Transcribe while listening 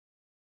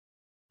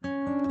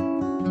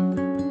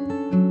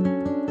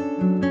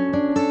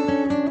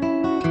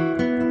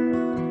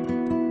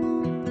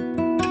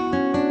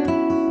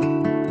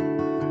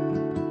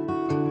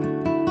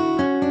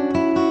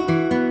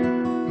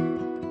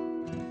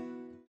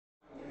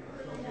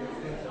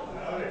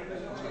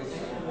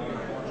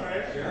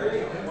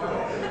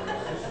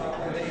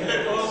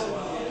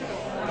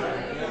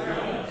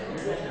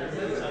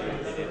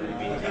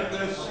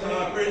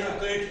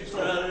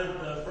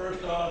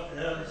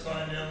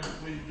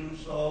do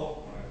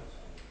so.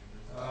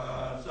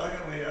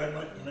 Secondly, I'd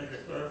like to make a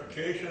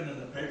clarification. In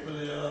the paper,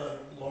 the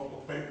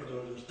local paper,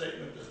 there was a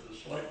statement that the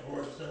select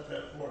board set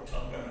that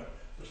 4-ton limit.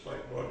 The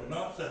select board did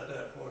not set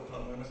that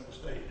 4-ton limit, the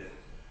state did.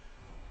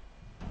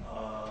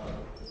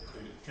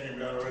 It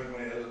came out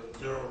originally as a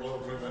 0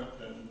 load limit,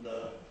 and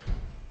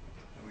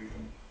we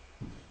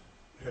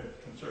had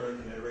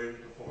concerns and they raised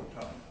it to 4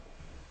 ton.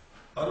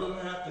 Other than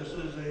that, this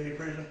is a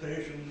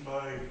presentation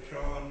by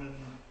Sean and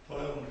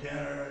Toyle and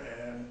Tanner,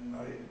 and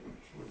I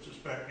would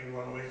suspect you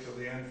want to wait till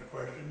the end for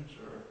questions,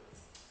 or?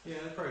 Yeah,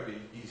 that'd probably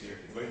be easier.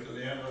 Wait till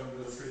the end of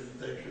the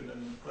presentation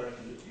and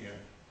questions at the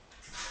end.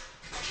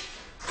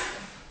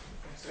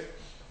 Thanks, Dick.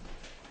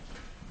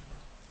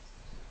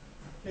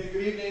 Okay,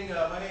 good evening.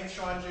 My name is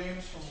Sean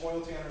James from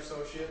Hoyle Tanner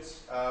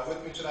Associates.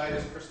 With me tonight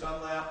is Chris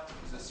Dunlap,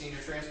 who's a senior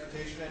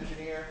transportation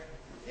engineer,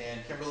 and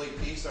Kimberly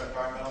Peace, our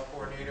environmental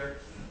coordinator,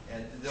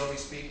 and they'll be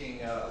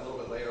speaking a little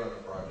bit later on the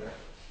project.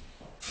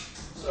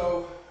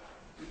 So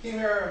we came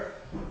here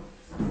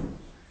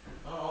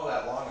not all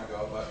that long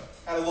ago, but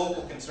had a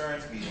local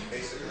concerns meeting,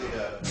 basically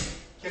to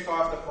kick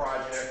off the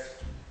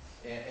project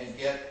and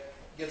get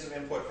some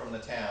input from the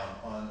town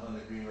on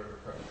the Green River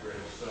Covered Bridge.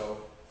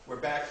 So we're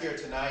back here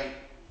tonight.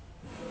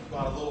 We've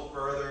gone a little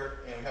further,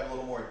 and we have a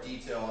little more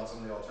detail on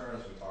some of the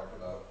alternatives we talked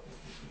about.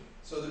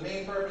 So the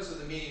main purpose of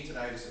the meeting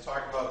tonight is to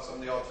talk about some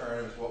of the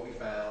alternatives, what we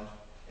found,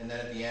 and then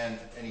at the end,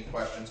 any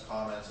questions,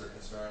 comments, or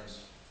concerns,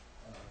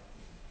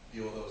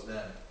 deal with those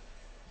then.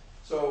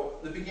 So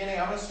the beginning,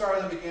 I'm going to start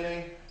at the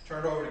beginning,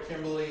 turn it over to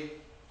Kimberly.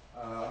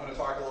 I'm going to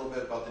talk a little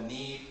bit about the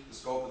need, the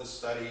scope of the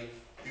study.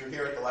 If you were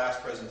here at the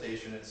last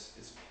presentation, it's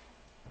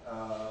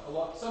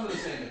some of the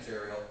same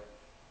material.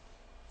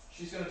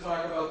 She's going to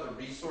talk about the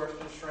resource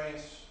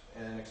constraints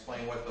and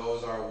explain what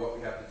those are, what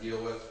we have to deal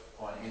with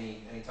on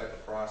any type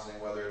of crossing,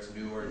 whether it's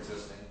new or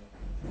existing.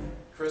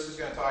 Chris is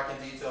going to talk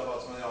in detail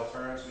about some of the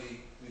alternatives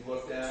we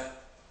looked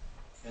at,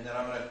 and then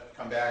I'm going to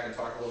come back and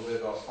talk a little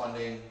bit about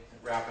funding,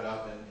 wrap it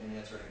up, and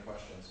answer any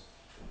questions.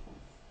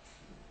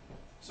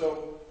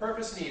 So,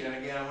 purpose need, and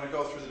again, I'm going to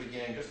go through the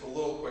beginning just a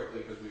little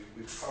quickly because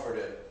we've covered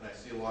it, and I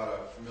see a lot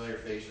of familiar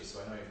faces, so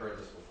I know you've heard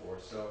this before.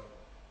 So,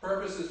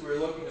 purpose is we're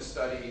looking to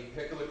study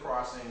vehicular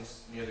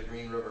crossings near the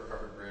Green River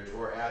Covered Bridge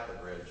or at the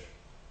bridge.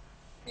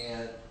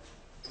 And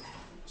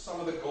some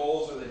of the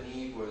goals or the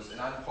need was an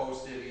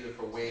unposted, either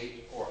for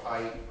weight or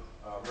height,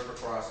 river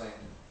crossing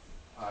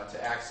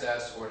to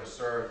access or to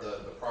serve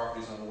the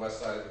properties on the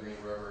west side of the Green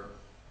River.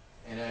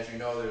 And as you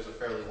know, there's a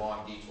fairly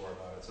long detour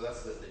about it. So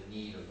that's the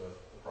need of the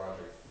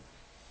project.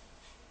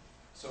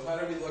 So how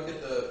do we look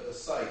at the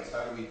sites?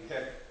 How do we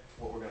pick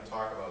what we're going to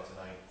talk about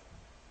tonight?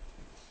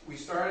 We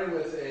started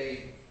with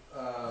the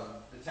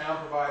town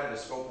provided a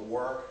scope of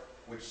work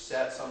which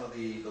set some of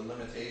the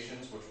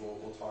limitations, which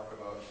we'll talk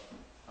about.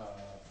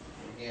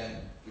 Again,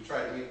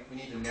 we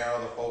need to narrow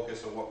the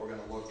focus of what we're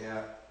going to look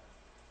at.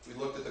 We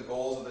looked at the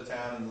goals of the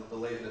town and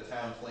the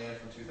town plan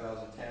from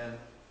 2010.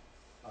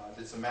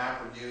 Did some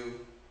map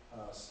review,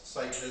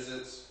 site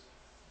visits.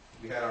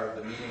 We had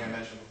the meeting I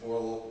mentioned before,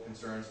 the local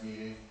concerns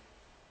meeting.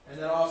 And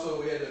then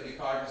also we had to be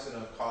cognizant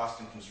of cost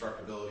and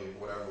constructability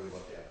of whatever we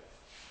look at.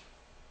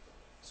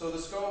 So the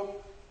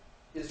scope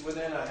is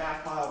within a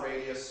half-mile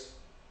radius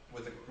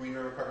with the Green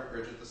River Covered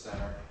Bridge at the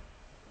center.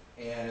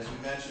 And as we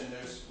mentioned,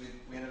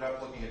 we ended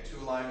up looking at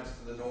 2 alignments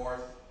to the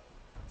north,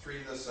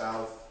 3 to the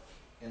south,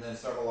 and then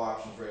several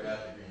options right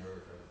at the Green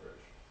River Covered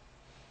Bridge.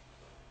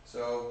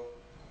 So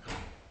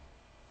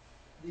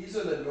these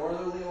are the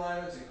northerly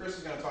alignments, and Chris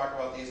is going to talk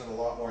about these in a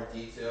lot more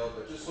detail,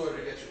 but just sort of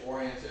to get you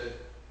oriented,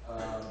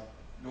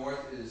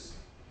 north is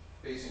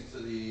facing to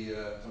the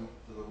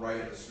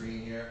right of the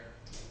screen here.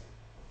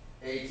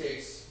 A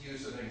takes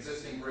use of an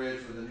existing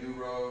bridge with a new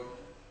road.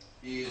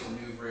 B is a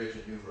new bridge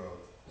and new road.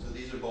 So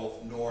these are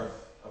both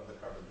north of the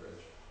covered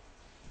bridge.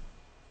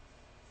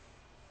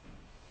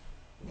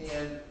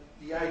 And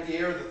the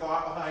idea or the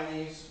thought behind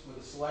these with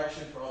the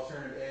selection for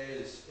alternative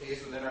A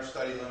is within our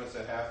study limits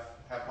at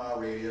half-mile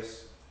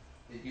radius.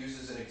 It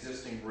uses an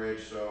existing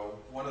bridge, so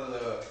one of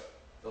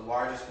the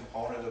largest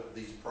component of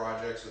these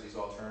projects or these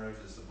alternatives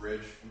is the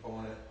bridge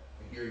component.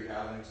 And here you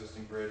have an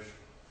existing bridge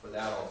for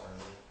that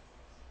alternative.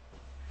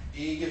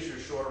 D gives you a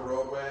shorter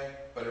roadway,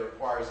 but it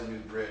requires a new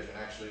bridge, and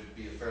actually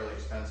be a fairly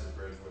expensive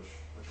bridge, which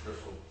Chris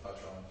will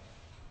touch on.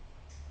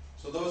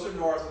 So those are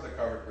north of the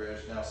covered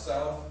bridge. Now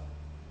south,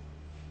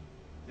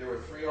 there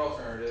were 3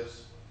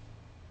 alternatives.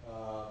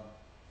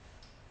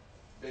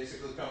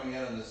 Basically coming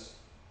in on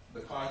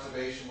the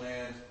conservation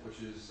land, which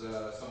is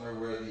somewhere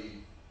where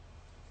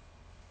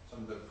some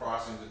of the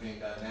crossings are being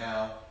done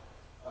now.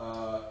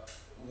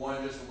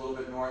 One just a little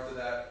bit north of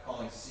that,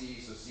 calling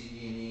C, so C,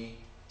 D, and E.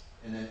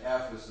 And then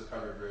F is the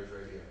covered bridge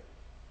right here.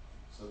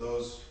 So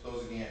those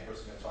again, Chris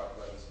is going to talk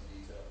about in some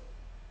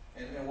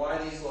detail. And why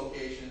these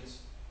locations?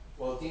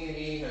 Well, D and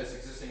E has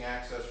existing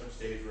access from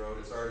Stage Road.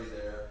 It's already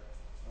there.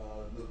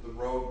 The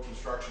road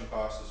construction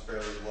cost is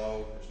fairly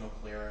low. There's no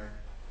clearing.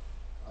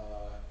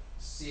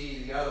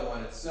 C, the other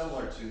one, it's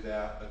similar to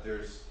that, but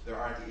there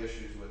aren't the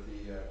issues with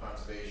the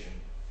conservation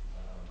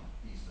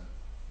easement.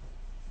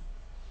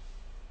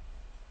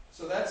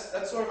 So that's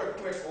sort of a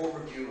quick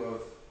overview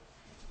of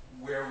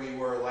where we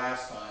were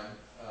last time,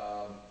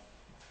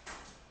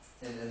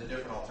 and the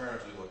different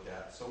alternatives we looked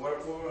at. So what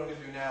we're going to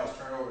do now is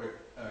turn it over to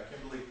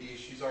Kimberly Peace.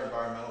 She's our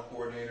environmental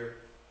coordinator.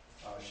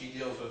 She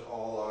deals with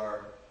all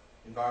our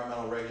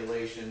environmental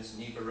regulations,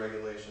 NEPA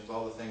regulations,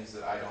 all the things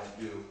that I don't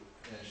do,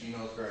 and she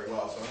knows very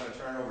well. So I'm going to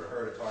turn it over to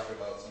her to talk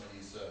about some of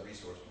these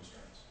resource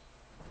constraints.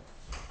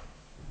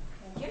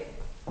 Thank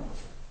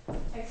you.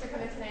 Thanks for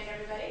coming tonight,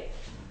 everybody.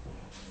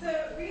 So,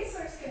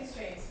 resource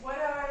constraints. What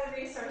are the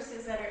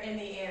resources that are in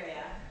the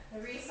area? The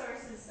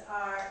resources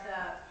are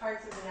the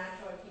parts of the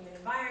natural or human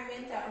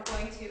environment that we're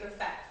going to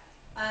affect.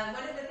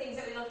 One of the things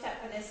that we looked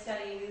at for this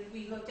study,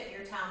 we looked at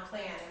your town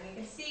plan, and we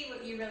can see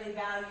what you really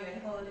value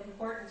and hold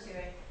important to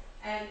it.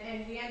 And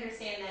we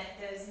understand that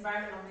those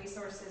environmental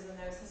resources and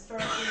those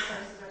historic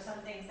resources are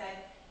some things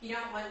that you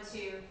don't want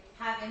to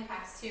have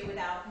impacts to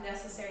without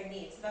necessary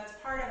needs. So that's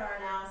part of our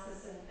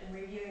analysis and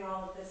reviewing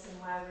all of this and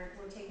why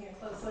we're taking a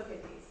close look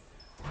at these.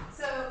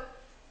 So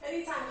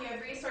anytime you have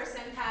resource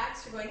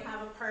impacts, you're going to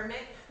have a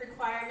permit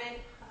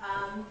requirement,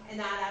 and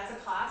that adds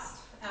a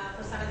cost.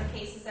 For some of the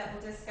cases that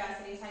we'll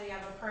discuss, anytime you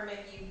have a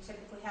permit, you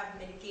typically have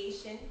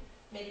mitigation.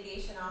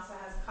 Mitigation also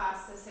has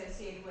costs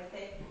associated with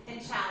it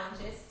and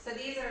challenges. So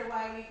these are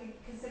why we can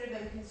consider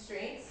them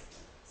constraints.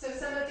 So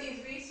some of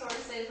these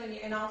resources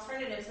and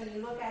alternatives, when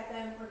you look at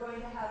them, we're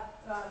going to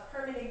have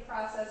permitting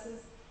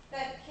processes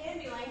that can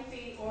be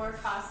lengthy or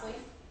costly.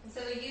 And so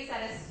we use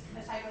that as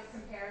a type of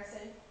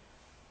comparison.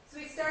 So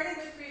we started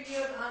with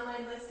review of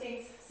online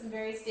listings, some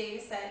various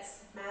data sets,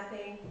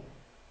 mapping.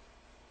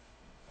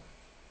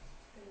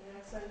 The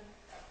next one.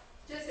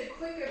 Just a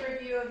quick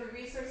review of the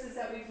resources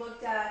that we've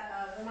looked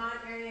at. Vermont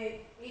Area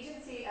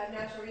Agency of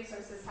Natural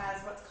Resources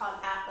has what's called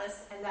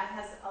Atlas, and that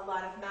has a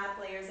lot of map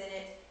layers in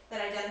it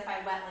that identify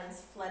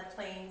wetlands,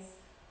 floodplains,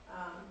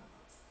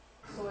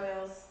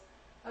 soils.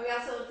 We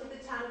also looked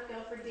at the town of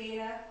Guilford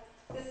data,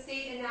 the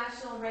state and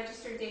national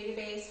registered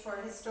database for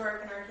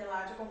historic and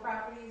archaeological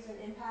properties and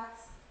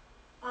impacts.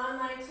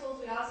 Online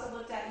tools, we also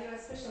looked at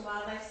U.S. Fish and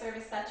Wildlife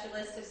Service. That's your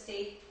list of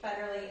state,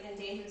 federally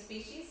endangered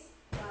species,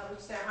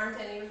 which there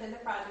aren't any within the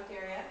project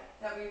area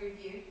that we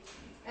reviewed.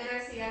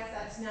 NRCS,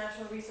 that's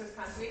Natural Resource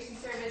Conservation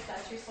Service.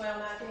 That's your soil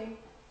mapping.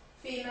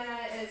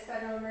 FEMA is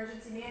Federal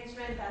Emergency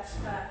Management.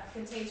 That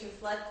contains your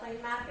floodplain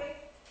mapping.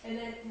 And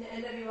then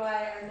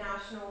NWI are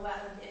National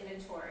Wetland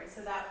Inventory.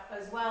 So that,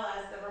 as well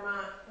as the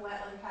Vermont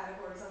wetland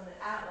categories on the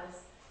Atlas,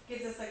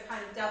 gives us a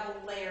kind of double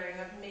layering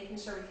of making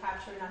sure we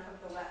capture enough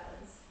of the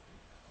wetlands.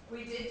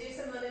 We did do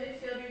some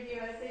limited field review,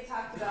 as they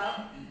talked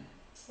about.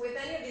 With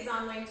any of these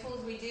online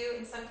tools, we do,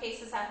 in some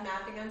cases, have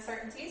mapping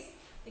uncertainties,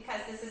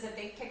 because this is a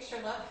big picture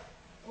look.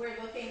 We're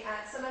looking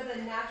at some of the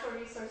natural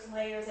resource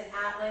layers in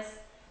Atlas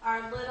are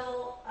a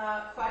little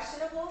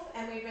questionable,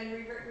 and we've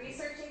been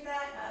researching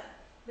that.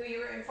 We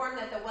were informed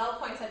that the well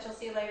points that you'll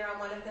see later on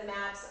one of the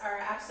maps are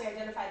actually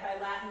identified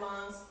by Latin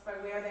longs by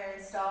where they're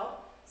installed.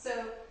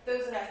 So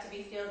those would have to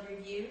be field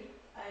reviewed.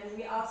 And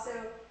we also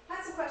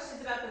had some questions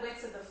about the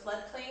widths of the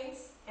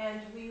floodplains,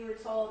 and we were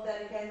told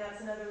that, again, that's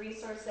another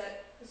resource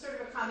that is sort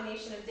of a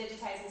combination of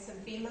digitizing some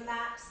FEMA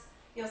maps.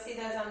 You'll see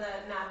those on the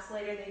maps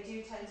later. They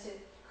do tend to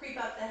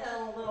creep up the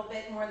hill a little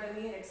bit more than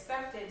we had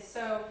expected.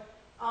 So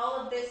all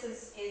of this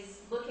is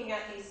looking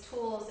at these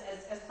tools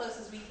as close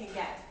as we can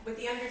get, with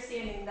the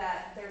understanding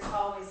that there's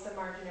always some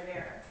margin of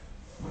error.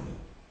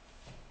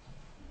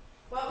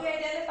 What we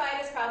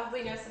identified is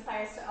probably no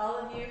surprise to all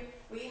of you.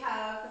 We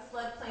have the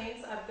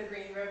floodplains of the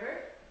Green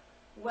River.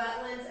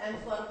 Wetlands and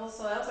floodable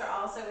soils are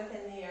also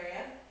within the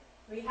area.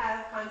 We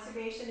have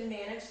conservation and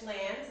managed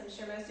lands. I'm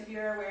sure most of you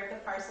are aware of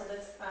the parcel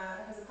that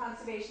has a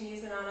conservation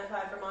easement on it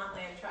by Vermont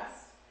Land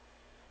Trust.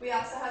 We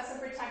also have some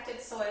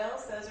protected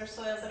soils. Those are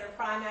soils that are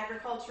prime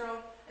agricultural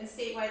and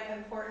statewide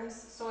importance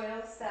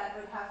soils that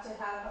would have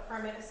to have a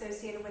permit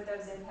associated with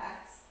those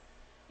impacts.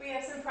 We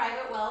have some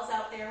private wells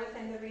out there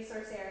within the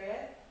resource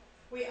area.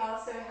 We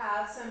also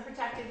have some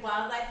protected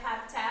wildlife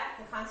habitat.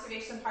 The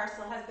conservation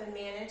parcel has been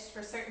managed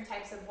for certain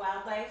types of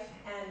wildlife,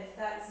 and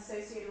that is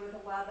associated with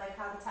a wildlife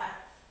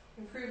habitat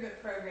improvement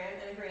program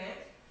and a grant.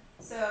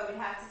 So we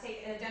have to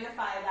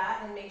identify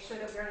that and make sure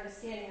that we're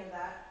understanding of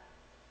that.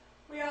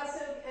 We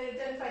also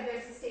identified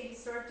there's the State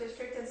Historic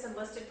District and some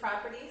listed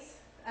properties,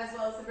 as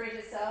well as the bridge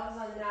itself is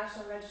on the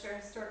National Register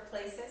of Historic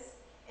Places.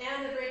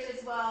 And the bridge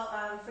as well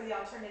for the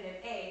alternative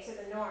A to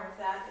the north.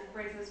 That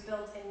bridge was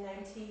built in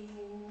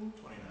 1929.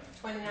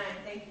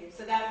 Thank you.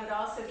 So that would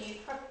also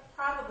be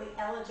probably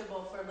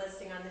eligible for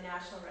listing on the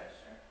National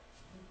Register.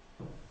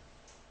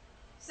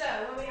 So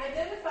when we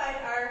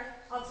identified our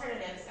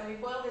alternatives and we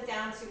boiled it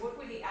down to what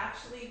would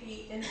actually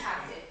be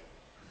impacted,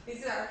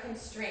 these are our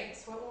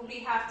constraints. What will we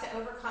have to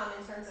overcome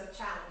in terms of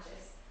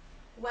challenges?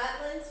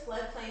 Wetlands,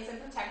 floodplains,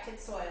 and protected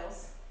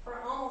soils. For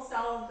almost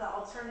all of the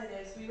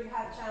alternatives, we would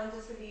have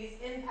challenges with these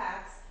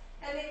impacts,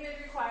 and they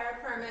would require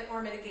a permit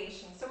or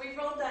mitigation. So we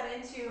rolled that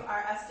into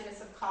our estimates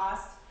of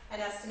cost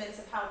and estimates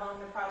of how long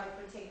the project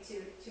would take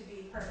to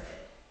be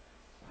permitted.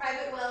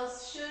 Private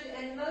wells should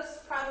and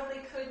most probably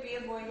could be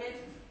avoided.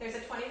 There's a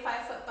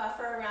 25-foot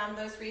buffer around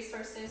those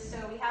resources, so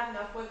we have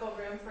enough wiggle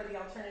room for the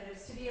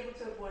alternatives to be able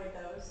to avoid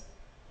those.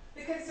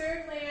 The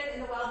conserved land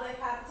and the wildlife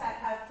habitat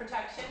have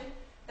protection.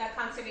 That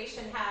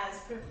conservation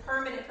has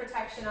permanent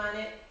protection on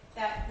it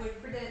that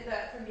would prevent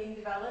that from being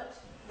developed.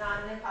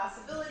 Not an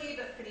impossibility,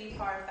 but pretty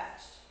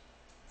far-fetched.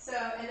 So,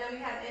 and then we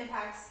have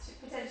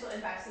potential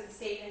impacts to the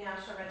state and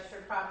national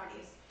registered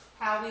properties.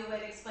 How we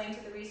would explain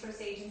to the resource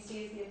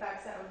agencies the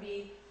effects that would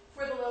be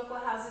for the local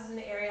houses in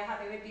the area, how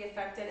they would be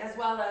affected, as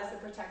well as the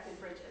protected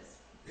bridges.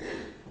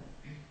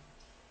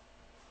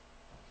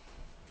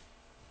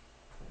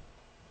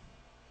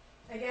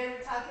 Again,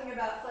 we're talking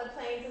about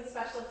floodplains and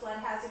special flood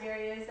hazard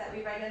areas that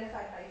we've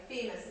identified by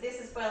FEMA. So this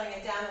is boiling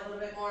it down a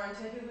little bit more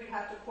into who we'd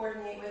have to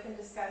coordinate with and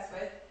discuss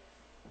with.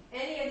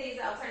 Any of these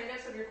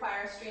alternatives would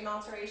require a stream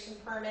alteration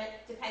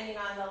permit, depending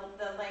on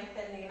the length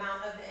and the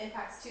amount of the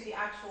impacts to the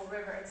actual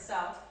river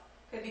itself.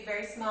 Could be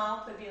very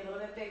small, could be a little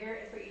bit bigger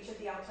for each of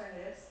the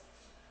alternatives.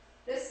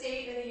 The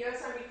state and the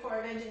U.S. Army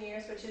Corps of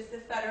Engineers, which is the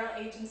federal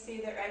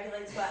agency that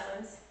regulates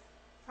wetlands,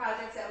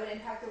 projects that would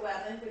impact a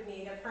wetland would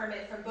need a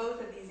permit from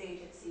both of these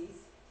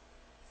agencies.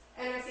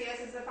 NRCS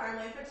is the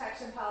Farmland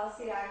Protection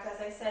Policy Act, as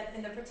I said,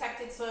 in the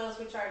protected soils,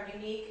 which are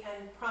unique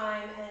and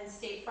prime and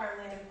state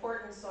farmland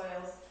important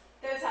soils.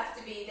 Those have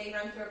to be, they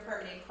run through a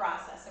permitting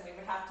process, and we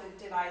would have to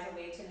devise a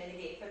way to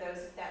mitigate for those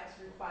if that was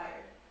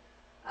required.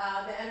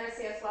 The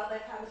NRCS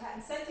Wildlife Habitat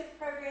Incentive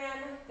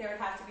Program, there would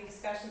have to be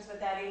discussions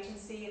with that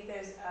agency if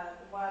there's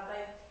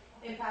wildlife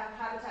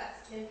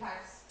habitat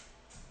impacts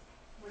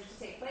were to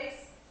take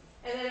place.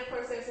 And then, of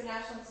course, there's the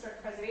National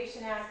Historic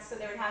Preservation Act, so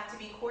there would have to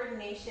be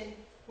coordination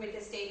with the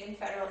state and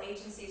federal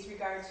agencies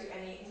regard to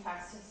any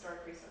impacts to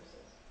historic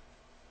resources.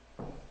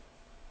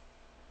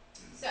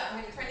 So I'm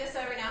going to turn this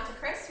over now to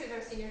Chris, who's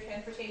our Senior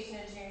Transportation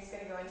Engineer. He's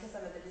going to go into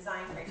some of the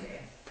design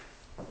criteria.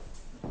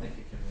 Thank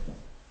you, Kimberly.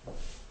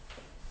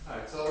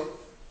 Alright, so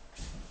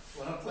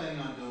what I'm planning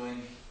on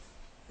doing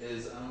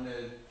is I'm going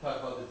to talk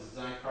about the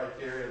design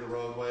criteria of the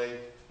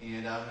roadway,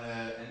 and I'm going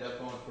to end up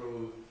going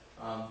through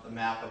the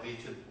map of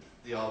each of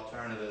the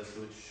alternatives,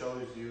 which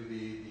shows you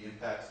the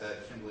impacts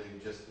that Kimberly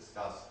just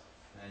discussed.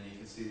 And you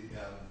can see, you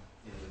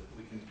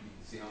can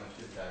see how much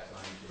impacts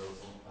on each of those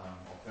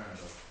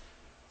alternatives.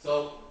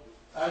 So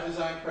our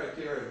design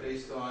criteria are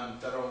based on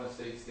federal and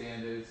state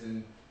standards,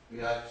 and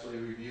we actually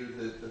reviewed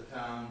the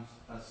town's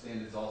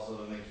standards also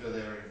to make sure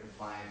they were in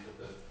compliance with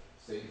the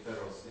state and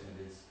federal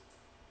standards.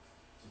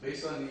 So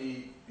based on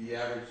the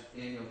average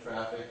annual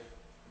traffic,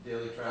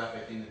 daily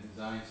traffic, and the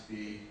design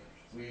speed,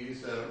 we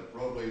used a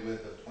roadway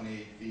width of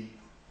 28 feet.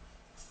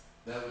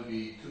 That would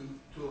be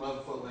two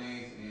 11-foot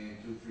lanes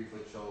and two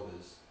 3-foot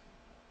shoulders.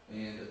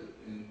 And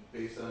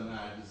based on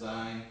our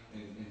design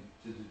and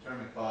to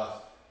determine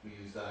cost, we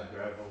used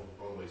gravel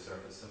roadway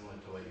surface similar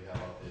to what you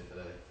have out there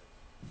today.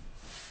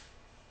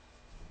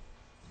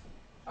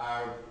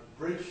 Our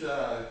bridge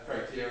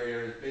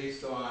criteria is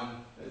based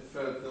on,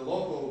 for the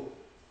local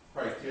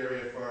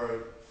criteria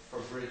for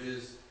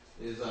bridges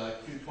is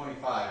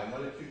Q25. And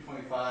what a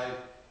Q25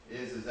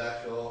 is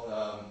actual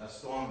a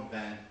storm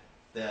event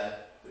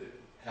that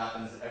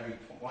happens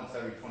once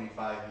every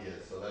 25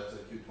 years. So that's a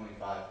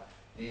Q25.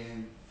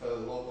 And for the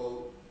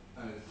local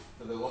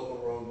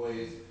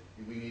roadways,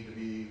 we need to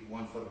be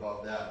 1 foot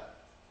above that.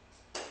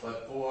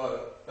 But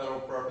for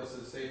federal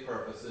purposes, state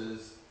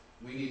purposes,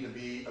 we need to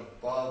be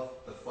above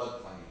the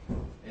floodplain.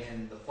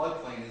 And the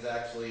floodplain is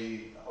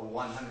actually a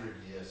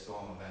 100-year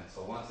storm event.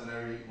 So once in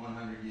every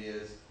 100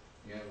 years,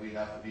 we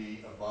have to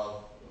be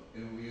above.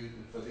 And we use,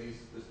 for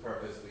this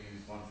purpose, we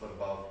use 1 foot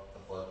above the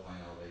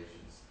floodplain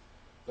elevations.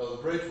 So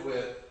the bridge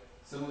width,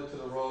 similar to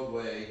the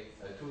roadway,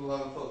 two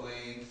 11-foot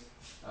lanes,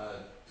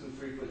 two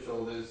 3-foot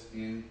shoulders,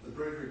 and the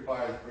bridge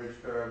requires bridge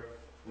curb,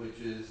 which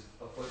is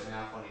 1.5 feet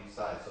on each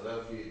side. So that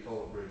would be a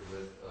total bridge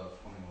width of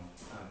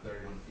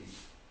 31 feet.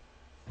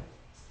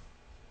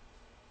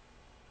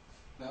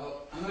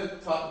 Now, I'm going to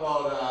talk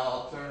about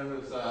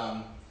alternatives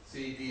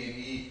C, D, and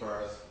E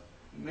first,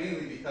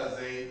 mainly because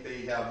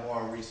they have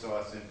more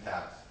resource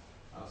impacts.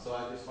 So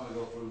I just want to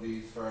go through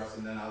these first,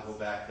 and then I'll go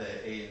back to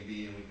A and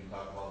B, and we can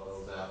talk about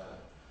those after.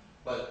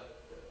 But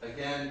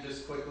again,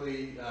 just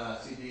quickly,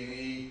 C, D, and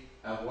E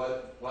have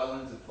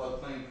wetlands and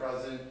floodplain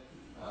present.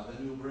 The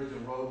new bridge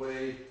and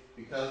roadway,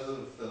 because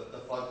of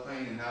the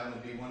floodplain and having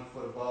to be 1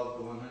 foot above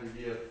the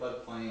 100-year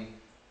floodplain,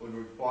 would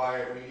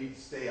require, we need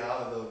to stay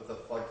out of the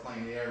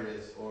floodplain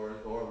areas, or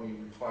we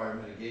require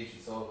mitigation.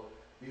 So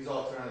these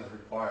alternatives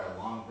require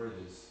long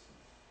bridges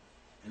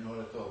in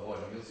order to avoid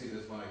them. You'll see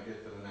this when I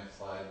get to the next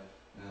slide,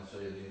 and I'll show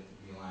you the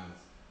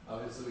lines.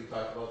 Obviously, we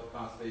talked about the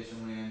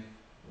conservation land.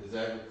 There's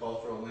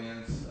agricultural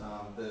lands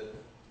that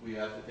we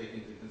have to take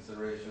into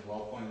consideration,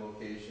 well point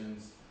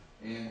locations,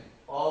 and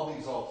all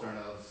these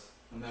alternatives,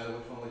 no matter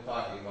which one we're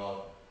talking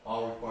about,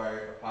 all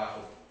require a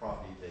partial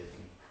property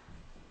taking.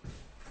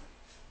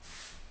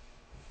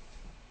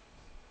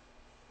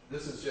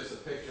 This is just a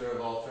picture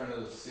of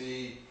alternative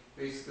C.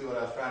 Basically what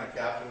I was trying to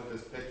capture with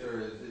this picture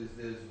is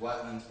there's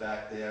wetlands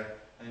back there,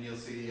 and you'll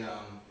see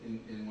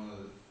in one of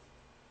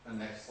the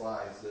next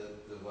slides,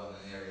 the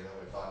wetland area that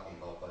we're talking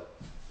about, but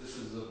this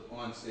is a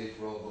on-stage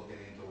road looking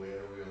into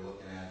where we are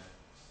looking at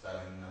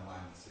starting in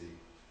alignment C.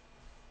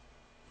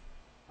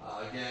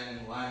 Again,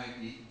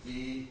 alignment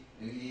D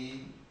and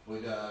E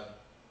would,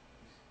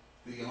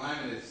 the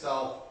alignment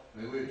itself,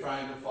 I mean, we're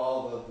trying to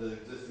follow the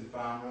existing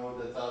farm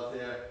road that's out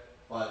there,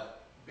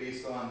 but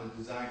based on the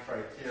design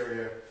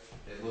criteria,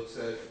 it looks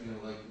at,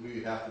 like we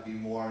would have to be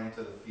more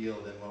into the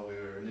field than what we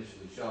were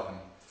initially showing.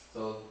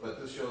 So, but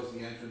this shows the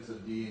entrance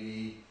of D and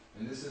E,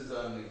 and this is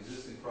an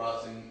existing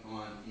crossing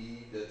on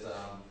E that's,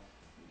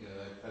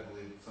 I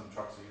believe some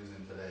trucks are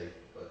using today,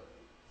 but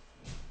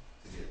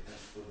to get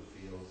through the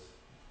fields.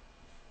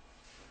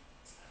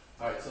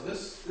 All right, so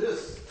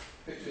this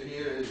picture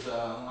here is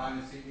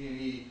alignment C, D,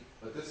 and E,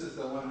 but this is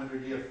the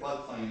 100-year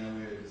floodplain that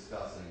we were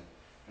discussing.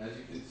 As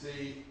you can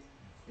see,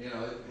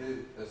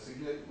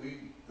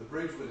 the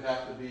bridge would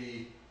have to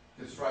be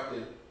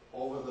constructed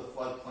over the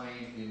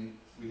floodplain, and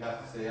we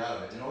have to stay out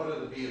of it. In order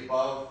to be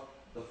above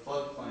the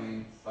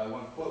floodplain by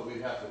 1 foot,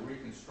 we'd have to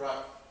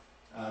reconstruct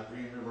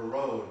Green River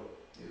Road.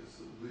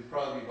 We'd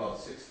probably be about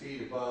 6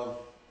 feet above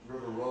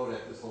River Road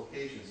at this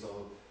location.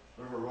 So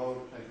Green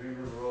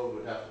River Road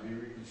would have to be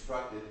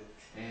reconstructed,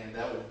 and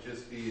that would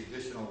just be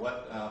additional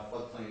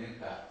floodplain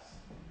impacts.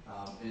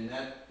 And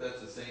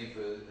that's the same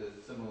for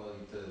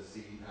similarly to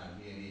C, D,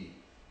 and E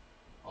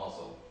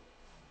also.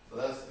 So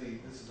this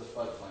is the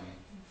floodplain.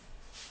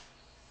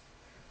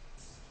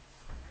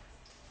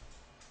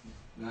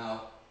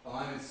 Now,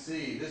 alignment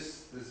C,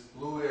 this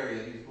blue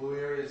area, these blue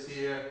areas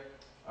here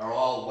are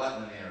all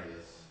wetland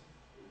areas.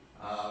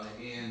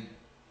 And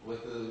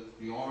with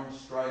the orange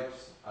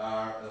stripes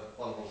are the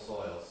floodable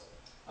soils.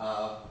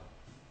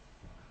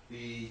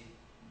 The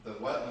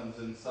wetlands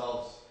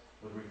themselves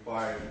would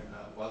require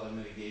wetland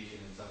mitigation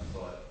in some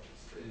sort,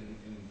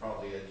 in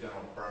probably a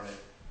general permit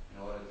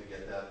in order to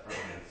get that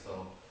permit.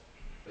 So,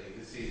 but you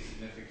can see a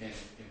significant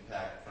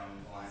impact from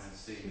alignment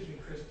C. Excuse me,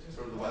 Chris, just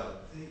through the wetland.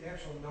 the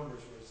actual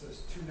numbers where it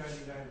says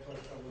 299 plus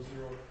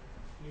 00,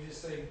 can you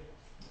just say,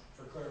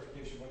 for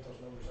clarification, what those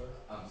numbers are?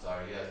 I'm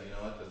sorry, yeah, you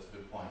know what, that's a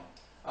good point.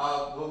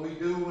 What we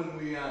do when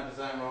we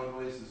design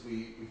roadways is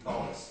we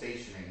call it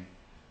stationing.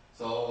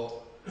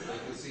 So,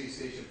 like you'll see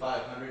station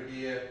 500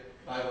 here,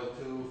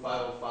 502,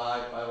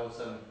 505,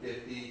 507,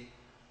 50.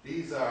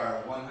 These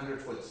are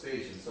 100-foot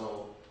stations.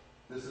 So,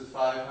 this is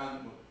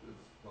 500,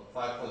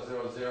 5 plus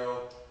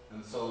 00,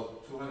 and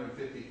so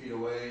 250 feet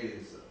away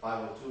is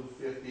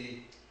 502,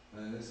 50,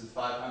 and this is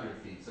 500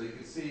 feet. So you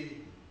can see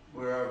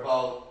we're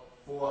about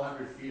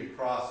 400 feet of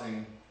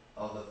crossing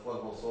of the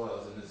floodable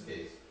soils in this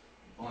case.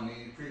 On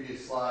the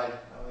previous slide,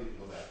 I'll even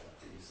go back to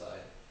the previous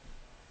slide.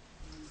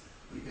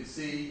 You can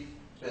see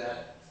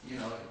that,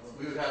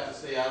 we would have to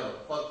stay out of the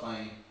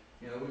floodplain.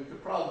 We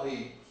could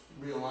probably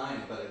realign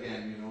it, but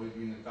again, we'd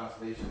be in the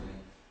conservation thing.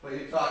 But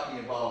you're talking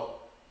about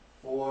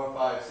 400,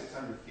 500,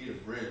 600 feet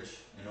of bridge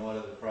in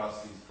order to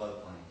cross these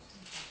floodplains.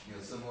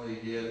 Similarly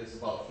here, it's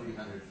about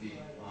 300 feet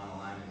on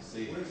alignment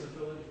C. Where's the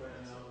village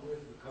right now?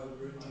 Where's the covered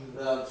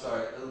bridge?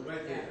 Sorry,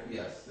 Right there.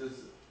 yes, this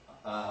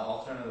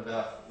alternative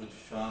F, which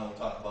Sean will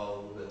talk about a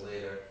little bit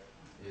later,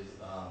 is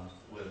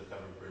where the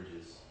covered bridge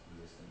is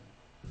existing.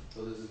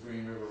 So this is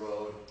Green River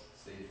Road,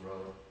 Stage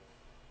Road.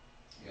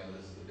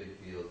 This is the big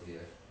field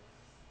here.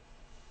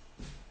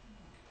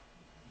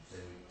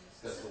 Okay, we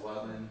discussed the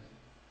wetland.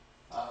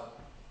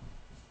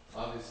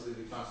 Obviously,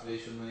 the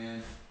conservation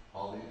land,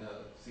 all the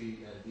C,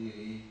 D, and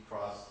E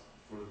cross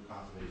through the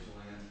conservation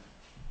land,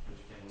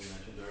 which Kimberly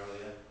mentioned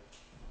earlier.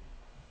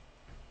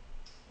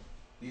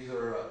 These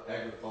are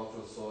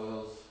agricultural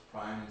soils,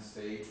 prime and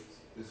state.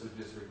 This would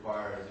just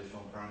require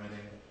additional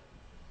permitting.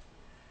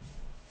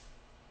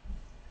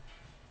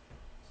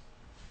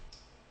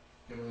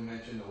 Kimberly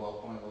mentioned the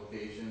well point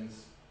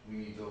locations. We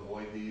need to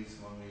avoid these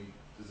when we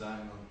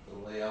design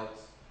the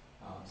layouts.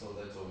 So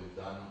that's what we've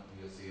done.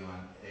 You'll see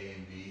on A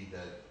and B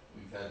that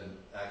we've had to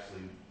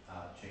actually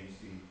change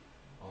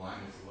the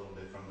alignments a little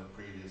bit from the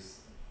previous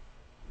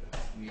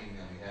meeting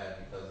that we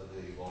had because of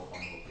the well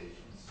point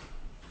locations.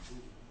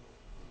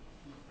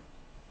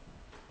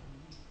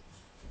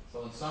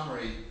 So in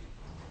summary,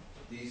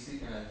 the C,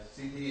 D,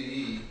 and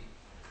E,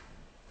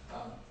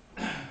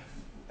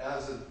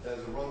 as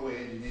a roadway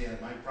engineer,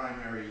 my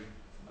primary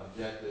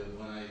objective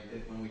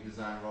when we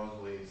design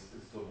roadways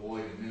is to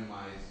avoid and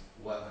minimize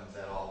wetlands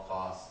at all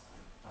costs.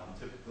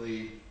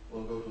 Typically,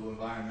 we'll go to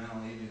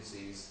environmental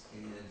agencies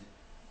and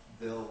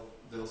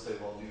they'll say,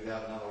 well, do you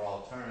have another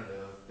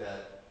alternative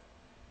that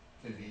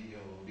can be,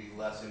 will be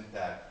less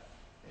impact?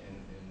 And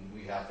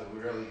we have to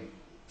really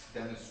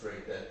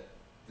demonstrate that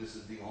this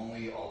is the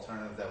only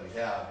alternative that we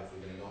have if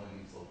we're going to go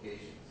in these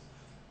locations.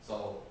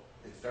 So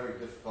it's very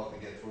difficult to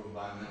get through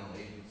environmental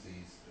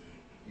agencies,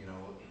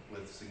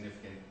 with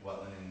significant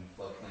wetland and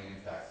floodplain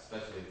impacts,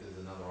 especially if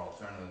there's another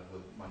alternative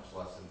with much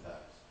less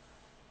impacts.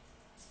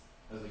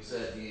 As we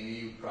said,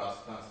 D&E would cross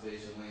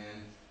conservation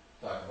land,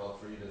 talk about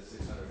 300 to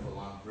 600 foot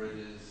long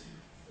bridges.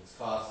 It's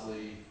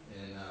costly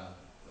and a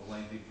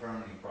lengthy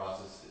permitting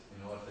process in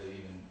order to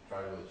even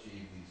try to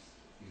achieve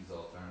these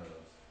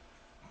alternatives.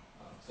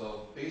 So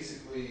So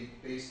basically,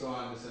 based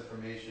on this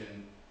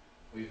information,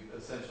 we've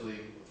essentially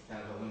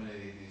kind of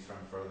eliminated these from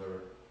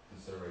further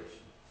consideration.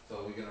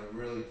 So we're gonna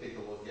really take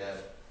a look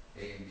at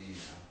A and B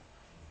now.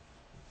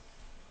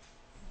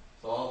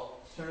 So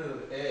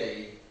alternative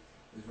A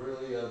is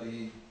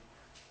really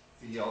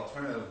the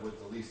alternative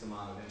with the least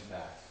amount of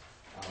impacts.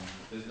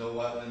 There's no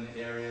wetland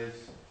areas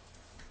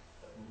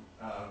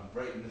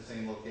right in the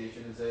same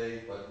location as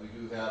A, but we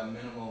do have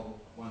minimal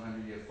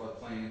 100-year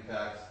floodplain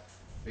impacts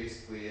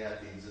basically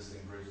at the existing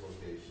bridge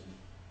location.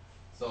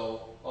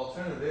 So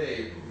alternative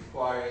A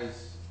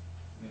requires,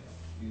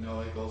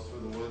 it goes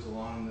through the woods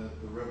along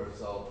the river,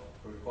 so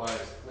it requires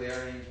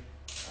clearing,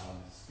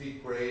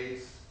 steep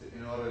grades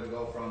in order to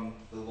go from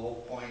the low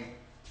point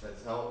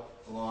that's held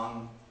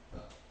along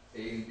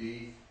A and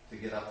B to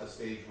get up the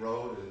stage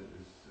road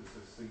is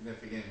a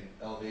significant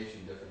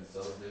elevation difference.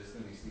 So there's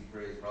going to be steep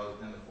grades, probably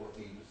 10 to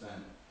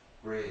 14%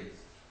 grades.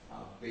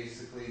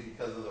 Basically,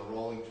 because of the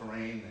rolling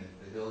terrain,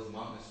 the hills,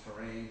 mountainous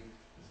terrain,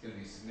 there's going to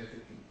be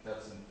significant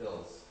cuts and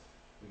fills.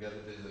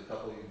 There's a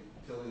couple of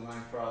utility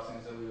line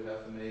crossings that we would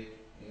have to make,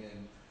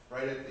 and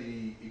right at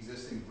the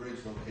existing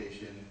bridge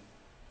location,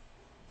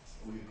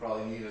 we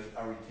probably need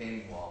a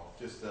retaining wall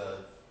just to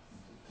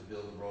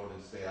build the road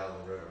and stay out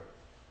of the river.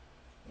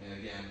 And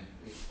again,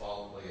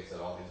 like I said,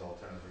 all these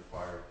alternatives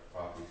require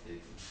property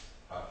takings,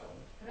 partial.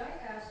 Could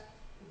I ask,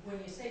 when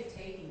you say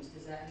takings,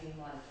 does that mean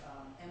like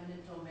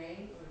eminent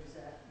domain, or does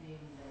that mean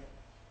that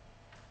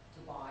to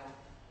buy?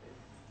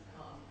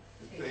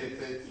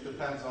 It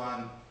depends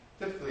on,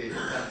 typically it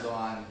depends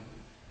on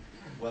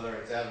whether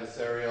it's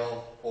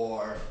adversarial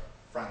or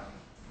friendly.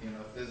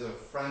 If there's a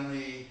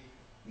friendly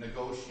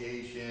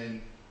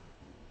negotiation,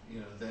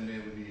 then there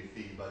would be a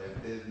fee. But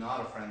if there's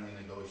not a friendly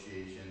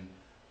negotiation,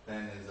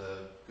 then there's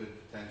a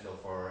good potential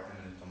for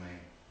eminent domain.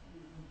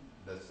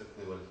 That's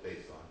typically what it's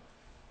based on.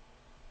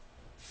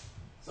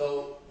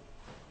 So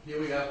here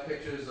we have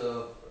pictures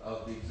of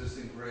the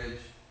existing bridge.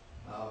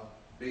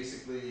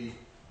 Basically,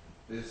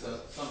 there's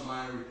some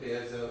minor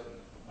repairs.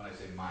 When I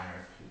say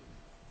minor,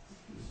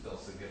 it's still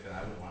significant.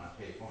 I wouldn't want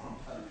to pay for them.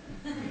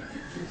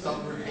 But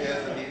some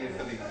repairs are needed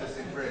for the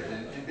existing bridge,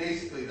 and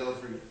basically those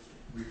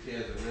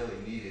repairs are really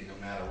needed no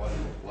matter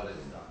what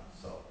is done.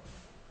 So.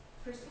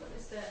 First, what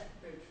is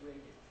that bridge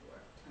rated for?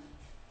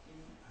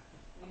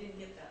 We didn't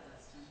get that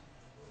last time.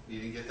 You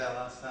didn't get that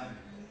last time?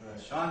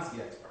 Sean's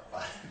the expert.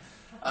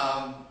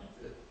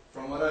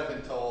 From what I've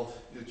been told,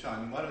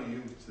 Sean, why don't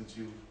you, since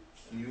you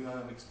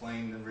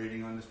explain the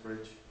rating on this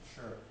bridge?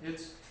 Sure.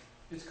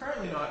 It's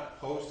currently not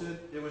posted.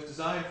 It was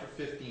designed for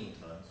 15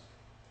 tons.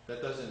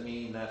 That doesn't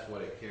mean that's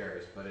what it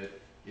carries, but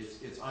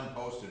it's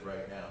unposted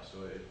right now,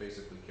 so it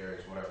basically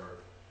carries whatever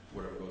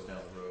goes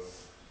down the road.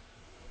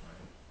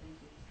 Thank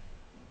you.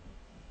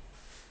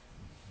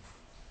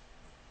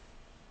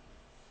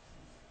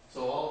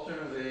 So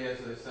alternative A, as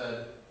I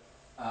said,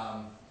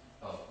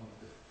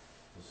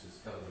 let's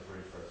just cover the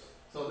bridge first.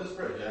 So this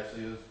bridge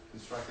actually was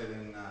constructed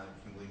in,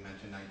 Kimberly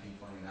mentioned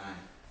 1929.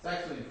 It's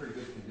actually in pretty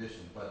good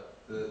condition, but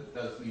it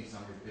does need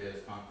some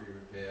repairs, concrete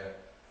repair.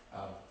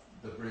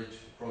 The bridge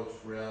approach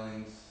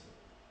railings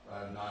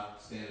are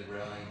not standard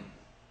railing,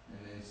 and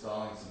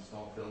installing some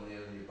stone fill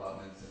near the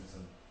abutments and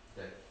some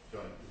deck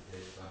joint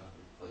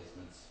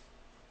replacements.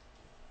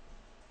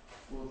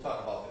 We'll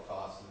talk about the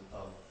cost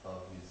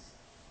of these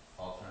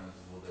alternatives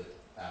a little bit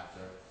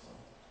after. So.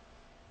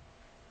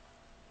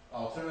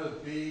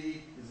 Alternative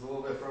B is a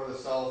little bit further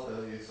south.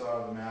 You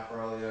saw the map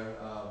earlier.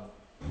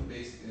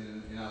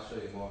 And I'll show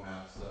you more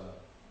maps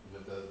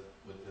with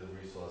the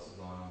resources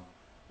on them.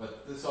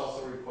 But this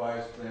also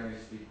requires clearing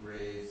steep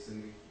grades,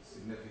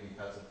 significant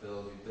cuts and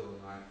fills, utility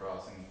line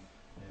crossing,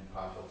 and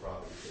partial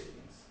property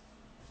takings.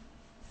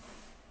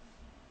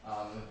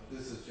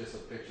 This is just a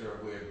picture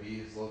of where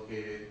B is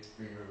located,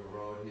 Green River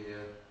Road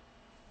here.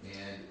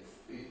 And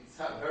it's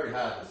very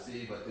hard to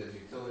see, but there's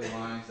utility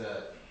lines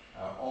that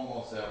are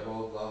almost at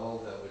road level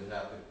that would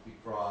have to be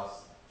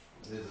crossed.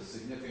 There's a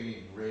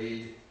significant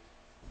grade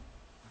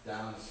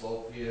down the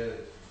slope here.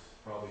 It's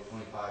probably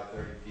 25,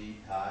 30 feet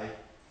high.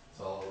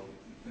 So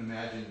you can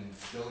imagine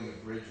building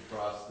a bridge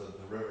across the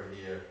river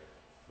here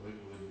would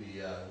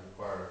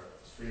require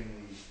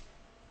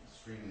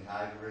extremely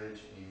high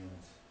bridge and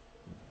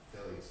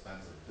fairly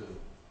expensive too.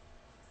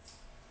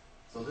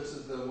 So this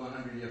is the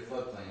 100-year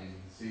floodplain. You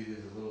can see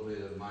there's a little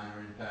bit of minor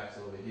impacts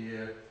over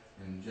here.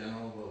 In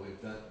general, what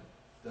we've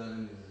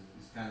done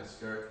is kind of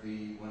skirt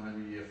the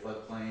 100-year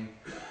floodplain.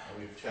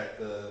 We've checked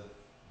the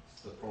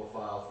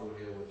profile through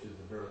here, which is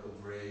the vertical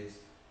grades,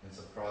 and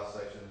some cross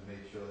sections,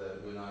 make sure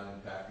that we're not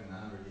impacting the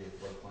 100-year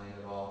floodplain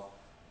at all.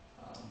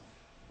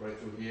 Right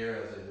through here,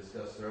 as I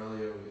discussed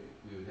earlier,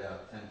 we would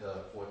have 10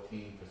 to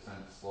 14%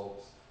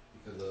 slopes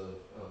because of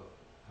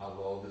how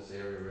low this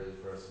area is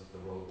versus the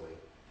roadway.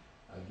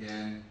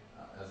 Again,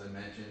 as I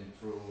mentioned,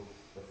 through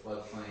the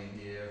floodplain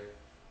here,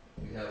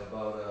 we have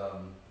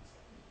about,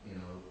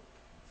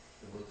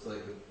 it looks like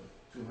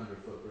a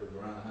 200-foot bridge,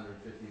 around a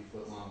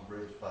 150-foot long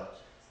bridge,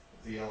 but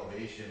the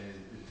elevation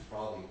is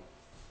probably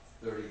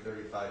 30,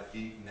 35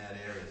 feet in that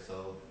area.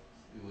 So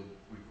it would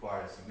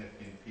require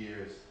significant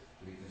piers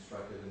to be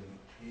constructed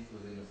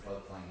within the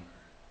floodplain.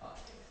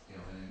 You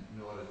know, and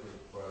in order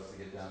for us to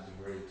get down to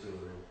grade 2,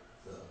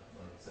 like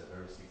I said,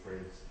 very steep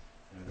grades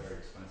and a very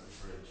expensive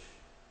bridge.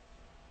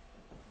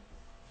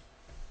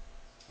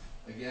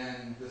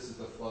 Again, this is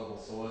the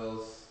floodable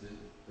soils.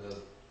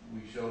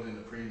 We showed in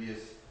the previous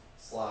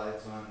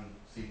slides on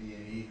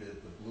CD&E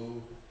that the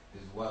blue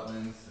is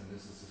wetlands and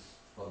this is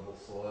floodable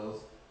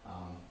soils.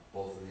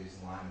 Both of these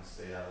lines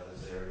stay out of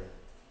this area.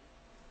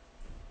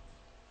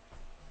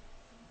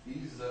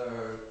 These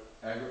are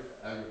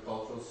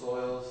agricultural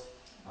soils.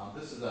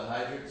 This is a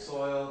hydrate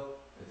soil.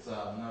 It's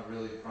not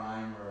really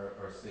prime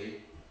or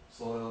state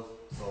soils,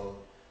 so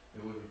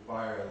it would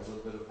require a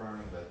little bit of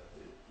burning, but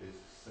it's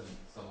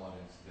somewhat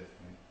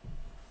insignificant.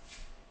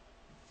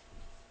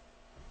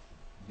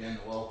 Again,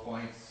 the well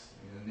points,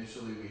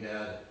 initially we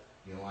had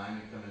the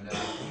alignment coming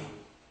down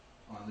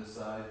on this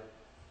side,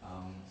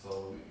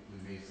 so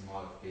we made some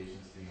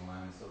modifications to the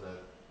alignment so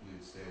that we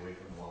would stay away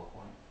from the well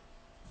point.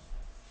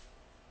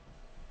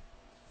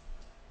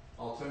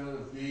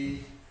 Alternative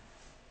B,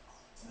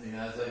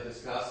 as I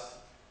discussed,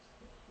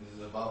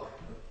 is about,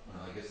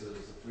 I guess it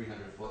was a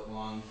 300-foot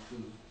long,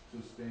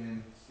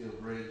 two-span steel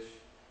bridge.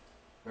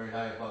 Very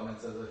high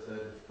abutments, as I said,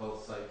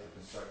 difficult site to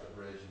construct a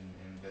bridge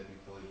and get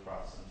utility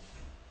crossing.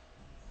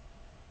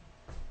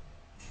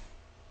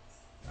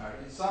 All right,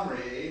 in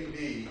summary, A and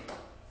B,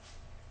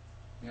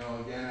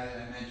 again,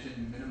 I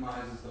mentioned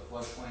minimizes the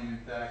floodplain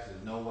impacts.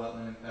 There's no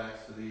wetland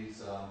impacts to these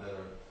that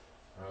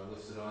are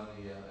listed on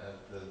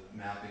the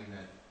mapping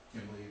that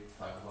Kimberly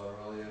talked about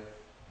earlier.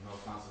 No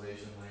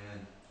conservation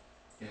land.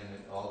 Again,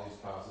 all these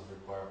parcels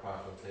require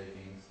partial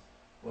takings.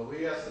 Well,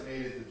 we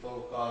estimated the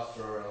total cost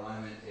for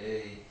alignment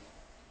A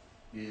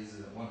is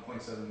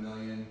 1.7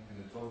 million,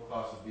 and the total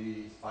cost of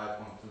B is 5.2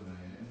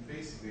 million. And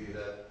basically,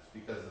 that's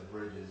because the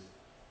bridge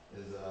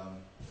is a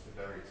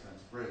very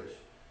expensive bridge.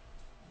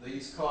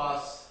 These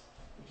costs,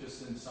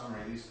 just in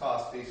summary, these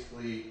costs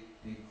basically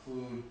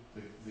include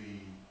the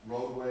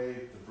roadway,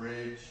 the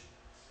bridge,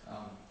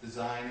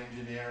 design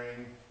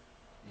engineering,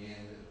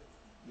 and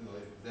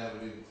that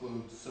would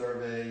include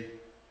survey,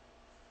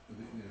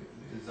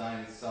 the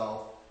design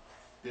itself,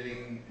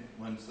 bidding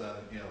once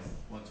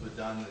we're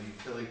done, the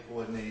utility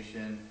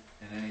coordination,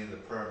 and any of the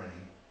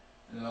permitting.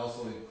 And it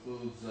also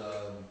includes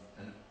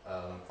an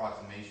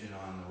approximation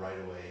on the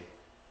right-of-way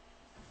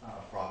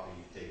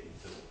property taken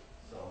too.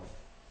 So,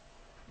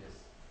 yes.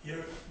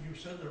 You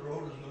said the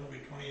road is going to be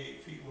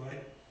 28 feet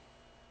wide?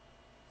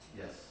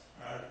 Yes.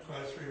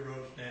 Class 3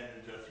 road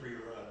standard, 3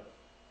 rod.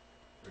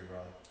 3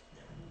 rod.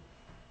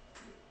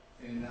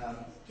 Yeah. And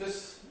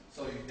just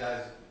so you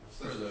guys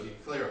be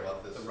clear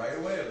about this. The right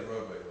of way or the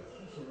roadway width?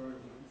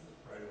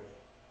 Right away.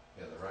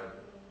 Yeah, the right of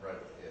way.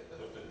 Yeah,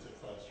 But it's a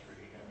class 3.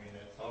 I mean,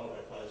 it's all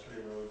the class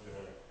 3 roads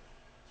are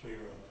 3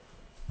 road.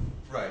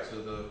 Right.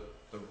 So the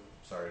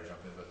sorry to jump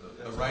in, but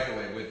the right of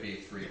way would be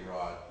 3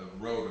 rod. The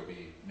road would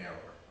be narrower.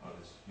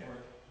 Yeah.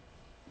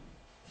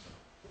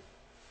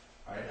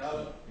 All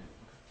right.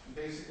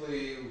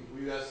 Basically,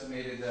 we've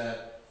estimated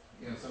that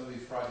some of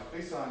these projects,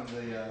 based on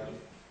the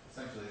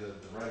essentially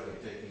the right-of-way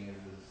taking,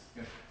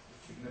 is a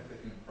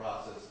significant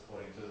process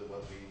according to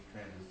what the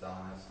trend is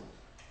telling us.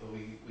 But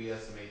we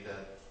estimate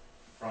that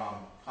from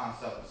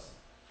concepts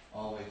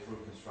all the way through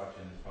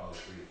construction is probably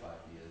 3 to 5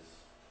 years.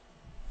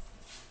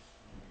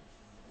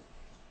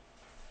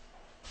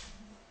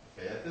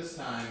 Okay, at this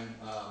time,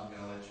 I'm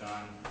going to let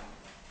John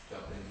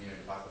jump in here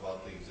and talk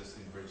about the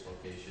existing bridge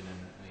location and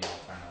any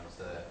alternatives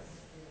there.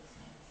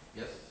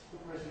 Yes?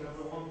 Quick question, of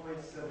the 1.7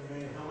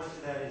 million, how much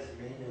of that is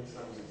maintenance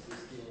on the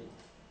existing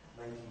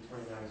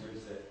 1929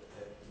 bridge that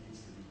needs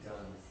to be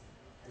done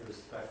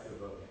irrespective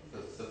of?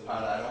 The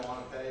part I don't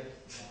want to pay?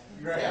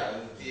 Right.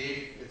 Yeah,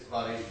 it's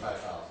about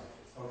 85,000.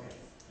 Okay.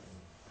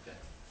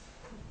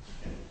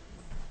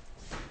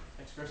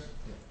 Thanks, Chris.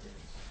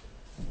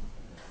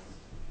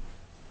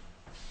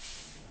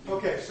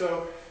 Okay,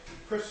 so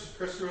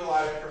Chris threw a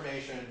lot of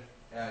information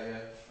at you.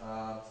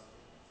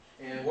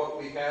 And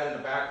what we've had in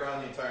the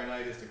background the entire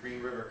night is the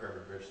Green River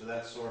Covered Bridge. So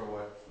that's sort of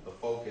what the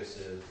focus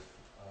is.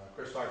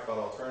 Chris talked about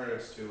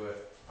alternatives to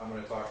it. I'm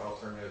going to talk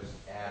alternatives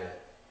at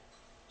it.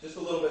 Just a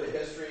little bit of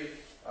history.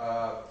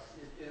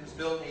 It was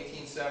built in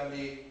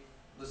 1870,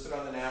 listed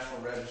on the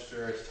National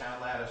Register. It's town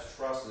lattice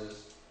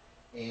trusses,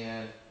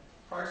 and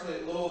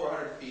approximately a little over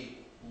 100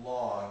 feet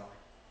long.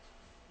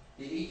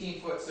 The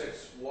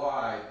 18'6"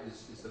 wide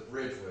is the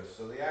bridge width,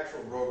 so the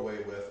actual roadway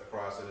width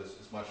across it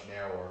is much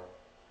narrower.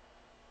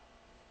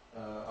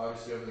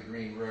 Obviously over the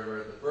Green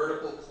River, the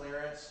vertical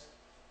clearance,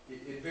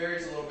 it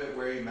varies a little bit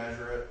where you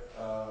measure it,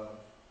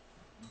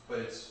 but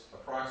it's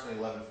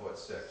approximately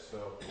 11'6".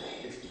 So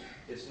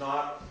it's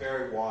not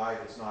very wide.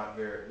 It's not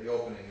very. The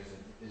opening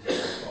isn't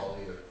very tall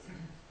either,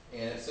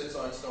 and it sits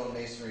on stone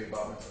masonry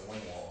abutments and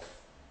wing walls.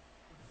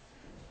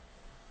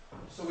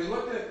 So we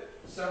looked at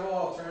several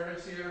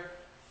alternatives here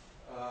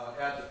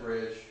at the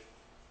bridge.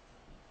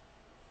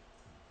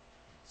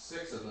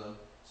 6 of them.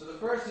 So the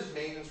first is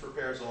maintenance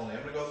repairs only.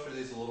 I'm going to go through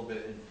these a little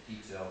bit in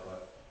detail,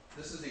 but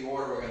this is the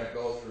order we're going to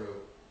go through.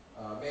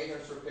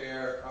 maintenance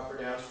repair, up or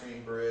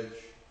downstream bridge,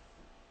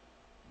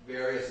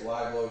 various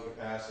live load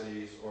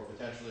capacities, or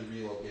potentially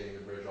relocating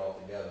the bridge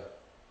altogether.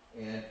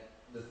 And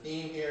the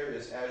theme here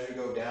is as you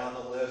go down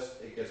the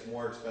list, it gets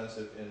more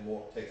expensive and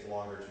takes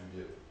longer to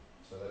do.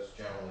 So that's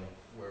generally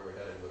where we're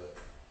headed with it.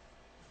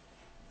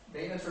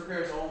 Maintenance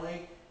repairs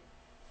only.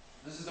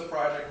 This is a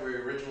project we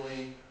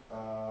originally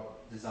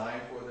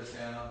designed for the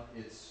town.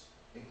 It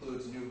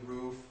includes new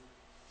roof,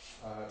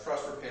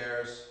 truss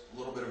repairs, a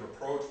little bit of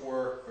approach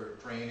work for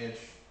drainage,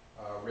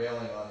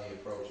 railing on the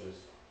approaches.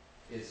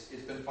 It's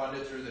been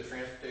funded through the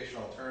Transportation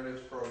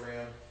Alternatives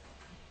Program,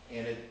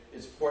 and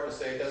it's important to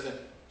say it doesn't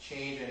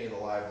change any of the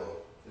live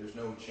load. There's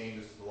no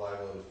changes to the live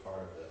load as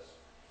part of this.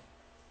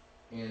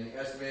 And the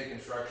estimated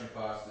construction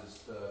cost is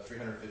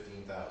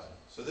 $315,000.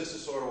 So this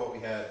is sort of what we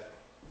had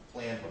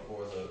planned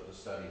before the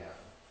study happened.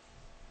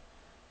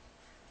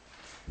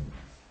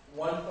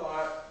 One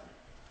thought,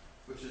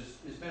 which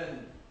has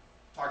been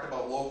talked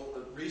about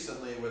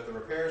recently with the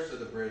repairs to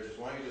the bridge, is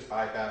why don't you just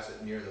bypass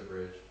it near the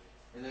bridge?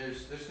 And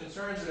there's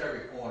concerns at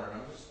every corner.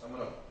 And I'm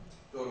going to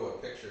go to a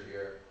picture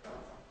here.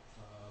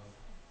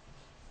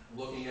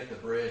 Looking at the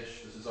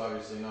bridge, this is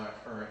obviously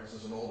not current. This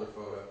is an older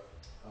photo,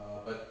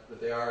 but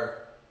they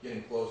are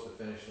getting close to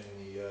finishing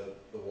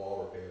the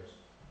wall repairs.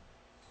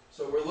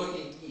 So we're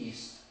looking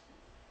east,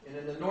 and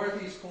in the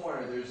northeast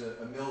corner, there's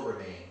a mill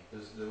remain.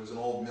 There was an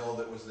old mill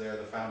that was there.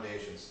 The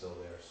foundation's still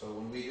there. So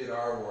when we did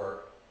our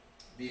work,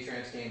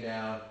 V-Trans came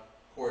down,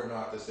 cordoned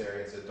off this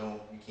area, and said,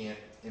 you can't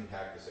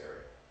impact this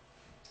area.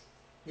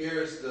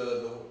 Here's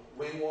the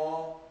wing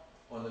wall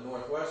on the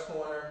northwest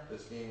corner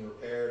that's being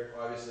repaired.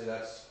 Obviously,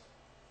 that's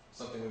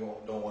something we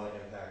don't want to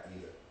impact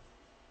either.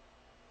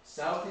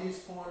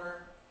 Southeast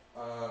corner,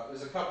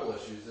 there's a couple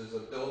issues. There's a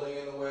building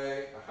in the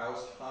way, a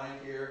house behind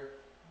here.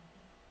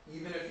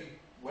 Even if you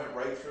went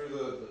right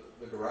through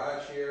the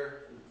garage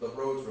here, the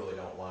roads really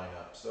don't line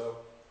up. So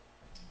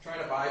trying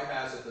to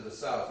bypass it to the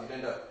south, you'd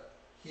end up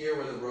here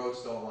where the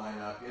roads don't line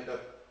up. You end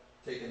up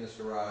taking this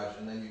garage,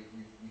 and then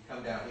you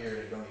come down here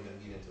and you don't even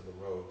lead into the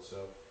road.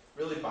 So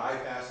really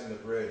bypassing the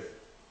bridge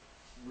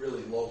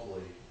really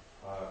locally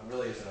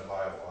really isn't a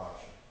viable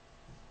option.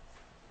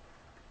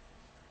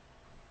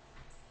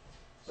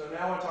 So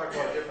now I want to talk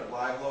about different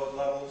live load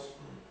levels.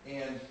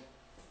 And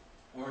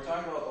when we're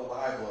talking about the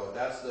live load,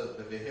 that's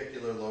the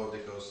vehicular load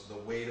that goes, the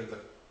weight of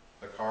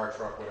the car,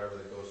 truck, whatever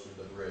that goes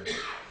through the bridge.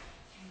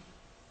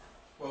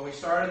 When we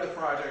started the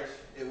project,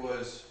 it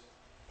was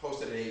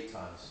posted at 8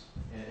 tons.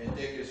 And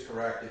Dick is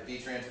correct.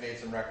 V-Trans made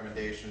some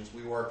recommendations.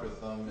 We worked with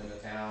them in the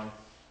town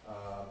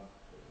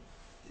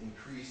to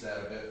increase that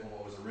a bit from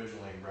what was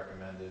originally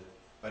recommended.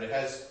 But it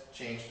has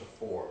changed to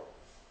 4.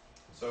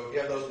 So if you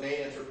have those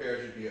maintenance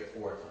repairs, you'd be at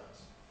 4 tons.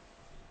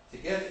 To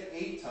get to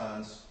 8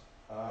 tons,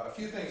 a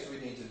few things we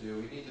need to do.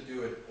 We need to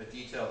do a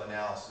detailed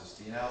analysis.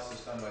 The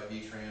analysis done by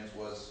V-Trans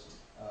wasn't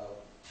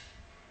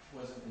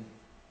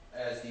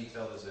as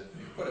detailed as it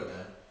could have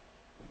been.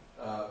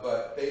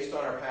 But based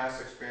on our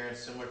past experience,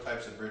 similar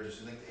types of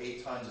bridges, I think the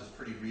 8 tons is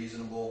pretty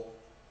reasonable.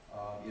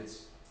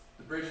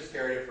 The bridge has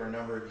carried it for a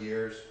number of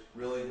years,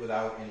 really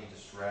without any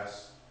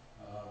distress.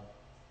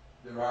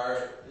 There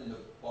are in the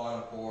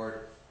bottom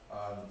board,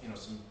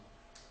 some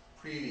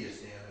previous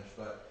damage,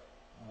 but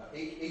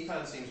 8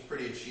 tons seems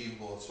pretty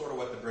achievable. It's sort of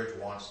what the bridge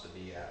wants to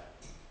be at.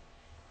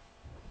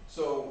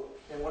 So,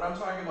 and when I'm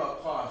talking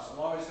about costs, I'm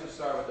always going to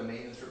start with the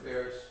maintenance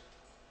repairs.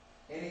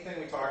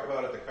 Anything we talk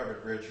about at the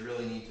covered bridge, you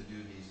really need to do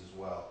these as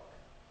well.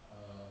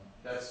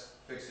 That's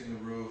fixing the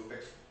roof,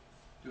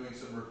 doing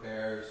some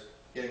repairs,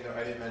 I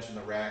didn't mention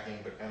the racking,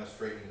 but kind of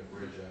straightening the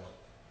bridge out.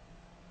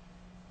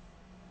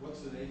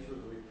 What's the nature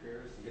of the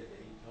repairs to get to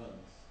 8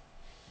 tons?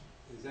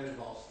 Does that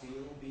involve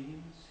steel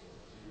beams or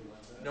anything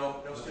like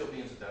that? No steel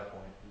beams at that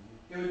point.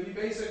 It would be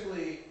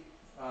basically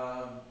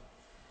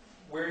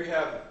where you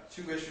have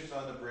 2 issues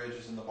on the bridge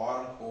is in the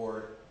bottom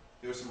chord.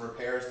 There were some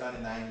repairs done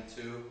in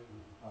 '92.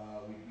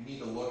 We need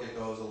to look at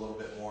those a little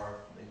bit more,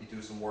 maybe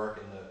do some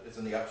work it's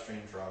in the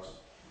upstream truss.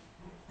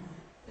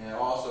 And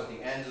also at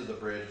the ends of the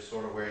bridge is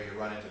sort of where you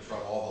run into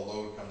trouble, all the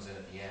load comes in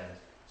at the end.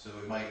 So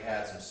we might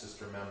add some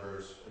sister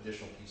members,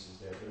 additional pieces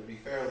there, but it would be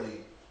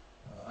fairly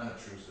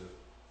unobtrusive.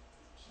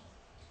 So.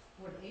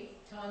 Would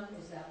 8 ton,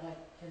 is that like,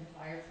 can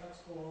fire trucks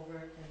go over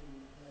it, can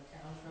the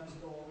town trucks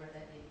go over it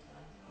at 8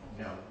 ton?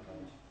 No.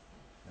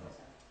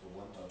 The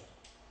 1 ton.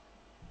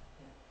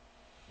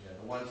 Yeah,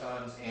 the 1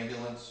 tons,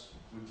 ambulance,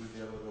 we'd be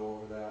able to go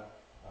over that,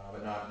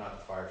 but not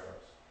the fire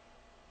trucks.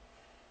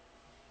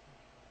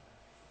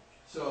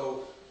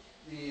 So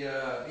the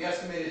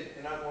estimated,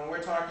 and when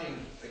we're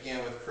talking,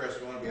 again with Chris,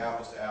 we want to be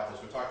apples to apples,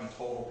 we're talking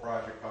total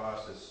project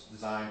cost, it's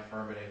design,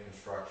 permitting,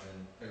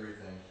 construction,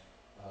 everything.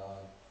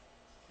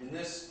 And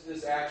this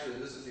is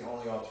the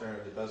only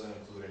alternative that doesn't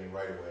include any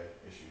right-of-way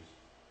issues.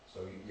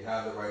 So you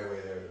have the right-of-way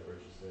there, the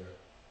bridge is there.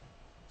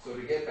 So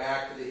to get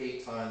back to the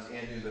 8 tons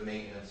and do the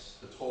maintenance,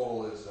 the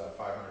total is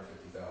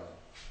 $550,000.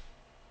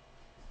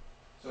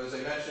 So as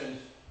I mentioned,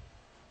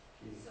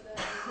 So that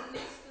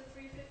includes the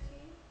 315?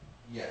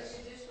 yes,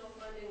 The additional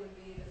funding would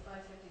be the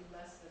 550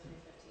 less the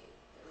 315.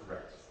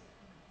 Correct.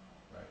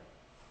 right.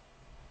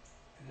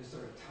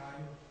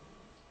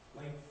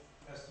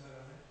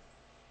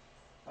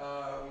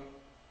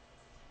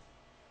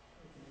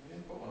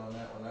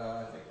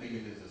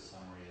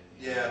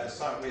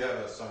 we have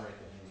a summary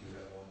thing, you do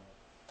have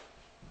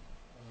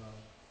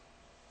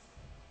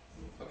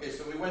one. Okay,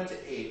 so we went to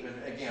 8,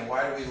 and again,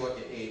 why did we look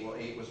at 8? Well,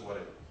 8 was what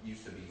it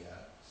used to be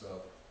at.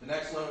 So the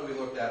next limit we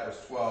looked at was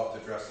 12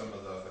 to address some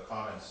of the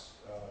comments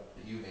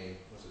that you made,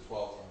 was the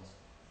 12 tons.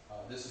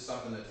 This is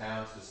something the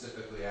town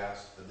specifically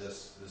asked for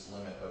this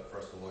limit for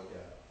us to look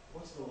at.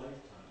 What's the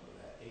lifetime of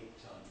that 8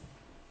 ton?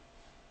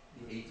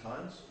 The 8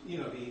 tons? You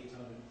know, the 8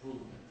 ton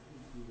improvement,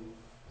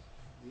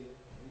 the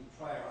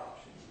prior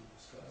option you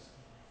discussed,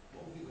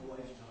 what would be the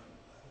lifetime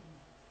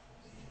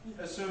of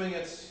that? Assuming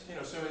it's,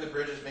 assuming the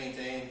bridge is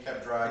maintained,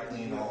 kept dry,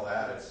 clean, all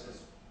that, it's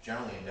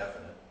generally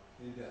indefinite.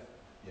 Indefinite.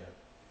 Yeah.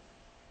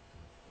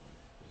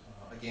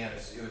 Again,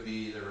 it would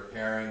be either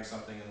repairing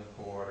something in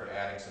the port or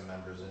adding some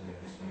members in there.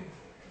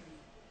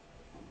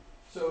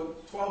 So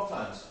 12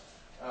 tons.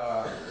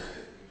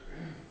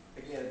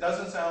 Again, it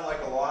doesn't sound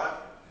like a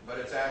lot, but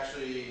it's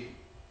actually,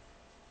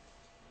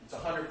 it's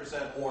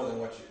 100% more than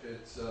what you,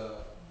 it's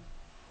 200%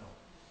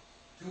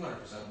 more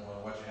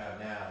than what you have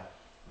now,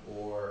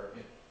 or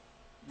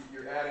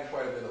you're adding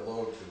quite a bit of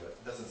load to it.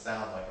 It doesn't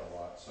sound like a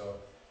lot. So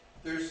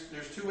there's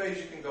 2 ways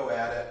you can go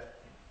at it.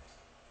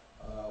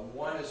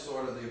 One is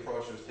sort of the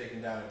approach that was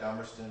taken down at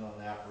Dummerston on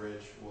that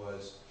bridge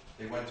was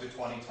they went to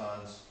 20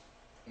 tons,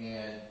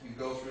 and you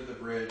go through the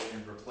bridge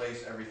and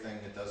replace everything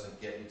that doesn't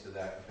get you to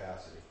that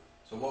capacity.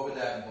 So what would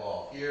that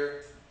involve?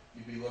 Here,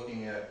 you'd be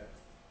looking at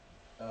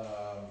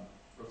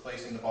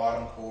replacing the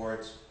bottom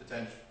cords,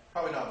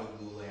 probably not with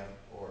glue lamp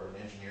or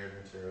an engineered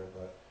material,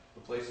 but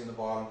replacing the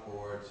bottom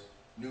cords,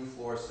 new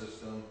floor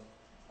system,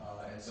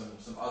 and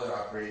some other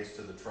upgrades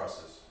to the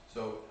trusses.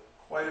 So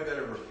quite a bit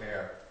of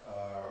repair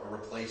or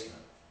replacement.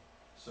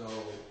 So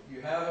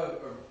you have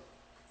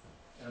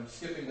and I'm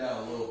skipping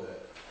down a little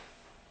bit.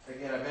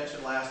 Again, I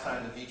mentioned last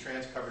time the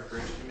V-Trans Covered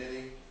Bridge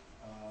Committee.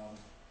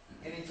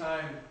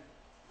 Anytime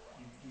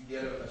you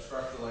get a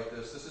structure like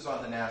this is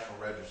on the National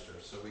Register.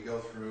 So we go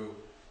through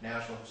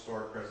National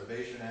Historic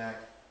Preservation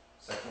Act,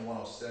 Section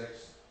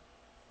 106,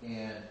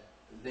 and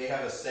they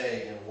have a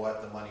say in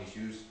what the money is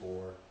used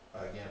for.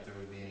 Again, if there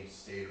would be any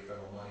state or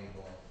federal money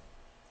involved.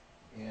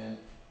 And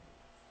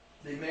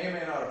they may or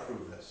may not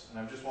approve this, and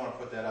I just want to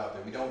put that out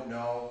there. We don't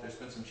know. There's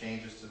been some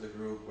changes to the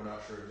group. We're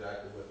not sure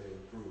exactly what they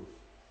would approve.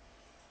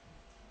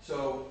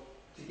 So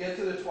to get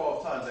to the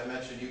 12 tons, I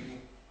mentioned you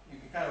can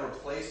kind of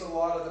replace a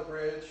lot of the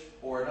bridge,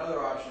 or another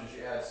option is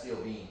you add steel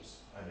beams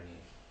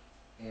underneath.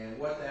 And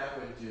what that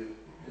would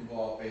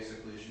involve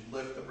basically is you'd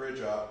lift the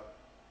bridge up,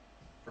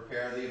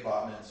 prepare the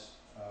abutments.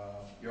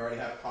 You already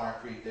have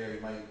concrete there.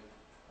 You might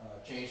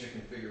change the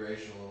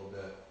configuration a little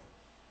bit.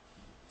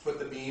 Put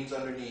the beams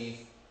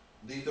underneath,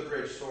 leave the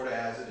bridge sort of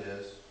as it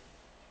is,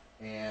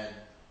 and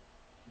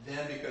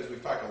then, because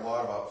we've talked a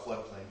lot about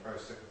floodplain,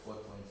 probably stick with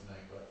floodplain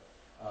tonight, but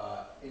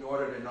in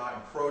order to not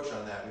encroach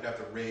on that, we'd have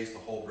to raise the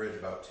whole bridge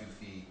about 2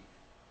 feet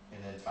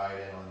and then tie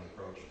it in on the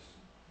approaches.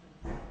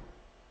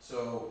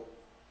 So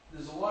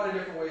there's a lot of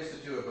different ways to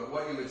do it, but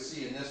what you would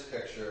see in this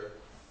picture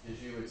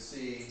is you would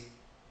see,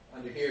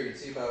 under here, you'd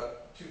see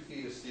about 2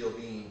 feet of steel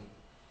beam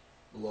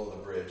below the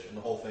bridge, and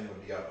the whole thing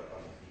would be up at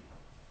 100 feet.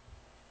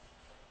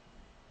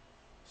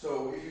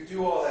 So if you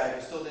do all that,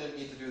 you still didn't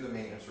need to do the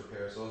maintenance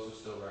repairs. Those are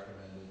still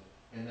recommended.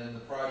 And then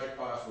the project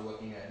cost we're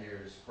looking at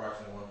here is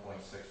approximately $1.6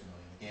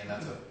 million. Again,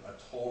 that's a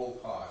total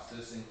cost.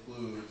 This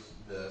includes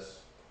this.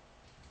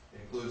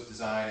 It includes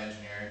design,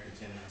 engineering,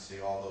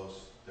 contingency, all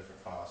those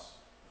different costs.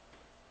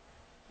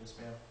 Yes,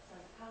 ma'am?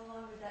 How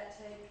long would that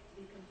take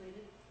to be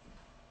completed?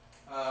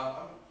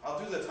 I'll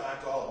do the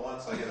times all at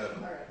once. I get a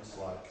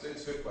slide.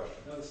 It's a good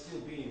question. Now, the steel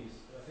beams,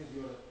 I think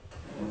you ought to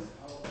tell us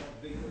how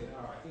big they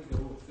are. I think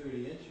they're over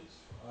 30 inches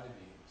for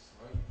I-beams,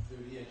 right?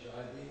 30-inch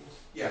I-beams?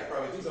 Yeah,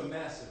 probably. These are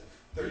massive.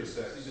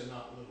 36. These are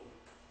not little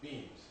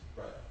beams.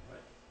 Right.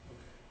 Right.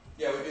 Okay.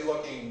 Yeah, we'd be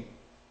looking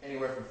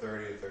anywhere from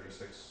 30 to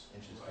 36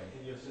 inches. Right.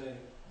 And you're saying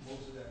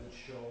most of that would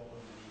show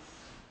underneath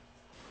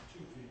 2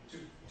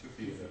 feet. 2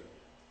 feet of it.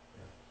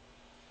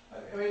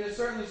 Yeah. I mean, there's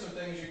certainly some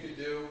things you could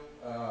do.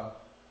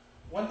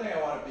 One thing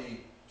I want to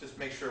just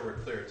make sure we're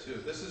clear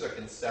too. This is a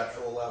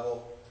conceptual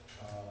level.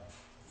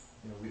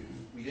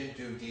 We didn't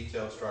do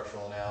detailed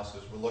structural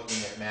analysis. We're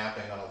looking at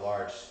mapping on a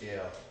large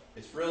scale.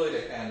 It's really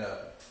to kind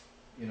of,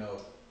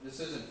 this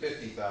isn't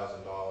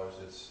 $50,000.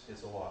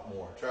 It's a lot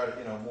more. Try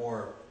to,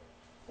 more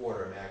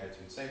order of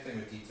magnitude. Same thing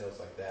with details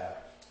like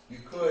that. You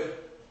could.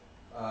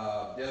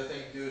 The other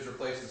thing to do is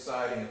replace the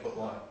siding and put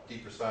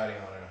deeper siding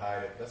on it and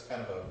hide it. That's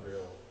kind of a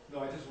real. No,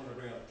 I just want to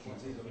bring up the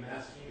point. These are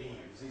massive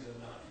beams. These are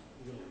not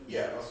little.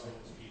 Yeah. People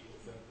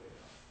think they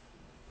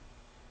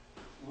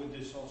are. Would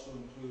this also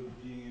include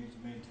being able to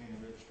maintain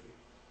a registry?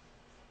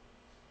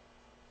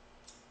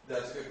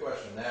 That's a good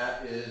question.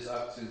 That is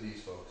up to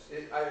these folks.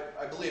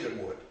 I believe it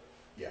would.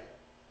 Yeah.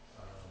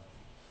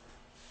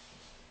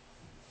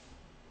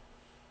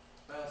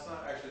 It's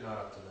not actually not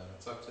up to them.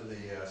 It's up to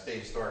the State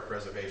Historic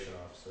Preservation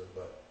Officer,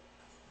 but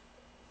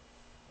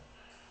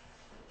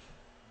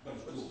But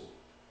it's doable.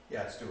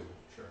 yeah, it's doable.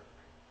 Sure.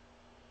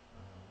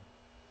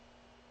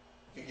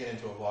 could get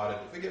into a lot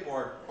of, if we get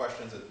more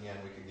questions at the end,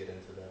 we could get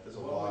into that. There's a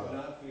Well, lot would of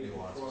not be able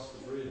to nuances. cross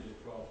the bridge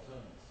at 12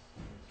 tons.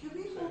 Can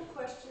we hold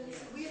questions?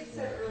 We had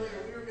said earlier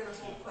we were gonna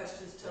hold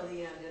questions till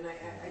the end, and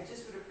I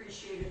just would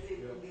appreciate if they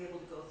would be able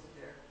to go through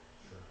their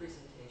Sure.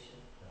 presentation.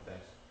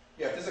 Thanks.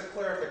 Yeah, if there's a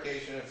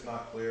clarification, if it's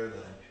not clear,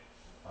 then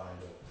fine,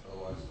 but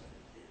otherwise.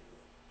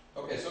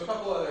 Okay, so a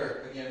couple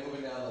other, again,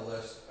 moving down the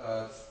list,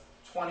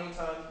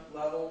 20-ton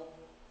level.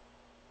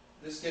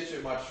 This gets you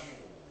much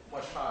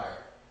higher.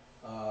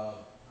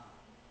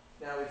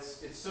 Now it's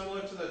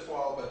similar to the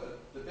 12,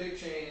 but the big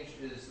change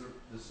is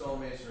the stone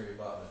masonry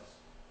abutments.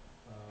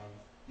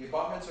 The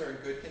abutments are in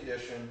good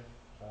condition.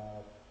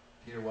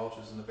 Peter Welch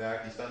is in the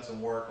back. He's done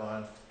some work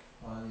on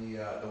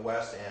the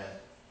west end,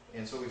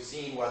 and so we've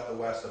seen what the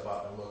west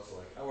abutment looks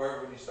like.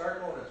 However, when you start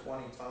going to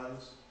 20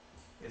 tons,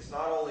 it's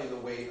not only the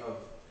weight of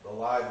the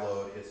live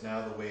load, it's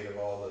now the weight of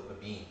all the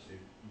beams. You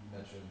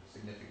mentioned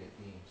significant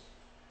beams.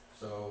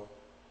 So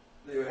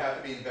they would have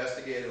to be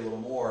investigated a little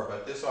more,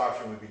 but this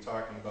option would be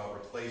talking about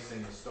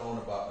replacing the stone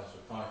abutments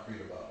with concrete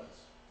abutments.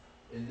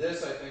 In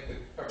this, I think the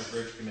Covered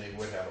Bridge Committee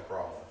would have a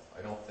problem with.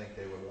 I don't think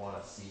they would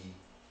want to see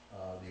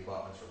the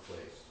abutments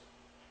replaced.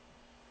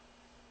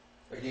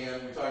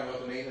 Again, we're talking about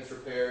the maintenance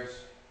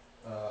repairs,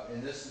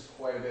 and this is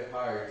quite a bit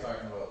higher. You're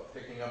talking about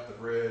picking up the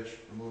bridge,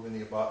 removing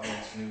the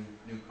abutments,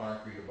 new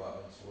concrete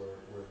abutments.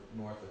 We're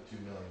north of $2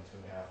 million,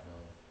 $2.5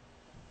 million.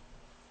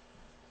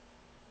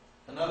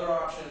 Another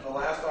option, the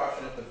last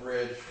option at the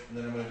bridge, and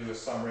then I'm going to do a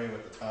summary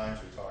with the times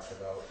we talked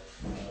about.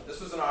 This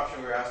was an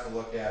option we were asked to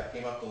look at,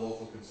 came up the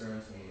local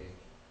concerns meeting,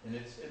 and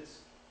it's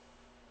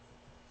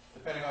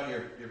depending on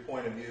your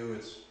point of view,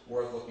 it's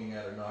worth looking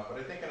at or not, but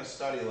I think in a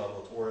study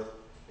level, it's worth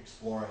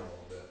exploring a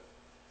little bit.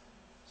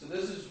 So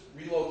this is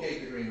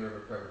relocate the Green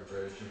River Covered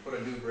Bridge and put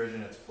a new bridge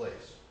in its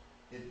place.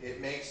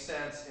 It makes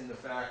sense in the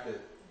fact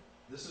that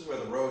this is where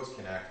the roads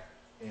connect,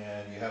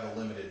 and you have a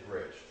limited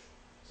bridge.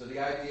 So the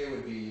idea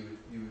would be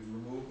you would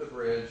remove the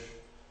bridge,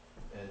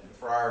 and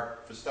for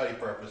study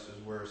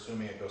purposes, we're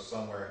assuming it goes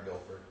somewhere in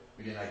Guilford.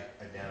 We didn't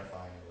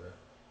identify anywhere.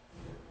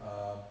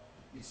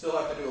 You'd still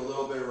have to do a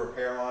little bit of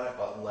repair on it,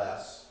 but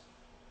less.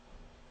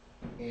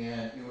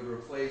 And you would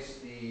replace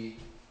the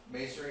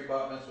masonry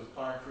abutments with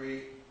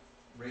concrete,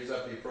 raise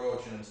up the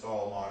approach, and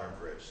install a modern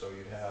bridge. So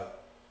you'd have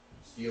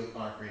steel,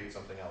 concrete,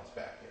 something else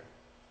back here.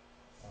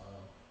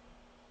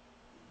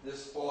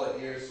 This bullet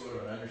here is sort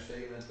of an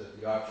understatement that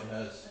the option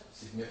has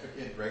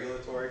significant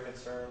regulatory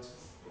concerns.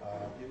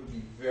 It would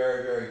be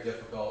very, very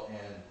difficult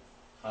and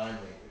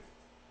timely.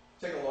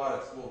 Take a lot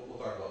of, we'll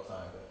talk about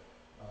time, but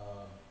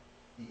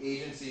the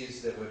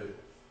agencies that would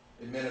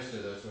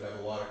administer this would have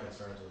a lot of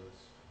concerns with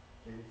this.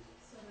 Katie?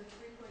 So the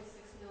 3.6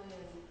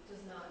 million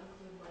does not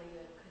include money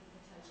that could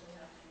potentially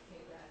have to be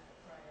paid back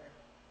for prior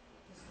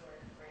historic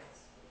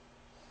grants?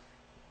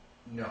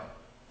 No.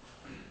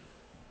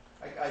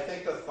 I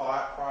think the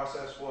thought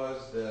process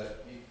was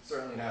that you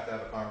certainly have to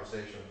have a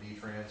conversation with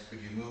V-Trans.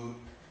 Could you move,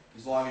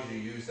 as long as you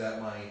use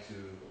that money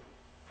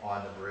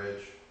on the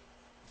bridge,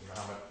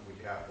 how much would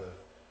you have to,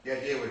 the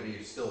idea would be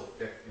you still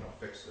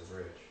fix the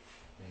bridge,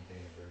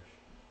 maintain the bridge.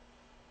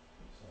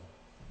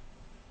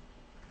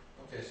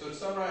 Okay, so to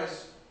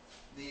summarize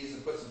these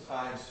and put some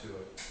times to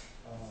it,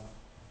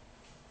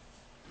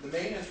 the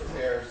maintenance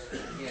repairs,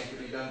 again, can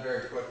be done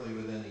very quickly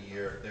within a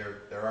year.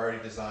 They're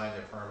already designed,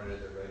 they're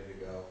permitted, they're ready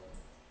to go.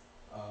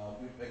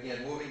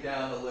 Again, moving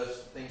down the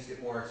list, things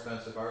get more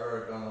expensive. I've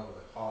already gone over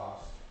the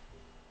cost.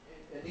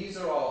 And these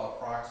are all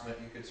approximate.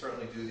 You could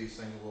certainly do these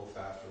things a little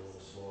faster, a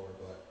little slower,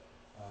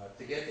 but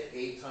to get to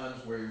 8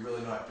 tons where you're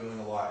really not doing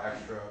a lot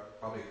extra,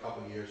 probably a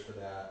couple years for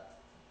that.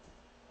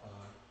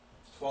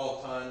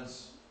 12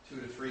 tons,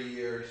 2 to 3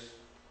 years,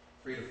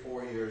 3 to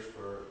 4 years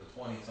for the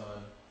 20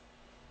 ton,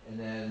 and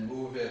then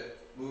move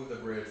the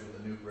bridge with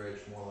a new bridge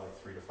more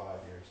like 3 to 5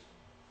 years.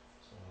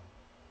 So.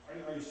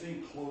 Are you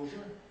saying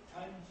closure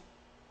times?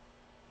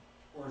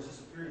 Or is this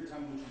a period of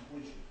time to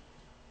completion?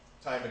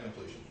 Time to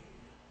completion.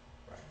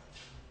 Right.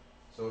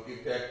 So if you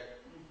pick,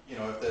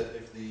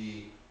 if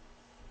the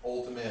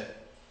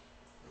ultimate,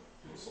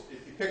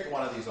 if you picked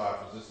one of these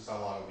options, this is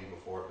how long it would be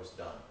before it was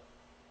done.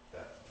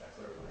 That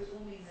clarifies. It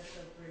will mean that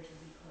the bridge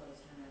will be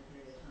closed in that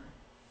period of time.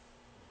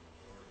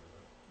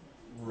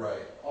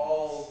 Right.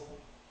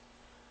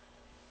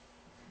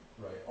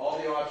 All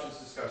the options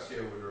discussed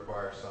here would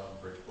require some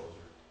bridge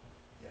closure.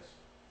 Yes.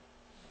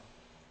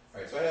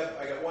 All right. So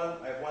I have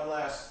one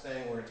last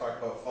thing. We're going to talk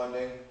about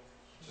funding.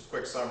 Just a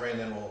quick summary, and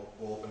then we'll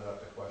open it up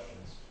to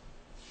questions.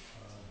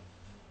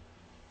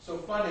 So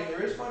funding,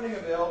 there is funding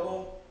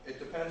available. It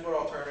depends what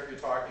alternative you're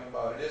talking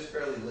about. It is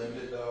fairly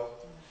limited, though.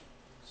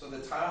 So the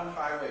Town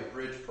Highway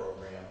Bridge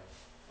Program,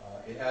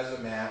 it has a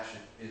match.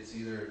 It's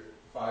either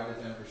 5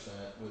 to 10%,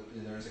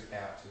 and there's a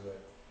cap to it.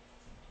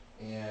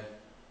 And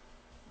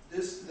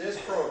this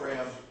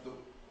program,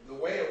 the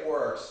way it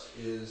works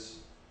is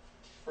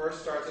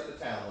first starts at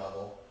the town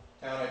level.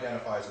 Town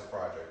identifies a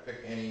project.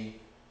 Pick any.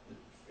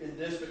 In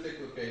this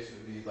particular case, it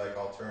would be like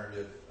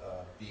alternative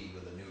B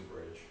with a new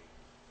bridge.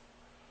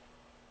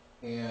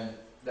 And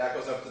that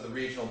goes up to the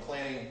regional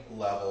planning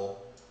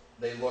level.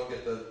 they look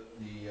at the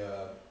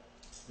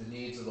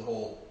needs of the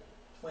whole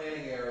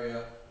planning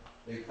area.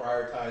 They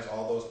prioritize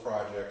all those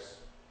projects.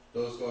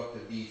 Those go up to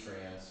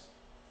V-Trans,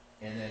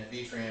 and then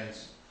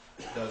V-Trans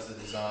does the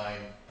design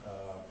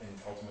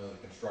and ultimately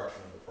the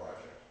construction of the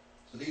project.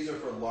 So these are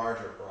for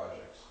larger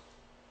projects.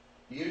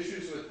 The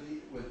issues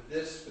with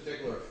this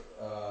particular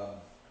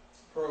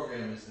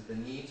program is that the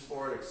needs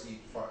for it exceed,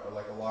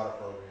 like a lot of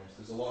programs,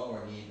 there's a lot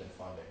more need than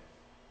funding.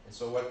 And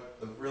so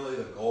really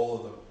the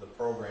goal of the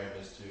program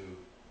is to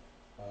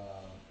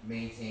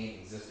maintain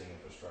existing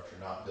infrastructure,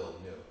 not build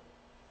new.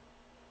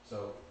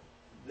 So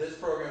this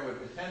program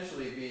would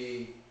potentially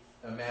be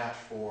a match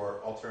for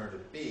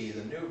alternative B,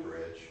 the new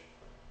bridge.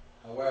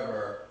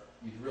 However,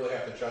 you'd really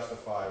have to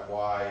justify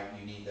why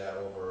you need that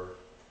over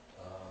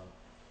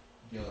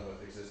dealing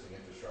with existing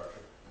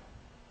infrastructure.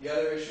 The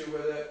other issue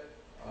with it,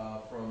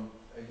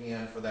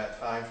 for that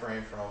time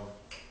frame from,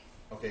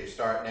 okay,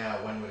 start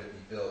now, when would it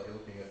be built? You're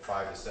looking at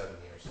 5 to 7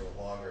 years, so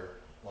a longer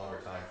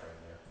time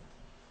frame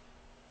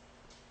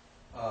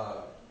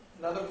there.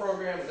 Another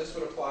program, and this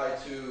would apply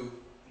to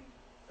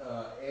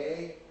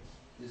A,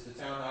 is the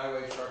Town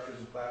Highway Structures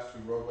and Class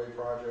 2 Roadway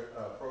Project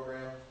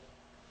program.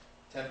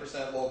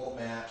 10% local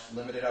match,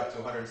 limited up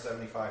to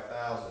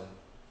 $175,000,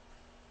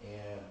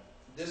 and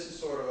this is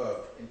sort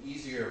of an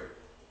easier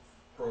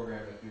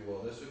program, if you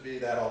will. This would be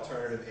that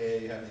alternative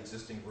A, you have the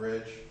existing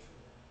bridge.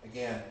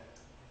 Again,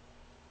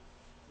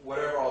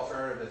 whatever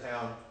alternative the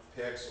town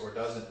picks or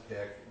doesn't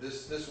pick,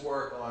 this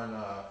work on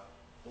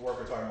the work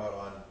we're talking about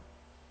on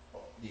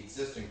the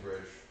existing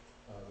bridge,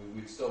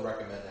 we'd still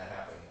recommend that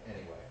happening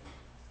anyway.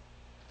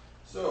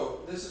 So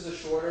this is a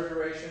shorter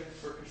duration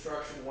for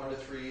construction, 1 to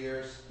 3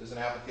 years. There's an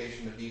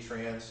application to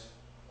V-Trans,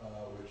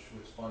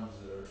 which funds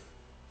it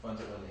when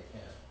they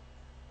can.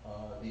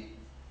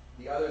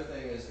 The other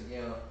thing is,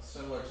 again,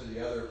 similar to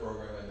the other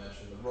program I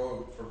mentioned,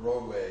 for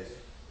roadways,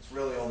 it's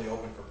really only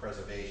open for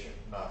preservation,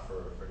 not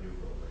for new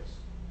roadways.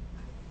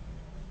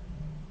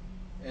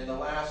 And the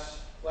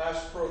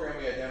last program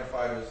we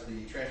identified was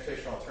the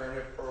Transportation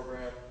Alternative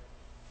Program.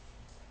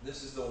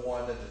 This is the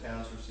one that the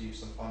towns received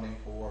some funding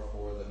for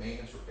the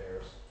maintenance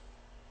repairs.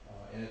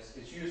 And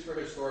it's used for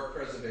historic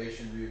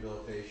preservation,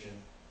 rehabilitation.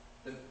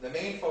 The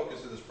main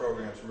focus of this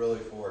program is really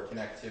for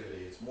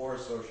connectivity. It's more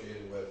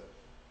associated with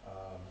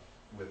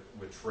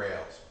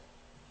trails.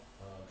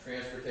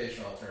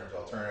 Transportation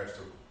alternatives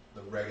to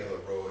the regular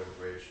road and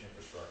bridge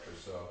infrastructure.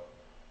 So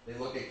they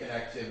look at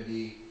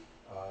connectivity.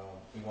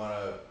 We want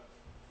to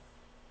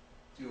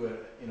do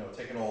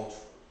take an old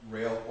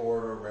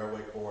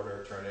railway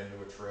corridor, turn it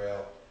into a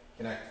trail,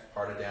 connect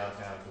part of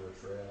downtown to a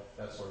trail,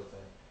 that sort of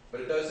thing.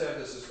 But it does have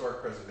this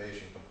historic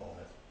preservation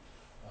component.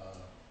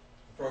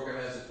 The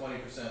program has a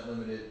 20%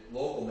 limited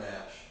local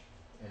match,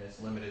 and it's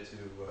limited to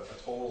a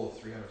total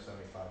of $375,000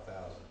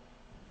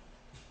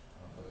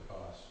 for the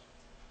cost.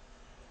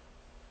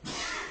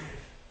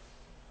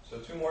 So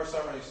 2 more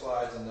summary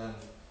slides, and then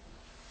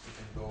we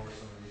can go over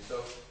some of these.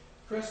 So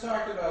Chris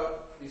talked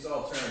about these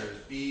alternatives.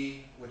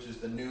 B, which is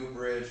the new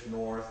bridge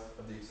north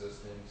of the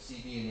existing,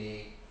 C, D, and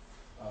E,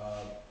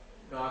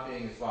 not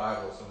being as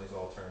viable as some of these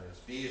alternatives.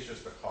 B is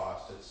just the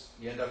cost.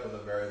 You end up with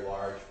a very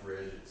large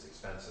bridge. It's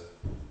expensive,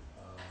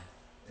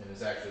 and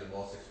it's actually the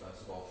most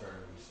expensive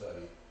alternative we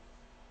studied.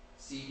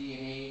 C, D,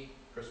 and E,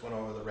 Chris went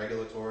over the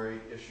regulatory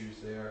issues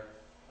there,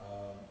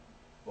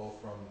 both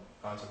from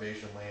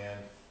conservation land,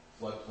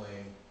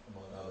 floodplain,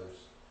 among others.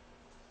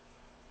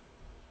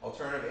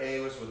 Alternative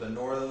A was with the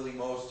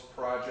northerlymost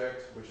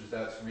project, which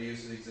that's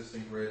reuse of the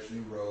existing bridge,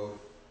 new road.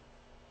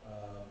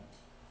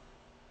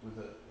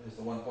 Is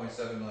the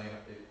 $1.7 million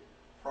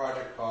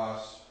project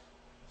cost,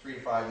 3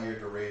 to 5 year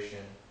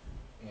duration,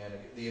 and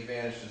the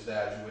advantage is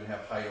that you wouldn't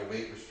have height or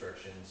weight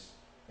restrictions,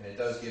 and it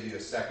does give you a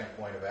second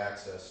point of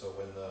access. So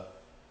when the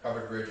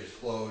covered bridge is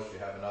closed, you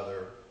have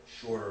another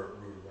shorter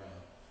route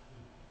around.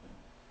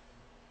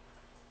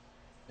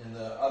 And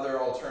the other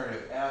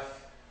alternative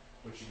F,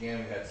 which again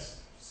we had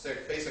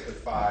basically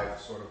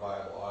 5 sort of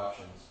viable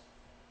options.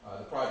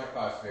 The project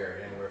costs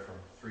varied anywhere from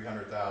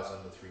 $300,000 to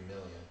 $3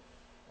 million,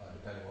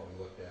 depending on what we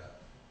looked at.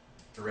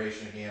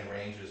 Duration again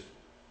ranges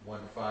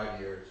 1 to 5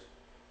 years.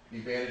 The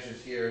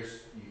advantages here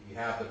is you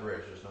have the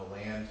bridge. There's no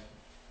land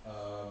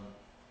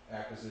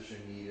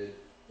acquisition needed.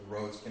 The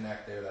roads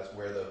connect there. That's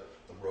where the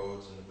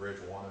roads and the bridge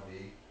want to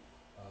be.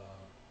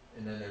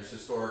 And then there's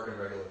historic and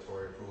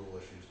regulatory approval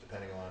issues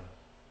depending on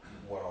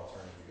what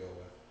alternative you go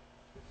with.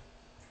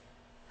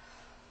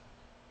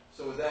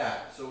 So with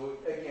that,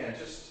 again,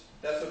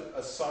 that's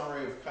a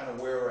summary of kind of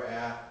where we're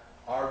at.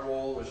 Our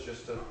goal was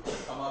just to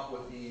come up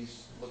with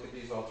these, look at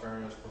these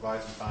alternatives,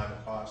 provide some time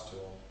and cost to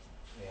them.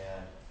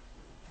 And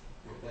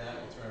with that,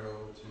 we'll turn it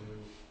over to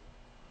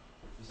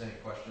if there's any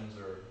questions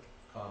or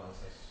comments.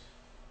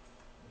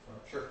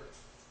 Sure.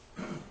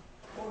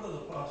 What are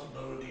the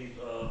possibilities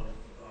of,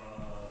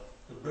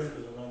 the bridge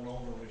was an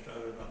unknown when we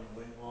started on the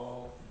wing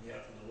wall, and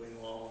yet the wing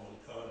wall was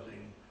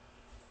causing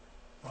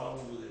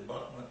problems with the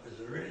abutment. Is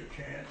there any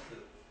chance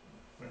that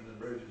when the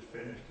bridge is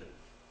finished that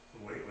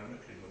the weight limit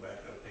could go back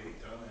up to 8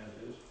 ton as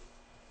is?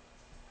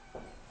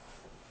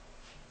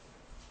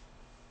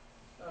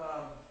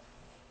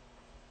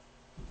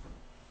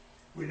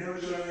 we never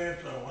got an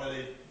answer on why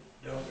they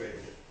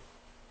downgraded it.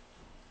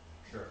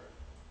 Sure.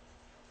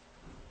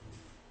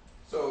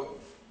 So,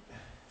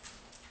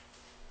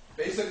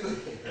 basically,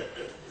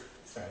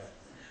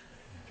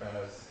 trying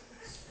to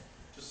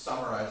just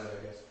summarize it,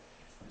 I guess.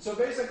 So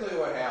basically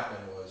what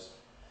happened was,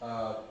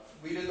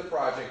 we did the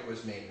project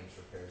was maintenance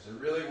repairs. There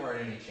really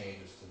weren't any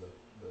changes to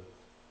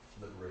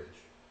the bridge.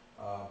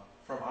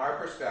 From our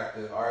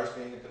perspective, ours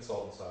being the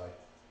consultant side,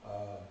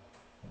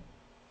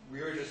 we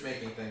were just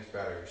making things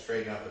better.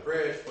 Straightening up the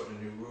bridge, putting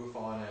a new roof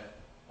on it.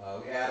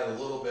 We added a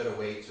little bit of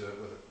weight to it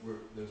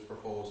with there's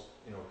proposed,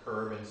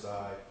 curb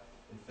inside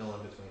and fill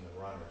in between the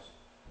runners.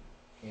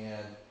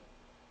 And,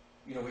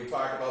 we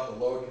talked about the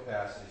load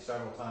capacity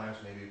several times,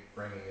 maybe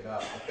bringing it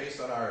up. But based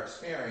on our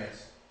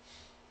experience,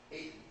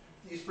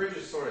 these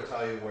bridges sort of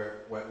tell you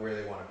where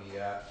they want to be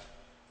at.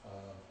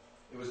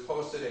 It was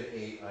posted at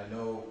 8. I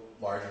know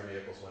larger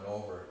vehicles went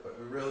over it, but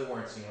we really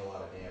weren't seeing a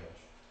lot of damage.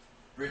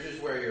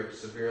 Bridges where you're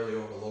severely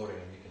overloading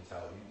them, you can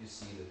tell. You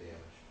see the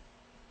damage.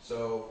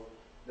 So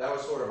that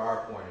was sort of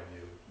our point of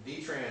view.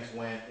 V-Trans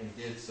went and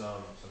did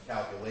some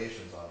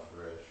calculations on the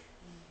bridge.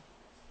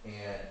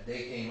 And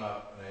they came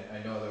up, and I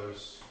know there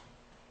was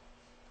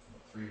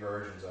 3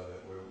 versions of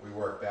it. We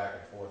worked back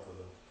and forth with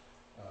them.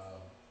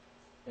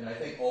 And I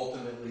think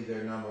ultimately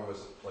their number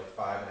was like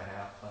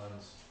 5.5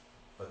 tons,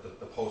 but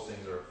the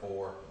postings are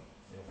 4,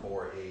 4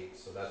 or 8,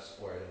 so that's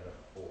where I ended up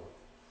at 4.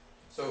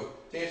 So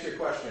to answer your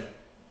question,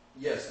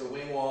 yes, the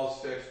wing wall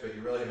is fixed, but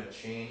you really haven't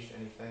changed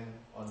anything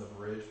on the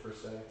bridge per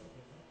se.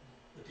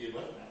 But the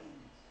abutment.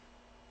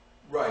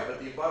 Right, but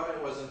the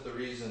abutment wasn't the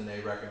reason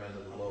they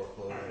recommended the lower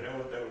flow rate. That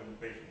was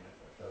basically my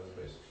question. That was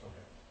the basis,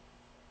 okay.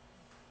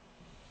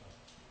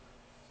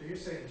 So you're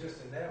saying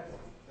just in that one,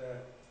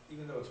 that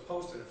even though it's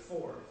posted at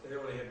 4, if they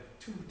only had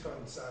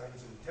 2-ton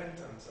signs and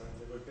 10-ton signs,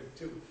 they would get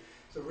 2.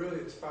 So really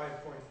it's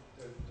 5 point,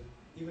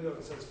 even though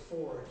it says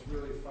 4, it's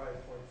really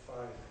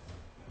 5.5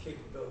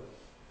 capability.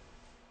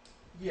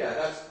 Yeah,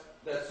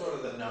 that's sort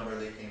of the number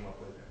they came up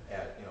with,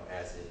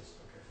 as is.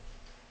 Okay.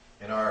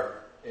 And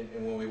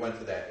when we went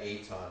to that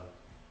 8-ton,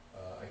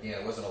 again,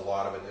 it wasn't a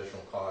lot of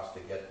additional cost to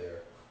get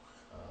there.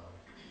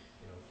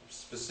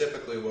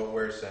 Specifically what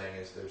we're saying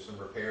is there's some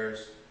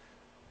repairs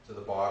to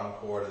the bottom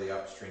core of the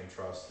upstream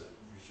truss that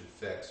you should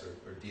fix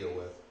or deal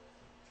with.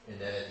 And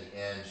then at the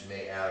end, you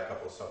may add a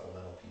couple of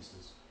supplemental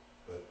pieces,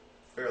 but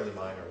fairly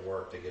minor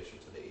work to get you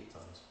to the 8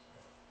 tons.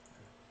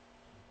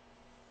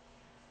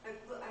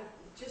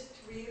 Just to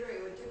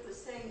reiterate what Dick was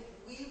saying,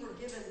 we were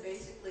given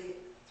basically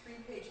 3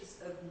 pages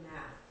of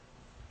math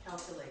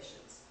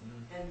calculations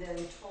and then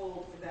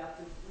told about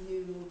the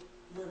new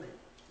limit.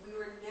 We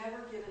were never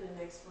given an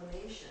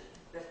explanation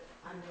that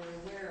I'm not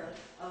aware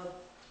of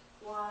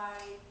why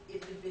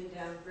it had been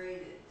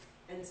downgraded.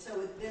 And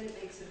so then it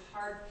makes it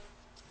hard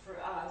for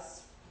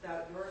us,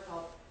 without your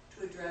help,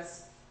 to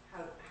address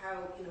how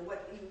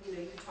what you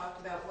talked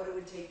about what it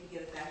would take to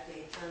get it back to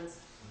 8 tons.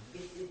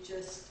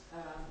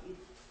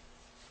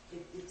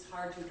 It's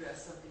hard to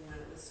address something when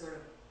it was sort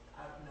of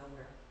out of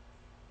nowhere.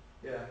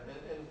 Yeah,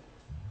 and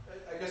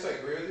I guess I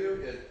agree with you.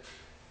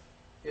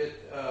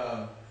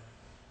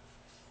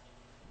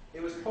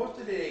 It was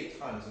posted at 8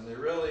 tons, and they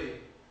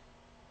really,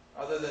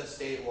 other than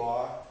state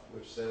law,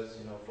 which says,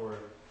 for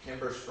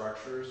timber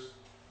structures,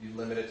 you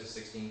limit it to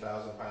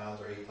 16,000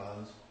 pounds or 8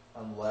 tons,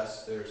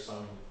 unless there's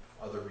some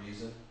other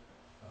reason.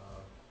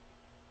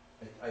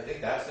 I think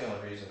that's the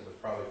only reason it was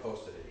probably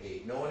posted at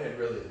 8. No one had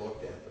really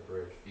looked at the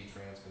bridge,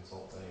 V-Trans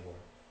consultants anywhere,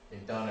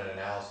 and done an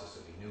analysis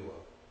that we knew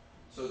of.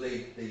 So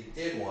they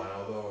did one,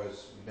 although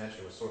as we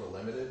mentioned, it was sort of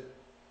limited.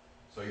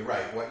 So you're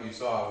right, what you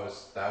saw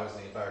was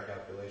the entire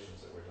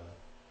calculations that were done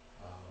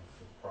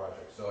for the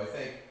project. So I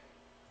think,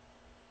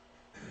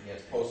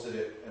 it's posted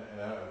it,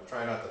 and I'm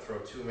trying not to throw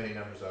too many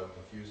numbers out and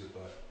confuse it,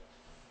 but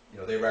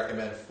they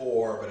recommend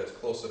 4, but it's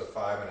closer to 5.5.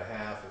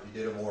 If you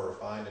did a more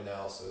refined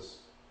analysis,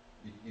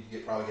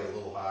 you'd probably get a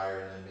little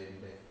higher and then maybe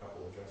make a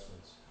couple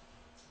adjustments.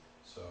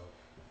 So,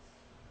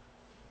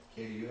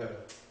 Katie, you have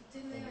a...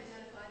 Didn't they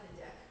identify the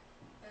deck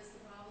as the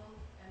problem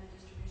and the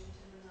distribution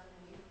timber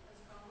underneath as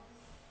a problem?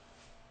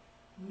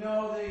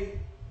 No,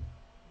 they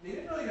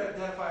didn't really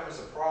identify them as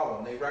a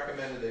problem. They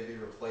recommended they be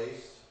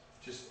replaced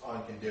just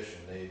on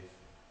condition. We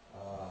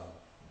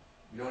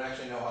don't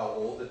actually know how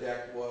old the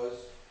deck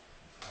was.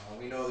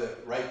 We know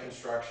that Wright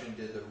Construction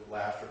did the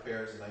last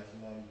repairs in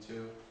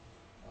 1992.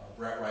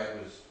 Brett Wright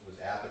was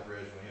at the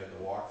bridge when he had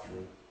the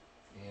walkthrough,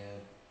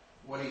 and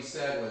what he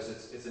said was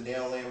it's a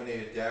nail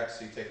laminated deck,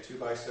 so you take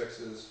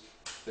 2x6s,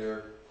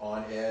 they're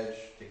on edge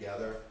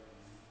together,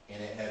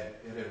 and it had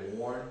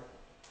worn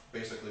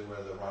basically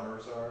where the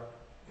runners are,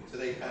 so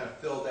they kind of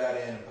filled that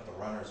in and put the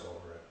runners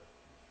over it.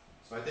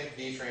 So I think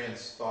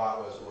V-Trans thought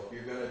was, well, if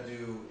you're going to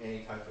do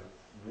any type of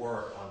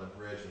work on the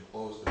bridge and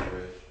close the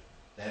bridge,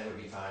 then it would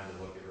be time to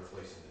look at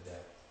replacing the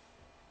deck.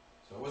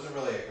 So it wasn't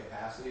really a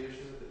capacity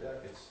issue with the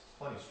deck, it's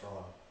plenty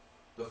strong.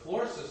 The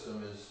floor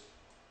system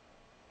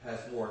has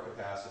more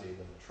capacity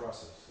than the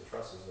trusses. The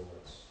trusses are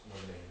what's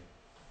limiting.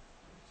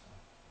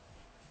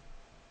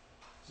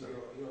 So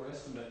your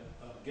estimate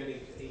of getting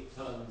to 8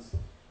 tons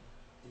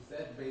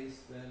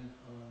based then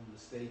on the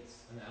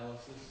state's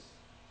analysis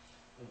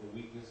of the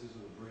weaknesses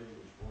of the bridge,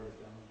 which brought it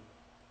down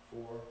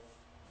to 4?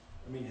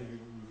 I mean, have you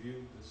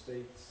reviewed the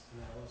state's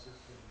analysis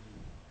of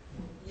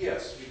the?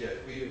 Yes, we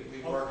did.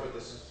 We worked with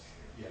this,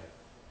 yeah.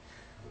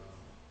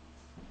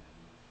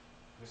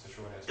 I guess the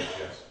short answer is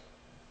yes.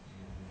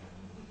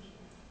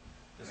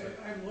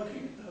 I'm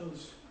looking at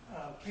those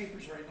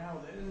papers right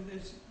now,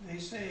 and they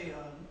say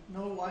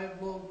no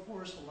live load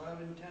force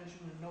allowed in tension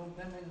and no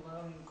bending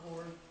allowed in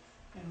core,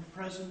 and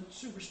present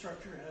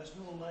superstructure has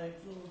no live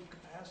load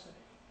capacity.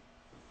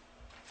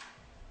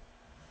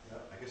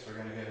 Yep, I guess we're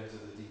gonna get into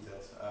the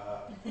details.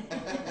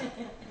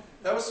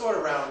 That was sort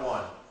of round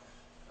one.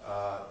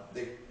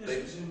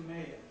 This was in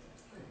May.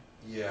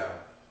 Yeah,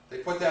 they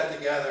put that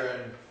together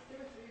and, There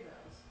were 3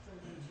 rounds from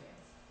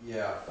DJs.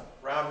 yeah,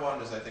 round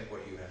one is I think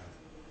what you have.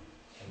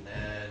 And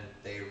then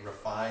they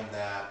refined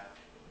that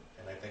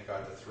and I think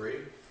got to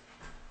 3.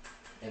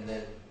 And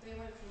then, They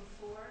went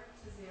from 4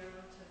 to 0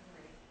 to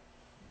 3.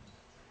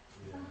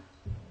 yeah,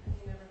 And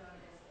they never got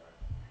above 4.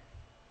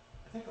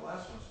 I think the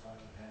last one was 5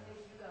 and a half. If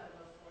you got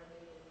above 4,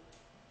 they didn't.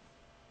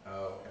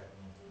 Oh, okay.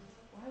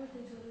 Why would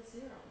they do the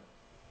 0?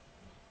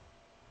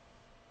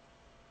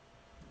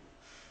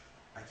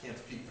 I can't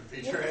speak for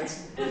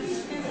V-Trans. Bridge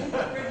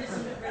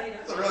isn't ready to-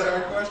 That's a really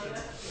hard question.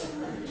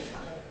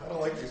 I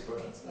don't like these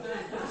questions.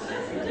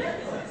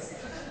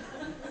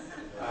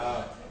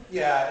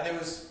 Yeah, and it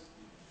was,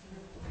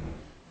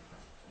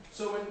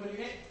 so when you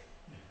get,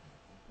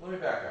 let me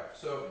back up.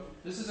 So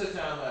this is a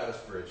town lattice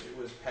bridge. It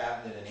was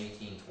patented in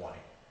 1820.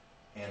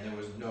 And there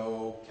was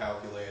no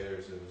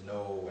calculators, there was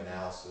no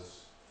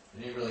analysis.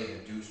 They didn't really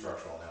even do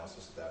structural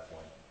analysis at that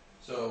point.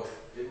 So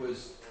it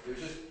was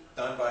just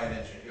done by an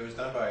engineer. It was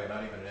done by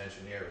not even an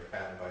engineer, it was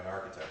patented by an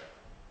architect.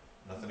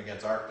 Nothing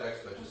against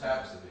architects, but it just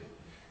happens to be.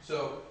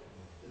 So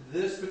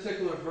this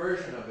particular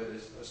version of it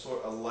is a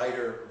sort of a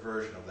lighter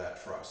version of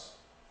that truss.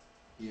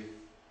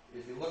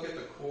 If you look at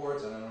the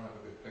chords, and I don't have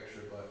a good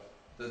picture, but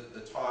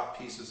the top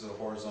pieces are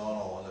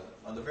horizontal.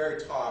 On the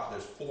very top,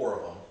 there's 4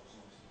 of them.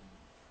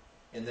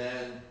 And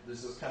then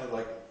there's this kind of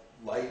like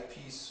light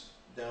piece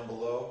down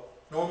below.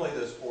 Normally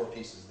there's 4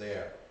 pieces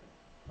there.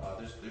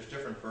 There's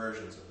different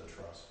versions of the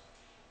truss.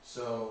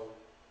 So,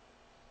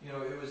 you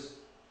know, it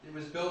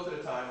was built at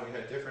a time when we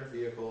had different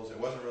vehicles. It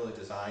wasn't really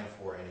designed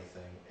for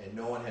anything, and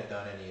no one had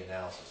done any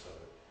analysis of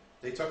it.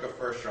 They took a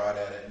first shot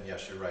at it, and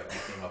yes, you're right, we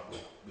came up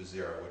with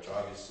 0, which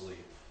obviously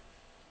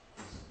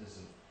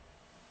isn't,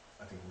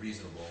 I think,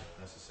 reasonable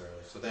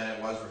necessarily. So then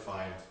it was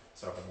refined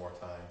several more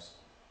times,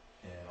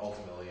 and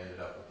ultimately ended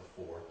up with the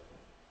 4.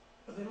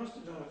 But they must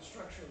have done it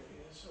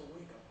structurally as a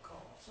wake-up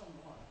call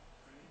somewhat,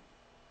 right?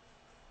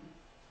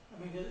 I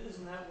mean,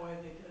 isn't that why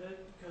they did it?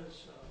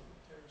 Because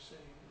they're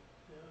saying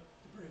the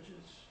bridge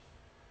is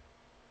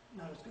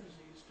not as good as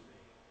it used to be,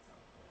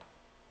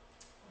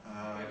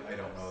 probably. I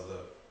don't know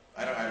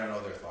I don't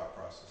know their thought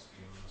process, to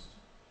be honest.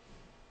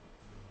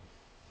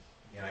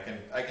 Yeah,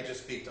 I can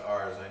just speak to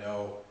ours. I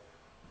know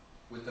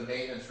with the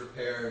maintenance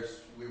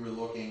repairs, we were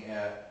looking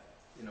at,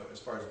 you know, as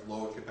far as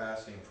load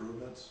capacity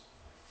improvements.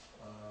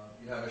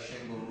 You have a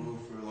shingle roof.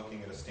 We were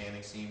looking at a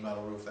standing seam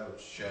metal roof that would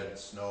shed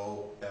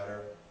snow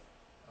better,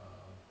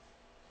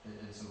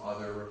 and some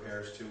other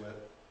repairs to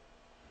it.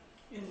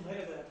 In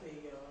light of that,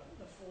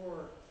 the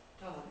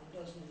 4-ton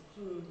doesn't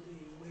include the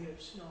weight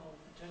of snow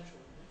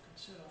potentially that could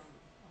sit on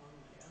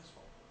the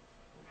asphalt.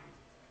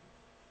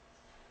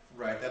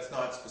 Right, that's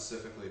not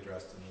specifically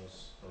addressed in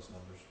those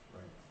numbers,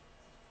 right?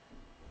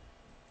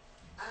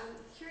 I'm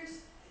curious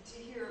to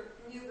hear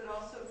from you, but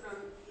also from,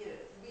 you know,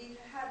 we've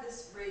had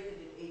this rated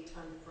at 8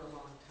 ton for a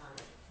long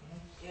time.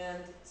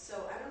 And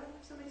so I don't know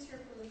if somebody's here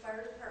from the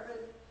fire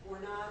department or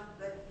not,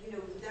 but, you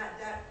know,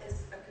 that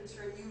is a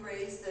concern you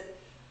raised, that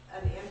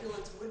an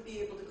ambulance would be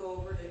able to go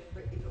over to, if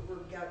it were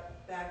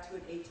got back to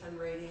an 8-ton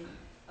rating,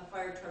 a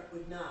fire truck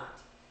would not.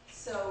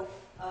 So,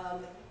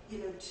 you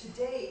know, to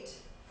date,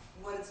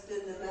 what has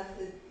been the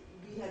method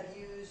we have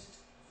used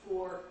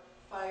for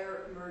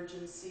fire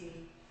emergency,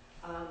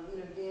 you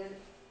know, Dan,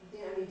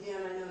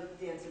 I know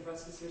Dan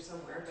Zabruski's here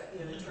somewhere, but,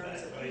 you know, in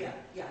terms of, yeah,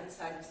 his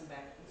side is in the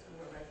back,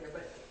 somewhere right there.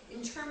 But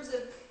in terms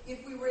of,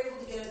 if we were able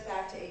to get it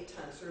back to 8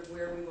 tons, sort of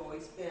where we've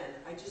always been,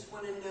 I just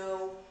want to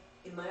know,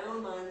 in my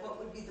own mind, what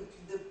would be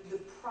the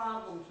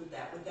problems with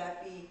that? Would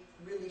that be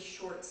really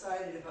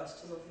short-sighted of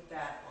us to look at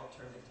that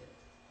alternative?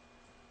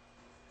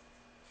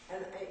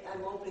 And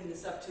I'm opening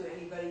this up to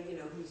anybody, you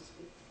know, who's,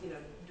 you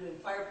know, doing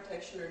fire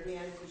protection, or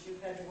Dan, because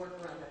you've had to work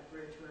around that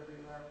bridge wherever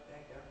you are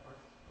back there for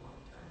a long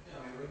time. Yeah,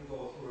 I mean, we can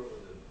go through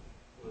it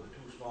with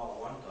the 2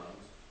 small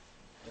 1-tons.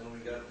 Then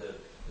we got the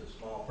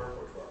small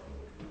purple truck,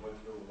 which we went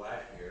through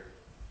last year,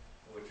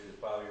 which is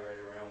probably right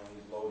around when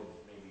he's loaded,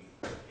 maybe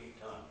 8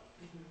 ton.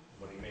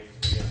 But he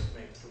has to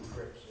make 2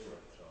 trips through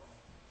it, so.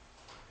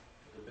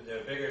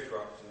 The bigger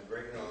trucks and the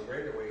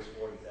greater weighs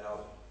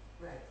 40,000.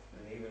 Right.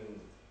 And even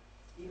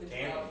Even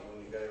tandems,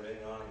 when you got everything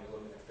on, you're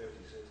looking at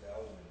 56,000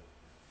 and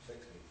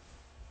 60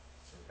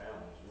 per pound.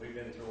 So we've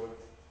been through it,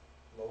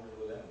 loaded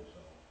with them,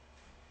 so.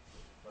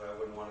 But I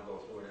wouldn't want to go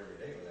through it every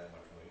day with that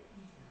much weight.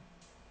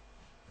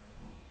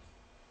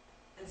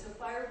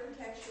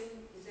 protection,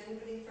 is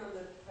anybody from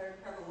the fire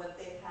department, what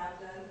they have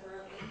done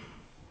currently?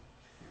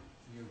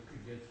 You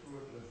could get through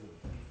it with a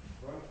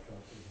brush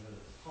truck and had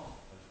a pump,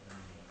 but I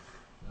mean,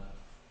 not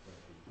that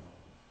big problem.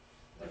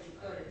 But you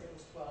could if it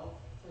was 12,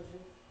 could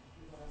you?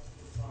 You want us to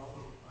do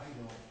 12? I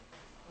don't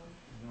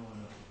know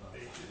enough about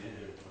it. I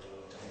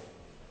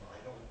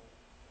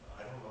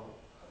don't know.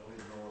 I don't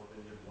even know if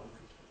they did one.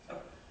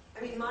 I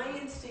mean, my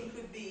instinct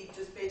would be,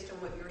 just based on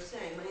what you're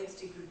saying, my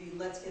instinct would be,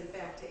 let's get it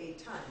back to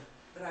 8 ton.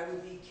 But I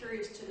would be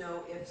curious to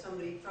know if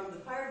somebody from the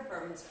fire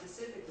department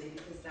specifically,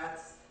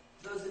 because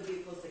those are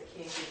vehicles that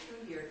can't get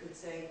through here, could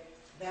say,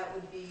 that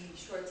would be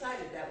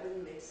short-sighted, that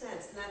wouldn't make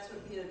sense. And that's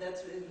what,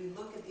 as we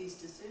look at these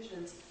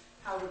decisions,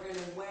 how we're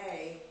gonna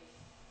weigh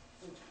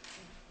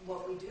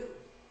what we do.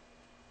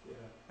 Yeah,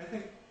 I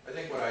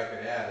think what I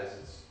could add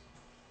is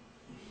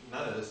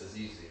none of this is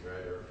easy,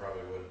 right, or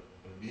probably wouldn't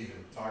be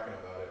even talking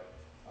about it.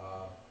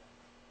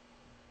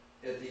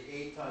 At the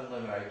 8-ton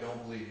limit, I don't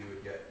believe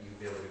you'd be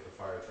able to get the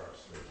fire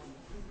trucks through.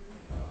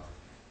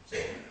 So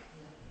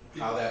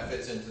how that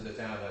fits into the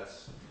town,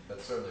 that's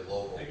certainly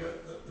local. They got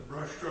the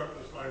brush truck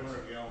with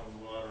 500 gallons of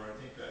water, I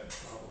think that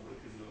probably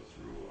could go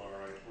through all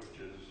right, which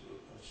is a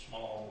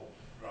small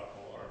drop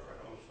of water for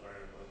house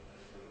fire, but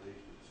at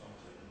least it's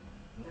something.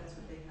 That's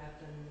what they have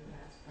done in the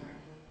past,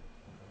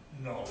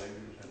 probably. No, they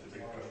just had the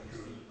big truck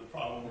through. The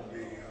problem would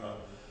be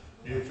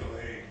mutual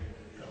aid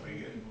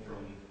coming in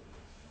from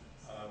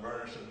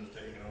Bernardston is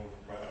taking over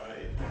from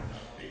Bryan. I'm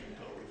not speaking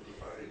totally for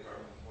the fire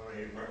department.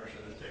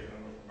 Bernardston is taking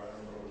over from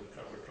Bryan Road, the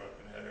cover truck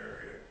in that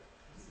area.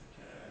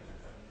 And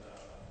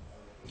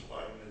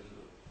Biden is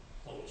the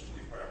closest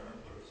department,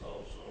 but it's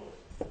also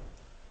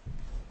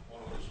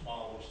one of the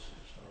smallest.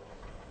 So,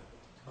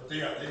 but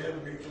they have a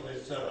mutual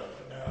aid setup.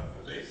 But now,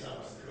 if it's 8 ton,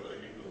 I'm sure they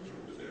can go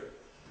through with their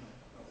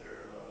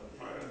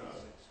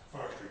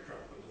forestry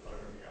truck with the 500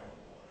 gallon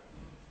water.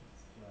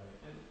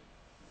 And,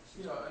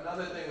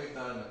 another thing we've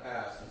done in the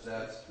past is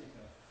that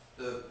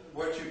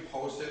what you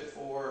post it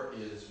for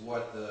is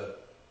what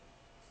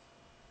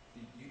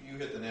you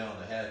hit the nail on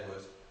the head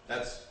was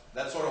that's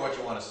sort of what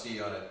you want to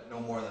see on it, no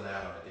more than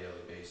that on a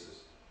daily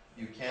basis.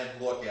 You can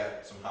look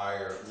at some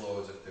higher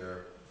loads if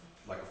they're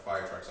like a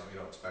fire truck, something you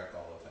don't expect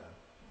all the time.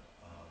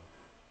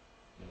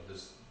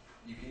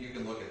 You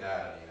can look at that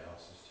in the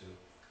analysis too.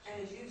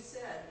 And as you've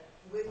said,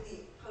 with the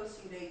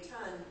posting of 8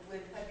 ton,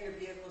 when heavier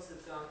vehicles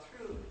have gone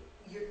through,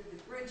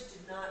 the bridge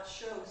did not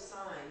show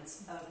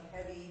signs of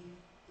heavy,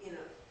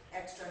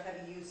 extra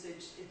heavy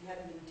usage. It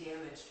hadn't been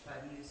damaged by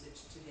the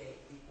usage to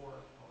date before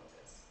all of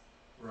this.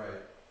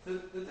 Right. The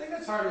thing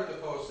that's hard with the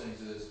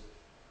postings is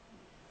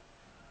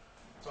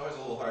it's always a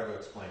little hard to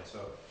explain.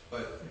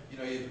 But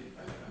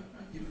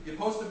you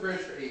post the bridge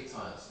for 8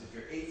 tons. If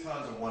you're 8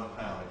 tons or 1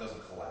 pound, it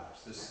doesn't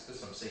collapse. There's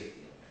some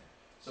safety in there.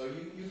 So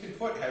you can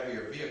put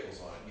heavier vehicles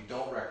on it. You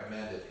don't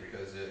recommend it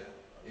because it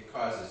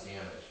causes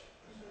damage.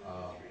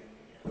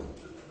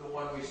 The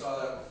one we saw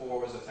that before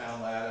was a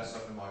town lattice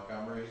up in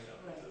Montgomery.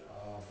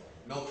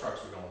 Milk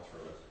trucks were going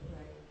through it.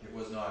 It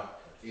was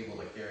not able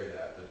to carry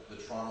that. The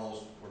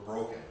trommels were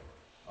broken.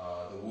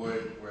 The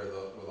wood where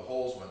the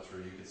holes went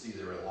through, you could see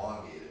they were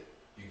elongated.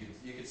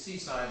 You could see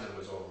signs that it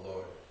was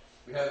overloaded.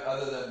 We have,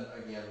 other than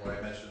again what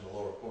I mentioned in the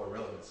lower core,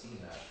 really haven't seen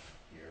that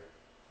here.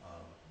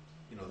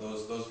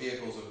 Those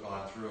vehicles have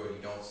gone through and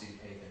you don't see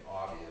anything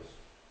obvious.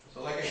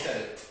 So like I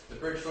said, the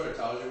bridge sort of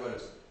tells you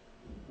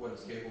what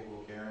it's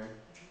capable of carrying.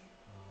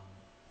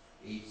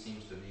 8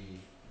 seems to be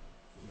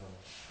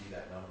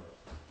that number.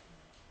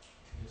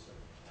 Yes, sir.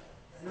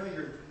 I know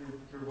your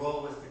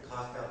role was to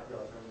cost out the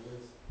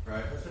alternatives.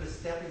 Right. But sort of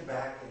stepping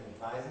back and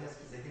advising us,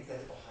 because I think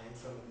that's behind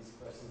some of these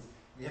questions.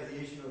 We have the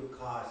issue of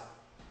cost.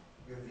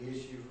 We have the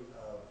issue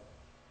of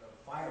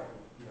fire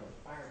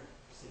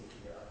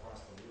safety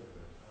across the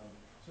river.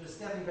 Sort of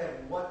stepping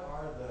back, what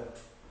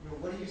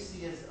do you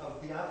see as,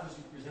 of the options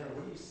you presented,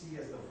 what do you see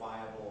as the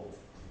viable,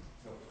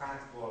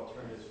 practical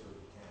alternatives for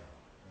the town?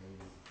 I mean,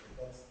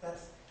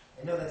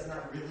 I know that's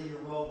not really your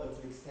role, but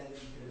to the extent you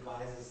can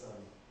advise us on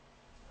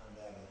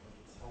that, I think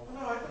it's helpful. Well,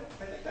 no, I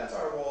think that's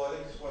our role. I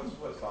think it's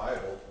what's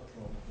viable,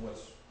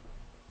 what's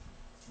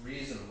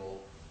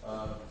reasonable.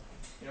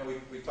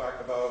 We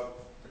talked about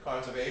the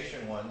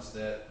conservation ones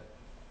that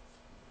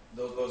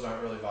those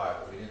aren't really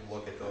viable. We didn't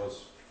look at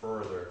those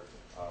further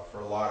for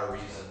a lot of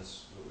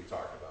reasons that we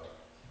talked about.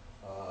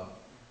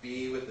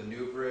 B, with the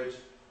new bridge,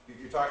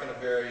 you're talking a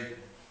very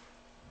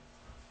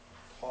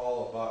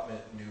tall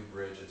abutment new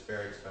bridge. It's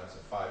very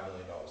expensive, $5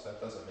 million. That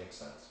doesn't make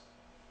sense.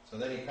 So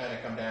then you kind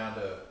of come down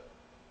to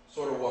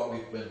sort of what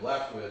we've been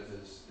left with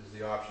is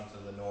the option to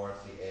the north,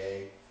 the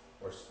A,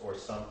 or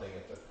something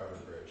at the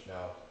covered bridge.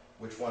 Now,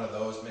 which one of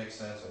those makes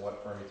sense and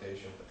what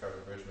permutation of the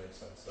covered bridge makes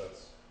sense,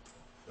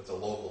 that's a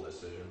local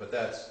decision. But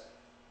that's,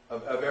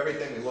 of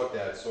everything we looked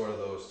at, sort of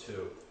those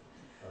two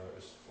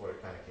is what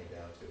it kind of came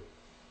down to.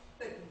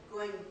 But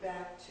going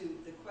back to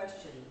the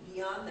question,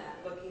 beyond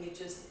that, looking at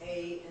just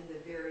A and the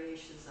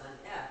variations on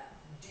F,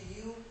 do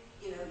you,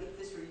 if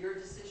this were your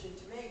decision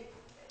to make,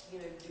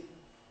 can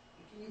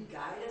you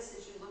guide us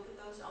as you look at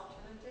those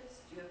alternatives?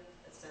 Do you have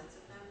a sense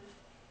of them?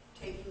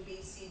 Taking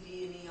B, C, C,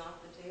 D, and E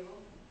off the table?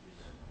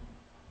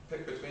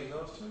 Pick between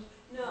those two?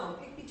 No,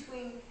 pick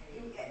between, I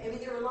mean,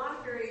 there are a lot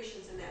of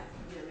variations in that,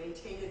 you know,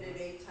 maintain it at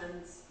 8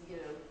 tons, you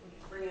know,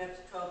 bring it up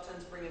to 12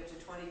 tons, bring it up to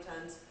 20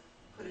 tons,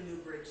 put a new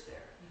bridge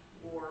there.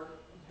 Or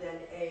then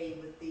A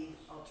with the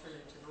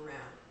alternative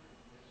around.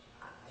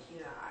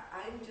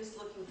 I'm just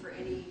looking for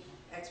any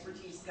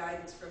expertise,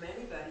 guidance from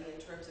anybody in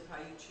terms of how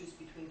you choose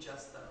between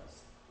just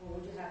those. Well,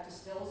 would you have to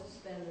still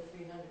spend the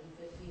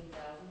 $315,000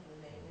 for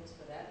maintenance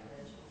for that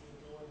bridge if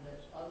you're doing the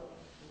other one?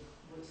 You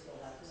would still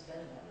have to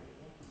spend that, wouldn't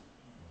you?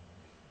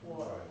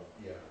 Or,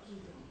 Yeah.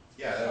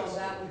 Yeah, that so was.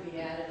 that would be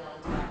added on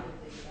top of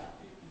the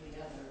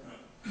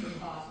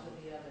cost of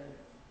the other,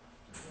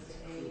 was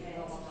it A?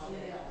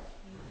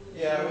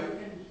 Yeah,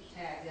 You can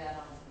tag that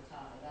onto the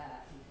top of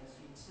that, because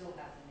you'd still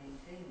have to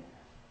maintain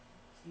that.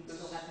 You'd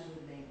still have to do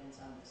the maintenance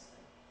on this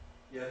thing.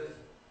 Yeah, there's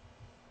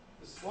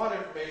a lot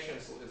of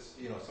information, it's,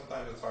 you know,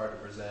 sometimes it's hard to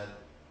present.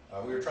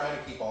 We were trying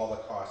to keep all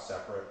the costs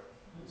separate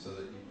so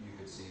that you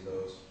could see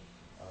those.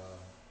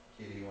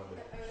 Katie, you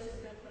wanted to? I was just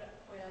gonna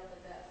point out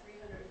that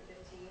 315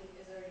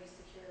 is already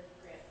secured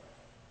grant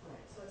money.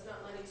 Right. So it's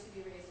not money to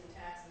be raised in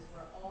taxes,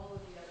 where all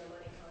of the other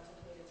money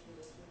contemplated through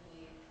this would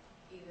be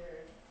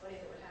either money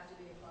that would have to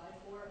be applied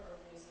for or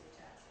raised through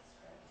taxes,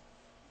 correct?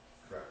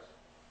 Correct.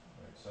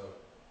 Right, so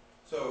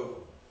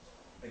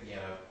again,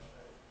 I'm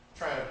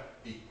trying to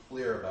be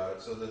clear about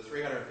it. So the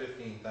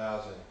 315,000,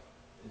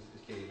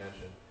 as Katie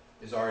mentioned,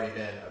 has already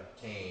been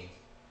obtained,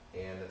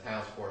 and the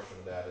town's portion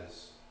of that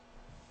is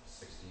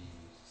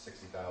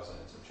 60,000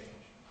 and some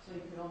change. So you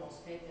could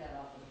almost take that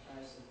off of the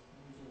price of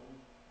usual.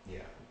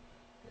 Yeah.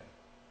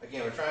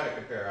 Again, we're trying to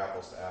compare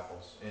apples to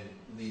apples and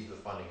leave the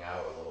funding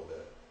out a little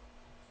bit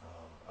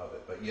of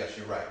it. But yes,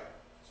 you're right.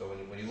 So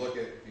when you look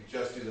at, if you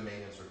just do the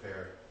maintenance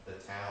repair, the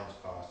town's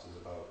cost is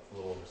about a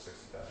little over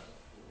 60,000.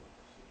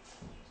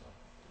 So,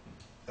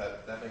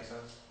 that makes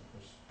sense?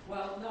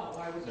 Well, no,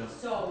 I was, No.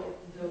 so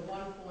the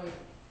 1 point,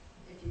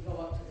 if you go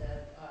up to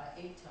the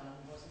 8 ton,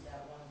 wasn't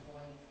that 1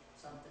 point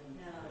something?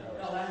 No.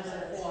 No, that was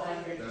at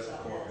 400 That's a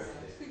something.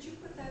 450. Could you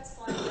put that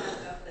slide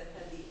back up that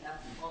had the F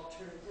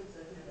alternatives?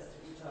 I think that's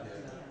what you're talking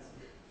Yeah. about.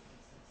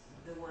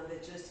 The one that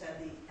just had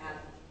the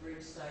at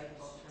bridge site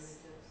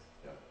alternatives?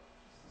 Yeah.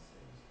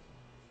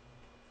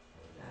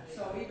 That-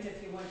 So even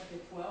if you went to the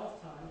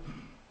 12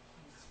 ton,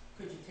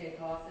 could you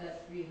take off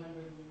that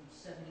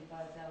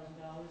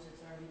 $375,000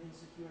 that's already been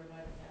secured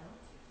by the town?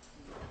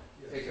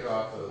 Take it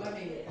off of. I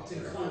mean, It's it's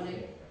included.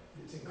 funding,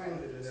 It's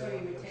included in that. so you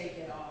one. would take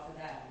it off of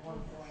that 1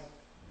 point.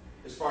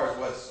 As far as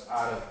what's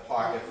out of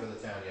pocket for the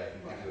town, yeah,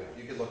 you could do it.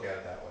 You could look at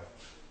it that way.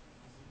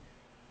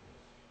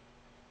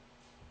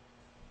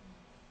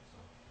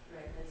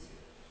 Right, that's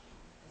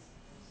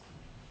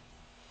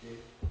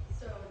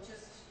So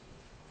just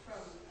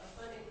from a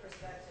funding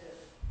perspective,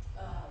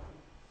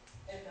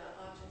 and the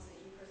options that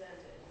you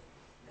presented,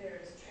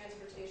 there's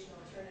transportation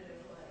alternative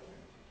money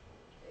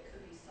that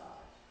could be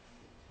sought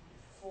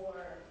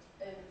for,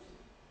 and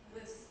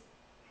with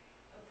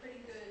a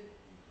pretty good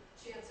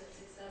chance of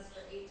success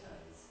for 8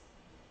 tons,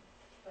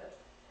 but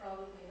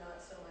probably not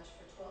so much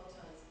for 12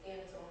 tons, and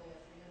it's only a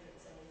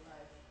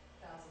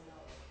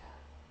 $375,000 cap.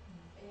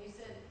 And you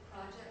said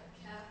project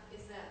cap,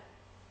 is that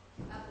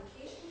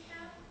application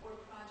cap or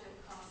project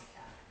cost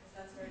cap? Because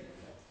that's very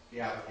different. The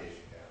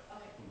application cap.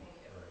 Okay,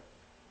 thank you. Right.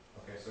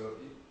 Okay, so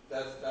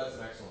that's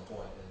an excellent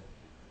point. And,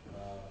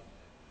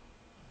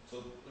 so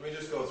let me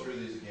just go through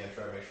these again,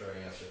 try to make sure I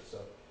answer it. So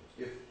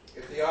if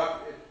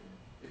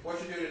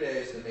what you do today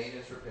is the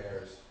maintenance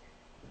repairs,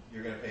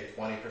 you're going to pay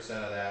 20%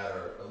 of that,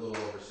 or a little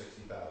over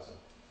 60,000,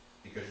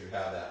 because you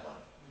have that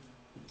money.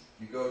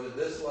 You go to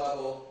this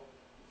level,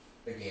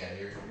 again,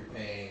 you're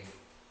paying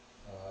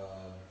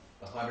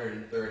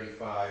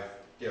 135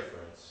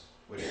 difference,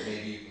 which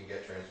maybe you can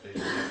get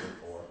transportation management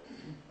for,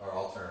 or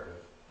alternative.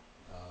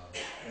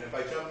 And if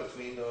I jump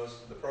between those,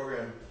 the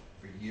program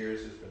for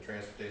years has been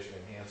transportation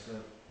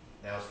enhancement.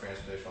 Now it's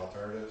transportation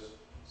alternatives.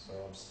 So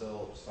I'm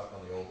still stuck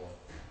on the old one.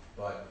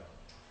 But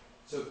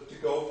so to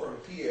go from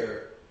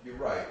here, you're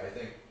right. I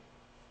think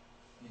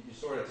you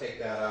sort of take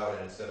that out,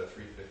 and instead of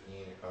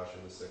 315, it costs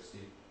you the 60,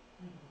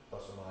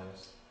 plus or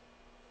minus.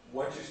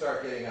 Once you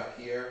start getting up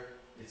here,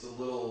 it's a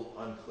little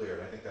unclear,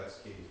 and I think that's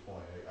Katie's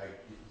point.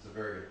 It's a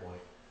very good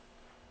point.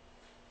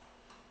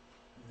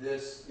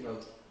 This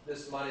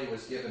money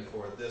was given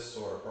for this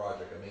sort of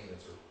project, a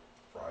maintenance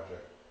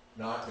project,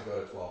 not to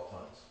go to 12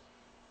 tons.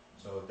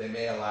 So they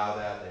may allow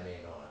that, they may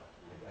not,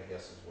 I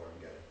guess is where I'm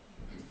getting.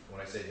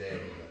 When I say they, I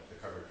mean the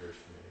covered bridge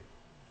committee.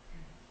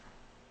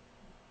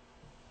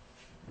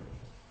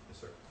 Yes,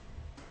 sir.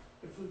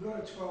 If we go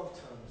to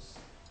 12 tons,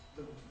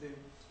 the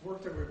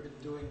work that we've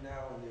been doing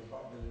now in the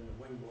abutment and the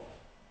wing wall,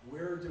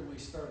 where do we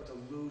start to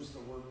lose the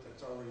work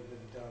that's already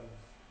been done?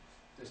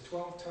 Does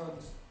 12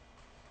 tons,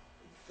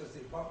 does the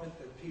abutment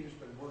that Peter's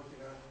been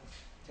working on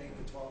take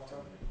the 12 ton?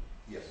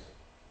 Yes.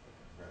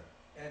 Right.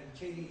 And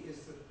Katie, is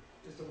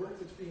the work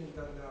that's being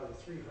done now, the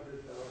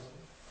 300,000,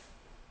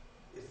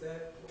 is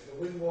that the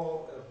wing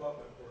wall and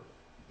abutment work?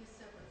 It's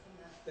separate from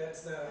that.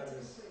 That's not on That's a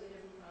this, completely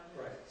different project.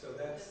 right, so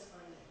that's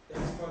funded.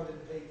 funded,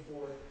 paid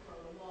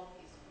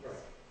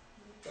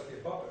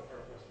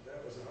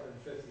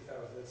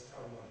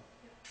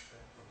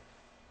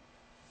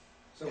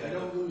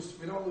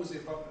we don't lose the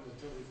abutment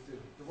until we do,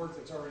 the work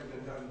that's already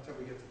been done until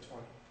we get to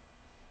 20.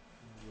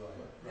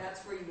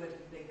 That's where you went to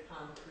the big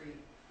concrete,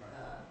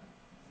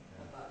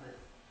 abutment.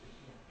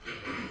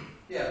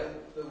 Yeah,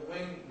 the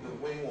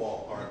wing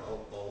wall part,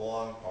 the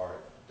long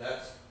part,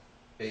 that's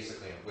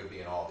basically would be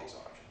in all these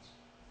options.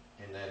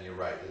 And then you're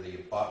right, the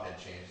abutment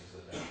changes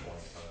at that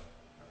point.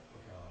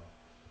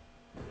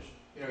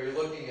 You know, you're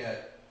looking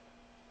at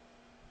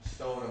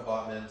stone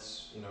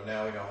abutments. You know,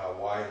 now we know how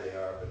wide they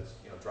are, but it's,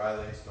 you know, dry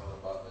laid stone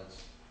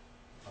abutments.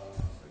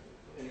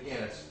 And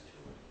again, it's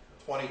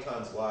 20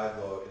 tons live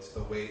load. It's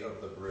the weight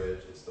of the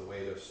bridge. It's the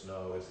weight of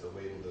snow. It's the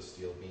weight of the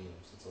steel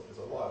beams. It's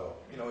a lot of,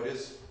 you know,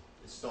 it's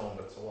stone,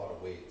 but it's a lot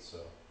of weight. So,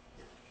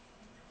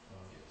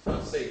 it's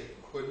not to say you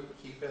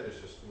couldn't keep it. It's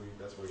just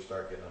that's where we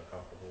start getting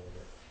uncomfortable with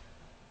it.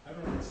 I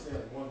don't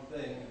understand one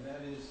thing, and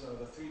that is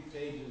the 3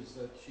 pages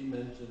that she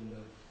mentioned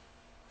of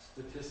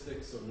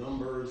statistics of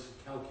numbers,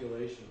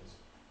 calculations,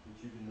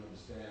 which you didn't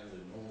understand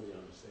and nobody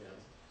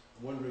understands.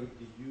 I'm wondering,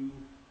 did you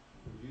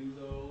review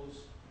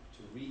those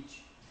to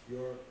reach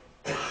your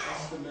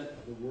estimate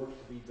of the work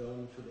to be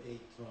done for the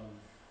 8-ton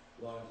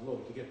large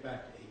load, to get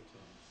back to 8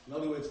 tons? In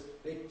other words,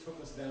 they took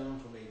us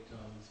down from 8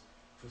 tons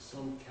for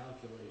some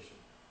calculation,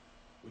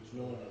 which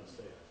no one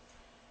understands.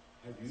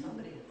 Have you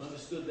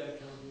understood that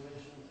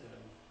calculation,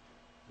 and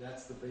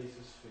that's the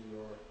basis for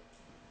your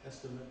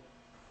estimate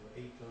for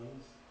 8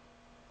 tons?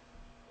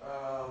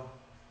 I'm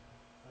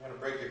going to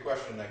break your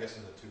question, I guess,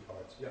 into 2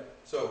 parts. Yeah.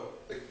 So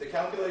the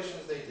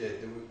calculations they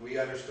did, we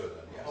understood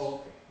them, yes.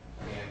 Oh,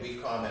 okay. And we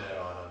commented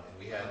on them, and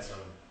we had some,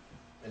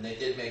 and they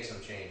did make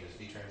some changes.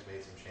 V-Trans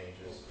made some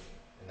changes,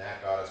 and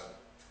that got us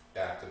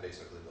back to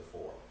basically the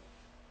 4.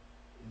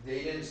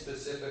 They didn't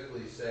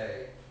specifically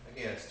say,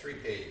 again, it's 3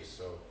 pages,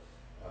 so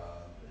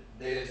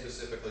they didn't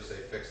specifically say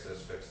fix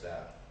this, fix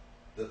that.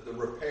 The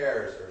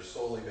repairs are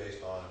solely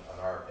based on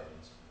our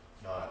opinions,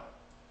 not,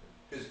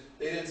 because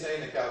they didn't say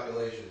in the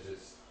calculations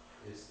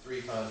it's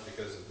 3 tons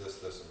because of this,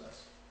 this, and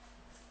this.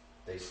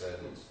 They said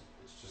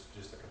it's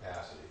just the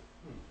capacity.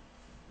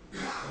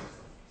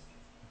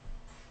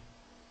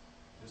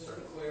 Just a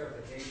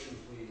clarification,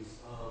 please.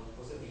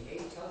 Was it the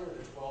 8-ton or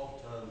the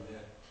 12-ton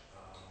that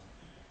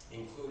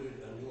included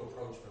a new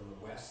approach from the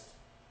west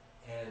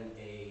and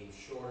a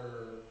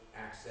shorter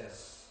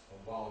access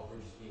while the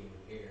bridge is being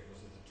repaired?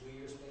 Was it the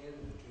 2-year span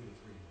or the 2 to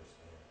 3-year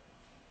span?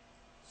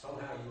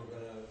 Somehow you were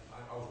going to,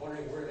 I was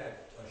wondering where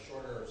that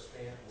shorter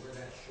span, where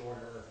that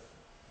shorter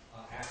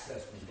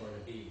access was going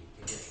to be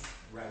to get,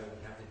 rather than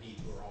have to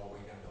detour all the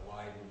way down to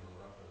Leiden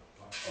or up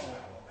to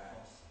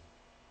Halifax.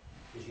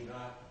 Did you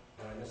not?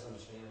 Did I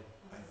misunderstand?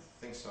 I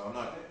think so. I'm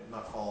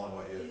not following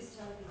what you. Please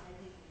tell me, I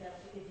think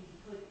that if you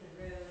put the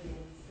road in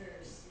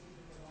first, if you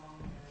put the long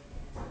road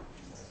in,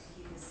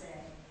 you would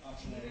say,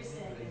 you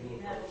said if you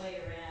have a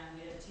way around,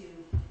 you have to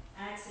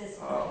access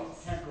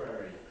points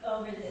Temporary.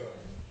 over the,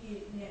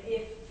 you know,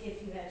 if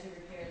you had to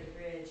repair the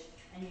bridge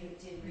and you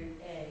did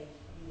Route A,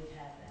 you would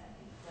have that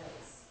in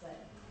place, but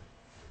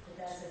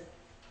that's a,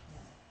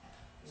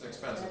 It's an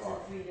expensive that's a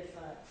option. 3 to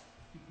 5.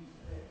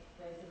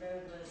 Right, the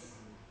road was,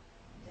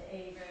 the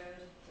A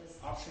road was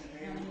Option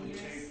A how many would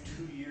years? take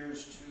 2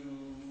 years to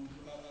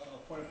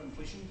point of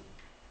completion.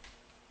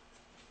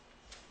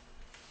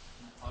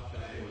 Option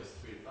A was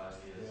 3 to 5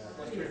 years.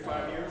 What, 3 to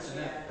 5 years?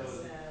 Yeah, That was-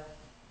 so,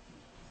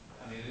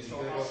 I mean, you So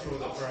gotta go through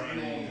the option A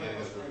permitting. will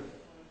have us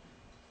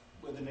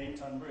with an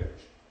 8-ton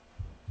bridge.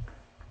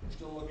 We're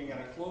still looking at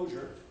a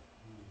closure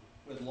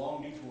with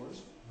long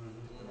detours,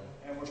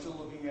 and we're still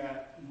looking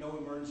at no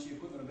emergency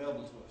equipment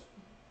available to us.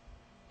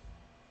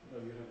 No,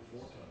 you'd have a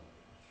 4-ton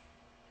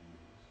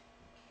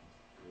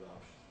with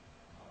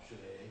option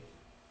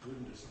A.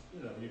 Wouldn't just,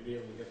 you'd be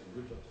able to get the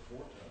bridge up to 4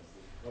 tons,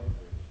 the covered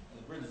bridge.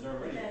 The bridge is but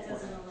already. that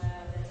doesn't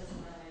allow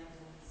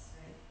ambulance,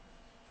 right?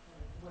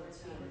 What it's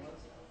being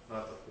looked at.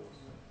 Not the 4.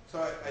 So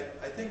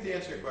I think to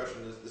answer your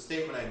question, the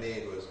statement I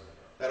made was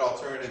that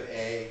alternative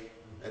A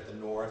at the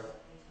north,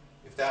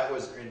 if that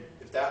was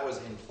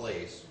in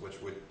place, which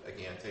would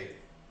again take,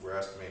 we're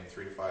estimating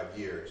 3 to 5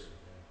 years.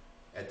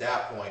 At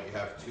that point, you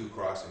have 2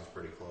 crossings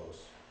pretty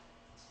close,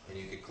 and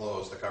you could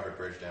close the covered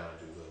bridge down and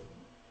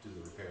do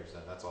the repairs.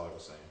 Then that's all I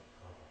was saying.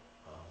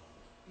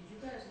 Did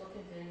you guys look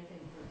into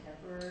anything for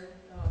temporary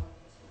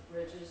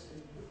bridges and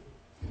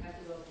have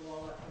to go through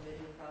all that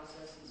permitting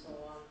process and so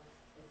on?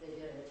 If they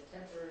did a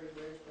temporary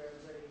bridge for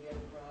everybody to get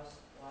across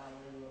while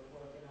they were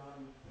working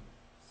on,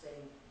 say,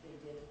 they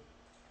did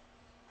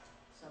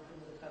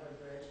something with a covered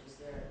bridge,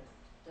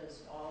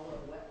 does all the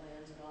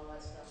wetlands and all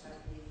that stuff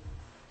have to be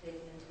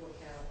taken into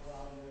account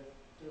while you're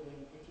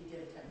doing, if you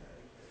did a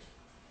temporary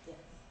bridge?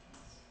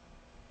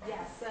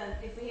 Yes,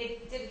 if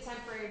we did a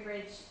temporary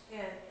bridge,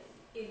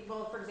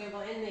 well, for example,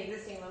 in the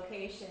existing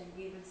location,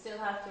 we would still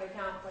have to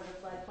account for the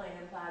floodplain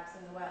impacts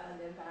and the wetland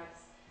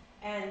impacts.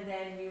 And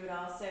then we would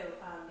also,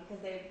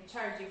 because they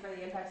charge you for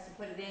the impacts to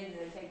put it in and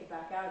then take it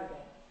back out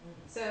again.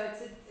 So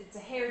it's a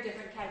hair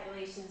different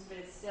calculations, but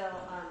it's still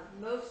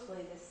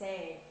mostly the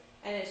same.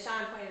 And as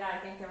Sean pointed out, I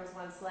think there was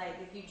one slide.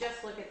 If you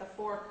just look at the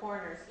 4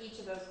 corners, each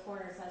of those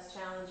corners has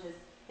challenges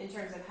in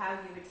terms of how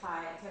you would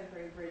tie a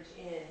temporary bridge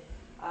in.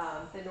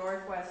 The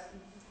northwest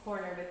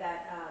corner with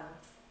that,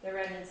 the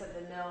remnants of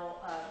the mill,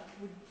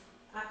 would,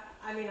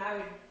 I mean, I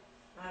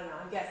don't know,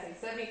 I'm guessing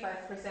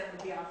 75%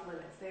 would be off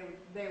limits.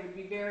 They would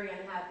be very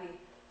unhappy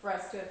for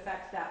us to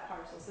affect that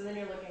parcel. So then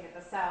you're looking at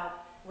the south,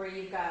 where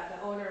you've got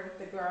the owner with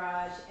the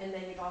garage, and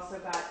then you've also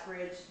got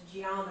bridge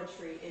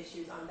geometry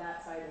issues on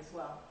that side as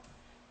well.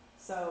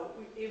 So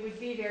it would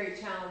be very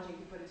challenging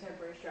to put a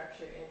temporary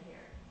structure in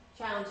here.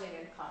 Challenging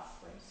and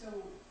costly. So,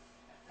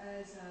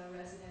 as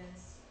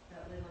residents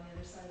that live on the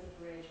other side of the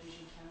bridge, we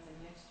should count them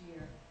next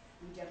year,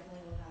 we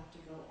definitely will have to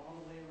go all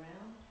the way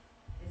around.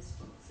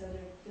 So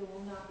there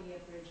will not be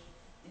a bridge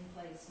in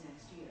place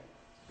next year.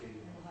 And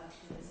we'll have to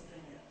do this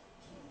again.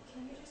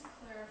 Can you just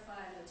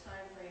clarify the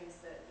timeframes,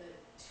 that the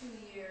 2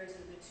 years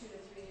or the 2 to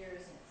 3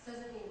 years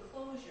doesn't mean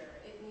closure,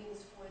 it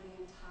means for the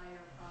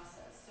entire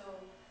process. So,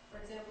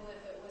 for example,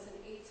 if it was an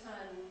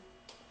 8-ton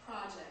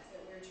project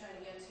that we were trying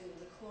to get to,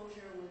 the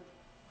closure would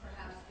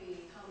perhaps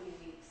be how many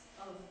weeks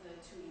of the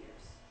 2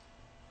 years?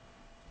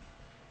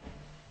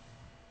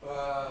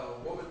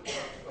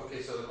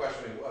 Okay, so the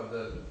question of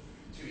the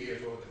 2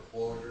 years, what would the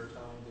closure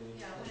time be?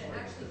 Yeah, when it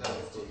actually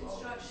goes to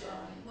construction,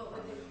 what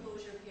would the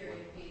closure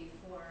period be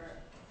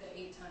for the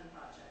 8-ton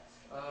project?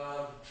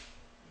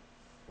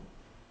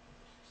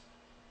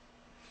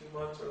 2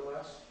 months or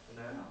less than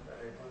that, about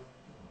 8 months?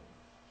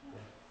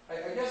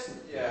 I guess,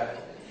 yeah.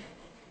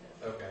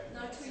 Okay.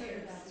 Not 2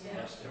 years.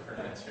 Yeah. Different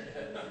answer.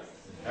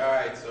 All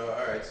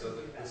right, so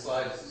the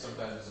slide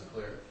sometimes isn't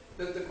clear.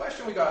 The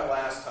question we got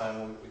last time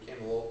when we came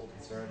to local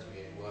concerns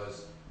meeting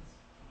was,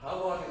 how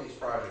long are these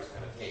projects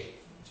going to take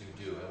to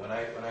do? And when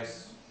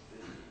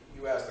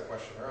you asked the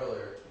question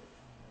earlier,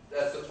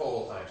 that's the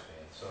total time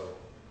span. So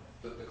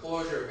the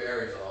closure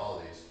varies on all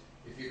these.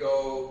 If you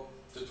go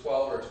to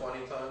 12 or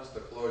 20 tons,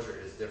 the closure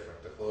is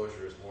different. The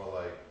closure is more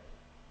like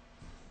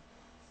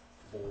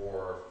 4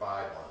 or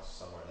 5 months,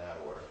 somewhere in that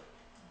order.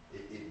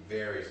 It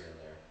varies in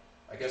there.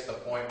 I guess the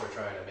point we're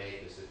trying to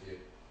make is if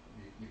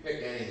you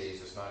pick any of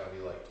these, it's not going to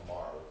be like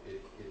tomorrow.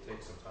 It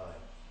takes some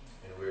time.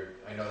 And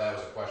I know that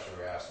was a question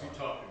we were asking. You're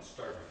talking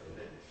start to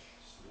finish.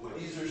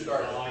 These are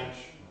start to design,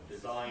 finish.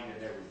 design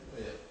and everything.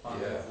 Yeah.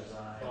 Funding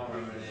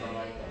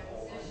design, the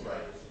whole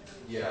Right.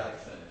 Yeah. Yeah.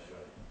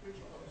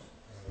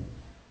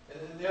 And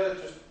then the other,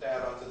 just to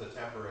add on to the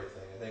temporary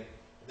thing,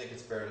 I think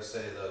it's fair to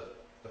say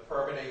the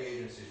permitting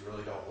agencies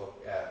really don't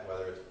look at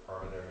whether it's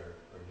permanent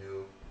or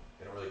new.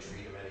 They don't really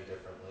treat them any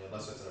differently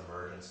unless it's an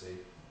emergency.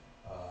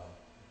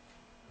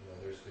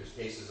 There's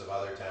cases of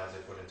other towns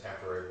they put in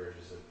temporary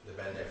bridges that they've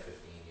been there 15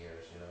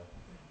 years,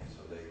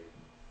 so they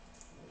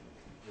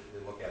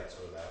look at it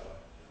sort of that way.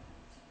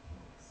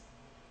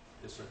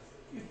 Yes, sir.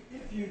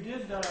 If you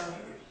did,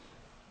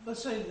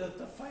 let's say that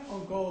the final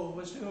goal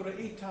was to go to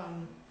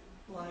 8-ton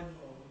live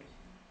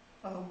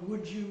load,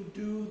 would you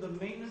do the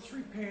maintenance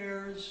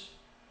repairs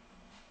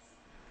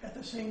at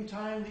the same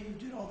time that you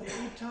did all the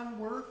 8-ton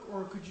work,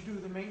 or could you do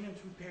the maintenance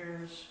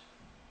repairs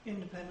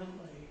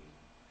independently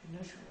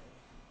initially?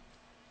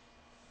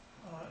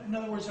 In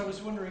other words, I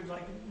was wondering,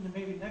 like,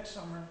 maybe next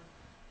summer,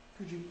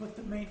 could you put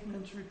the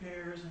maintenance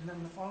repairs and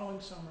then the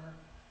following summer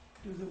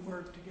do the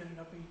work to get it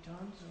up 8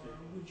 tons, or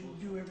would you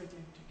do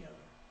everything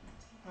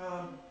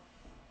together?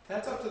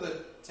 That's up to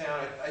the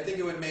town. I think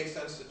it would make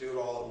sense to do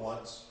it all at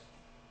once.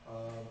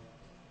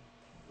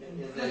 And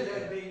could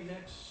that be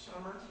next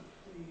summer?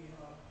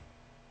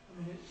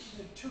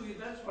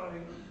 That's what I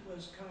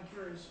was kind of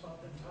curious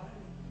about, the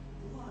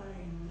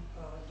timeline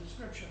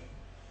description.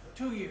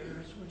 2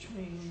 years, which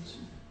means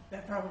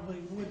that probably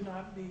would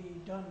not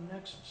be done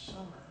next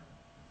summer.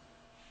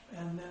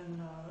 And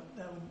then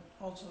that would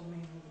also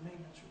mean the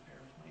maintenance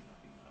repairs might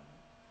not be done.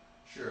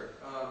 Sure.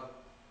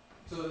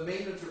 So the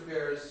maintenance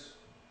repairs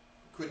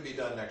could be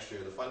done next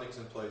year. The funding's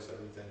in place,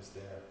 everything's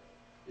there.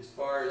 As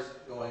far as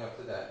going up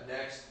to that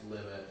next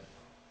limit,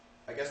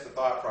 I guess the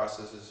thought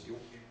process is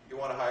you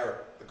want to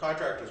hire, the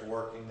contractor's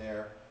working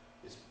there.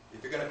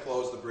 If you're going to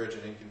close the bridge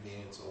and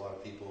inconvenience a lot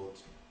of people,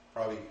 it's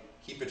probably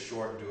keep it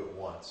short and do it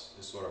once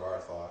is sort of our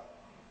thought.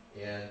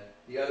 And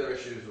the other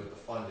issues with the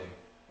funding,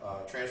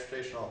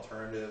 transportation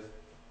alternative,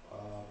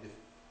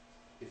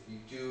 if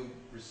you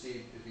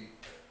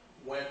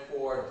went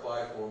forward,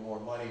 applied for more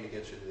money to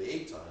get you to the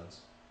 8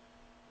 tons,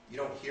 you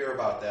don't hear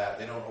about that.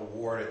 They don't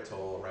award it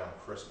till around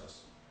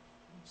Christmas.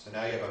 So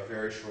now you have a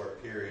very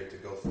short period to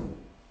go through,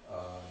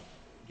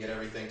 get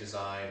everything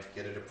designed,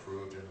 get it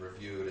approved and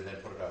reviewed, and then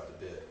put it out to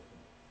bid.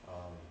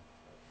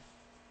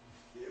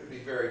 It would be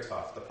very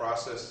tough. The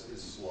process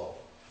is slow.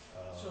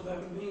 So that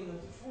would mean that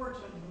the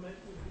 4-ton limit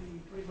would be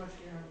pretty much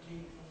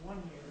guaranteed for 1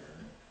 year,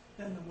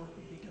 then the work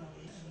would be done,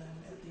 and then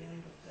at the end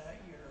of that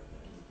year,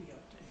 it would be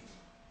up to 8.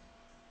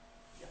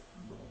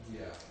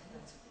 Yeah.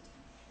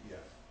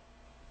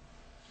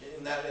 Yeah.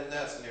 In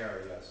that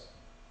scenario, yes.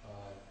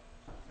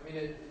 I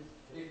mean,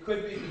 it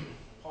could be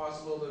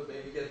possible to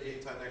maybe get the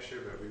 8-ton next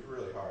year, but it would be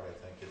really hard. I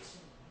think it's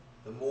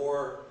the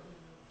more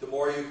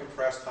you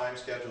compress time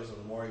schedules, and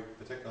the more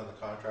particularly on the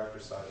contractor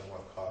side, the more